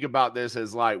want to think about this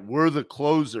as like, we're the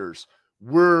closers.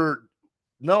 We're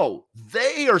No,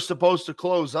 they are supposed to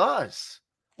close us.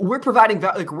 We're providing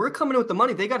value. Like, we're coming in with the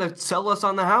money. They got to sell us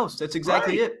on the house. That's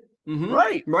exactly it.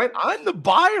 Right. Right. I'm the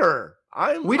buyer.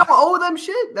 We don't owe them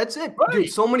shit. That's it. Right.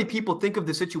 Dude, so many people think of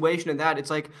the situation and that it's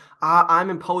like, I'm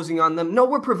imposing on them. No,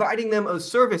 we're providing them a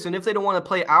service. And if they don't want to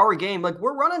play our game, like,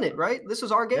 we're running it, right? This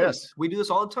is our game. Yes. We do this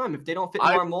all the time. If they don't fit in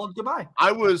our mold, goodbye.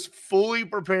 I was fully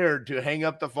prepared to hang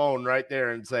up the phone right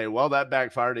there and say, well, that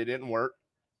backfired. It didn't work.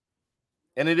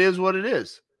 And it is what it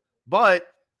is. But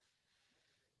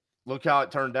look how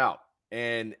it turned out.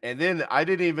 And then I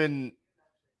didn't even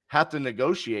have to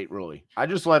negotiate, really. I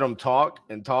just let them talk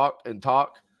and talk and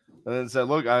talk, and then said,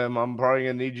 look, I'm probably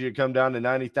going to need you to come down to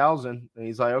 90,000. And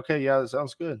he's like, okay, yeah, that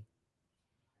sounds good.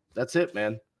 That's it,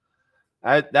 man.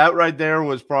 That right there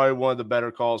was probably one of the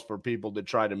better calls for people to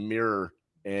try to mirror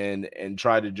and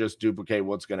try to just duplicate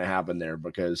what's going to happen there,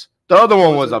 because the other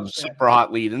one was a super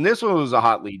hot lead, and this one was a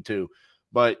hot lead too.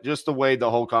 But just the way the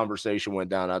whole conversation went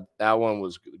down, that one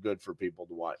was good for people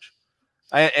to watch.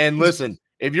 And listen,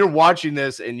 if you're watching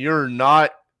this and you're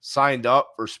not signed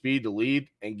up for SpeedToLead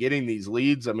and getting these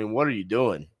leads, I mean, what are you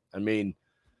doing? I mean,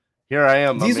 here I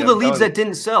am. These are the leads that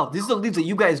didn't sell. These are the leads that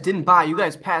you guys didn't buy. You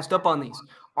guys passed up on these.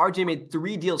 RJ made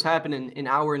 3 deals happen in an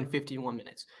hour and 51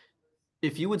 minutes.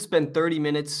 If you would spend 30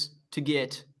 minutes to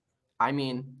get, I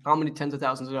mean, how many tens of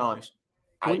thousands of dollars?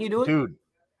 Wouldn't you do it?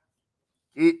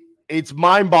 Dude, it's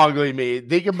mind-boggling to me.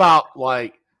 Think about,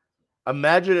 like,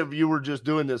 imagine if you were just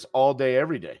doing this all day,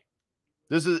 every day.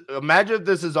 Imagine if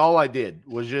this is all I did,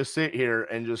 was just sit here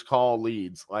and just call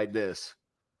leads like this.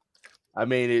 I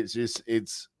mean,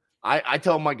 I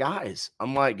tell my guys,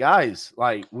 I'm like, guys,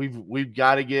 like, we've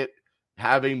got to get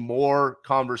having more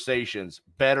conversations,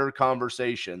 better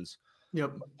conversations.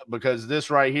 Yep. Because this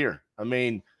right here, I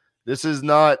mean,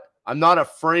 I'm not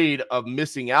afraid of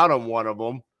missing out on one of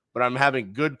them, but I'm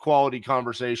having good quality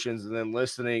conversations and then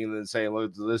listening and then saying,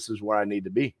 look, this is where I need to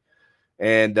be.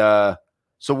 And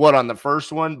so what, on the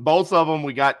first one, both of them,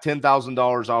 we got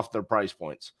 $10,000 off their price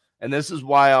points. And this is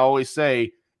why I always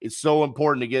say it's so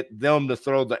important to get them to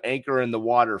throw the anchor in the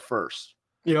water first.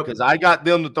 Yep. Because I got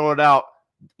them to throw it out.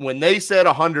 When they said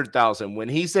 100,000, when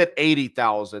he said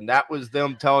 80,000, that was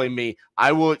them telling me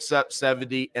I will accept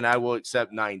 70 and I will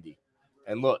accept 90.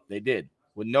 And look, they did.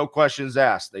 With no questions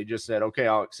asked. They just said, okay,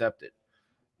 I'll accept it.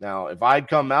 Now, if I'd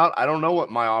come out, I don't know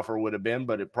what my offer would have been,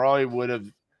 but it probably would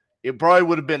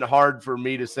have been hard for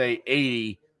me to say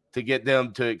 80 to get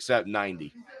them to accept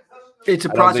 90. It's a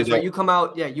process, right? You come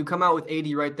out with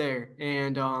 80 right there.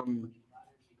 And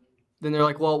then they're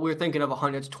like, well, we're thinking of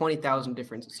 100. It's 20,000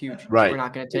 difference. It's huge. Right. We're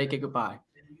not going to take it. Goodbye.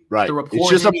 Right. It's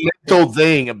just a mental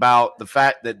thing about the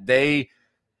fact that they,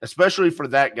 especially for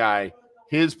that guy,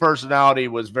 his personality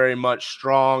was very much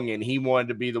strong, and he wanted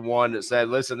to be the one that said,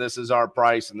 listen, this is our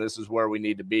price and this is where we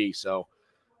need to be. So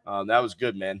that was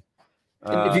good, man.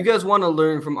 If you guys want to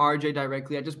learn from RJ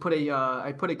directly, I just put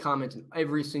I put a comment in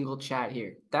every single chat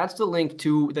here. That's the link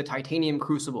to the Titanium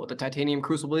Crucible. The Titanium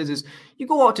Crucible is you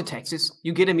go out to Texas,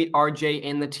 you get to meet RJ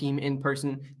and the team in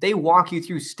person. They walk you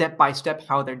through step by step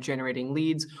how they're generating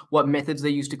leads, what methods they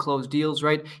use to close deals,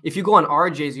 right? If you go on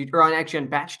on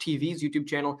Batch TV's YouTube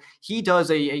channel, he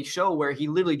does a show where he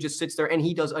literally just sits there and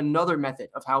he does another method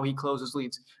of how he closes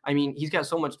leads. I mean, he's got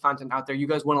so much content out there. You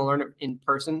guys want to learn it in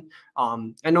person.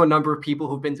 I know a number of people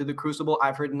who've been through the Crucible.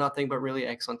 I've heard nothing but really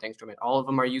excellent things from it. All of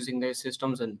them are using their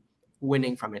systems and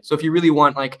winning from it. So if you really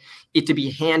want like it to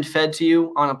be hand fed to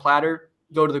you on a platter,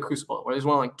 go to the Crucible. Or there's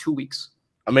one like 2 weeks.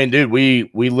 I mean, dude, we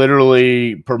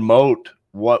literally promote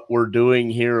what we're doing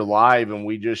here live, and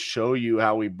we just show you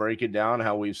how we break it down,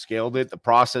 how we've scaled it, the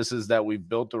processes that we've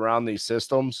built around these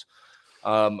systems.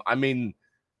 I mean,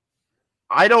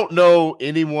 I don't know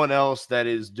anyone else that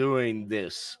is doing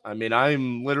this. I mean,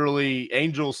 I'm literally,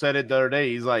 Angel said it the other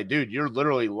day. He's like, dude, you're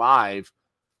literally live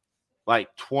like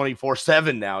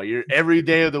 24/7 now. You're every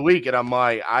day of the week. And I'm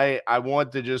like, I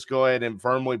want to just go ahead and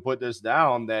firmly put this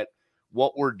down that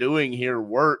what we're doing here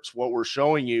works, what we're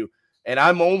showing you. And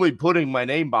I'm only putting my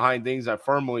name behind things I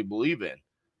firmly believe in.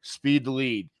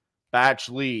 SpeedToLead, batch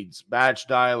leads, batch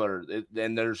dialer.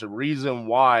 And there's a reason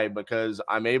why, because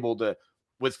I'm able to,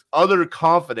 with utter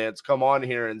confidence, come on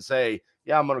here and say,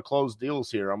 yeah, I'm going to close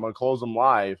deals here. I'm going to close them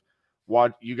live.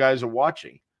 What you guys are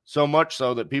watching. So much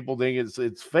so that people think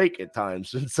it's fake at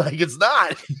times. It's like, it's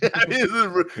not. I mean,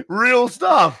 it's real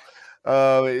stuff.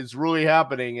 It's really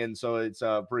happening. And so it's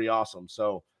pretty awesome.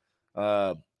 So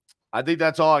I think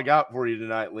that's all I got for you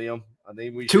tonight, Liam. I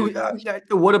think we should.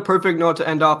 What a perfect note to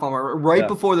end off on. Right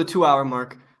before the 2-hour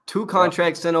mark. 2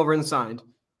 contracts sent over and signed.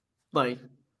 Like,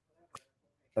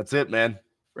 that's it, man.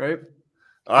 Right?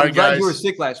 All right, I'm glad guys. you were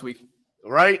sick last week.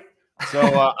 Right?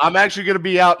 So I'm actually going to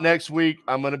be out next week.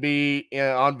 I'm going to be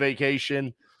on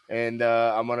vacation, and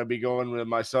I'm going to be going with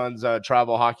my son's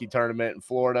travel hockey tournament in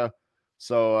Florida.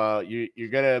 So you're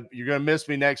gonna miss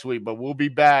me next week, but we'll be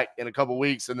back in a couple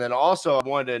weeks. And then also I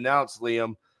wanted to announce,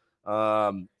 Liam,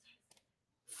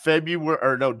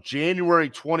 January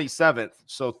 27th.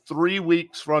 So 3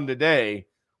 weeks from today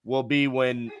will be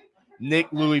when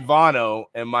Nick Luivano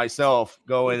and myself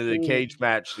go into the cage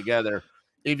match together.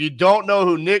 If you don't know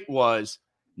who Nick was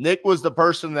the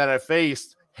person that I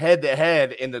faced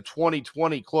head-to-head in the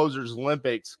 2020 Closers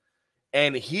Olympics,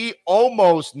 and he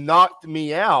almost knocked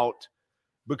me out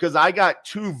because I got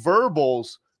 2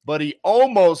 verbals, but he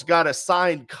almost got a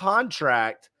signed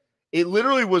contract. It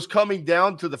literally was coming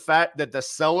down to the fact that the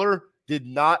seller did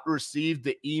not receive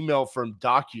the email from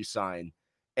DocuSign,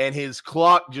 and his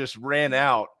clock just ran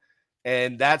out.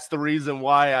 And that's the reason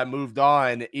why I moved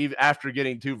on even after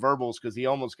getting 2 verbals, because he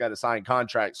almost got a signed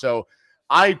contract. So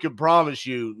I could promise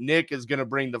you Nick is going to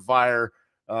bring the fire.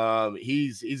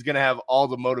 He's going to have all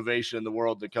the motivation in the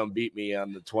world to come beat me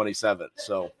on the 27th.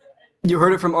 So you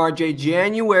heard it from RJ,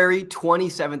 January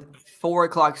 27th, 4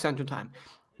 o'clock Central Time.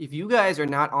 If you guys are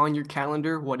not on your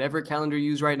calendar, whatever calendar you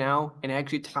use right now, and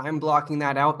actually time blocking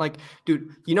that out, like,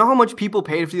 dude, you know how much people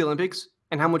paid for the Olympics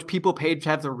and how much people paid to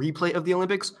have the replay of the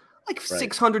Olympics? Like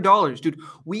 $600, dude.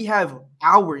 We have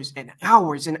hours and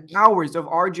hours and hours of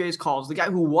RJ's calls. The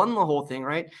guy who won the whole thing,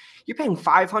 right? You're paying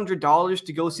 $500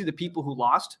 to go see the people who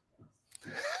lost.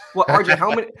 Well, RJ,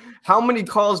 how many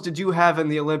calls did you have in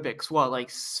the Olympics? What, like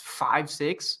 5,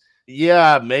 6?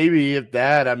 Yeah, maybe if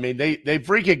that. I mean,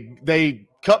 they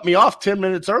cut me off 10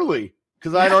 minutes early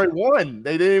because I'd already won.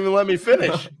 They didn't even let me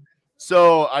finish.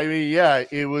 So I mean, yeah,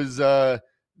 it was.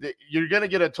 You're going to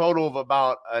get a total of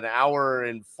about an hour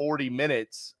and 40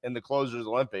 minutes in the Closers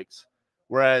Olympics.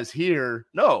 Whereas here,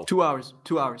 no. 2 hours.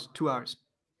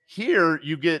 Here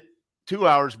you get 2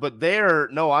 hours, but there,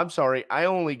 no, I'm sorry. I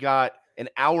only got an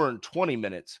hour and 20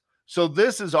 minutes. So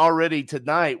this is already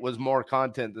tonight was more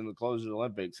content than the Closers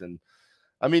Olympics. And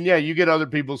I mean, yeah, you get other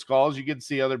people's calls. You get to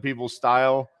see other people's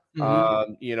style.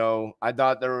 Mm-hmm. You know, I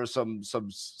thought there were some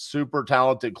super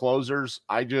talented closers.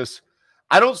 I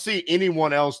don't see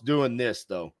anyone else doing this,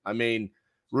 though. I mean,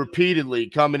 repeatedly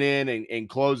coming in and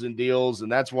closing deals,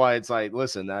 and that's why it's like,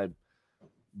 listen, I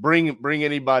bring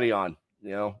anybody on. You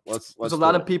know, let's. There's a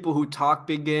lot of people who talk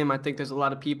big game. I think there's a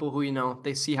lot of people who, you know,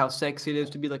 they see how sexy it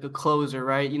is to be like a closer,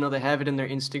 right? You know, they have it in their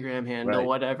Instagram handle,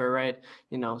 whatever, right?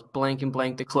 You know, blank and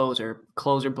blank the closer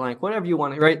blank, whatever you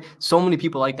want, right? So many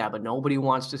people like that, but nobody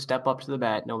wants to step up to the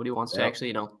bat. Nobody wants to actually,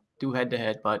 you know, do head to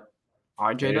head. But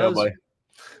RJ does. Buddy.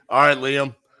 All right,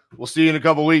 Liam. We'll see you in a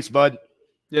couple weeks, bud.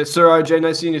 Yes, sir, RJ.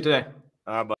 Nice seeing you today.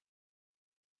 All right, bud.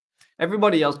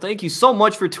 Everybody else, thank you so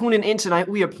much for tuning in tonight.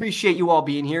 We appreciate you all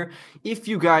being here. If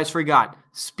you guys forgot,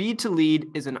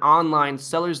 Speed2Lead is an online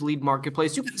seller's lead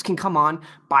marketplace. You guys can come on,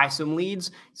 buy some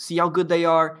leads, see how good they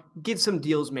are, get some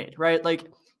deals made, right?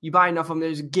 Like, you buy enough of them,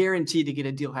 there's a guarantee to get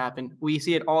a deal happen. We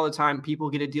see it all the time. People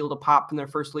get a deal to pop from their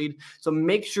first lead. So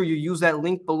make sure you use that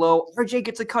link below. RJ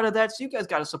gets a cut of that, so you guys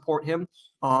got to support him.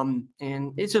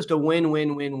 And it's just a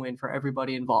win-win-win-win for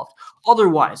everybody involved.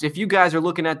 Otherwise, if you guys are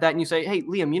looking at that and you say, hey,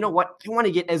 Liam, you know what? I want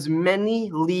to get as many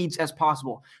leads as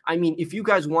possible. I mean, if you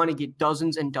guys want to get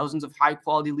dozens and dozens of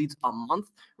high-quality leads a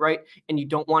month, right, and you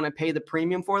don't want to pay the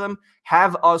premium for them,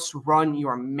 have us run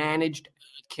your managed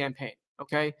campaign.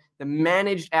 Okay, the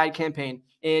managed ad campaign,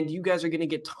 and you guys are going to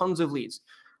get tons of leads.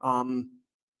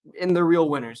 In the real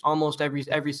winners, almost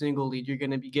every single lead, you're going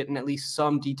to be getting at least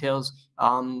some details.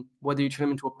 Whether you turn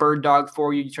them into a bird dog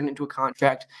for you, you turn it into a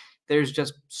contract. There's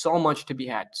just so much to be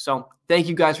had. So thank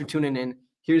you guys for tuning in.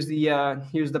 Here's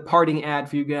the parting ad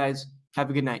for you guys. Have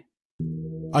a good night.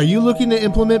 Are you looking to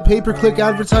implement pay-per-click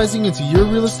advertising into your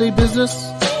real estate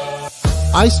business?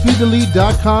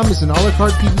 iSpeedToLead.com is an a la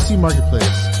carte PPC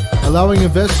marketplace, allowing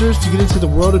investors to get into the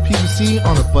world of PPC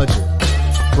on a budget.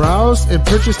 Browse and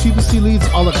purchase PPC leads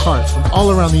a la carte from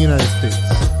all around the United States.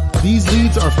 These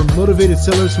leads are from motivated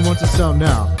sellers who want to sell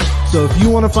now. So if you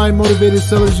want to find motivated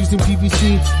sellers using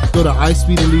PPC, go to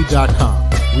iSpeedToLead.com.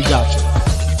 We got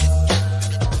you.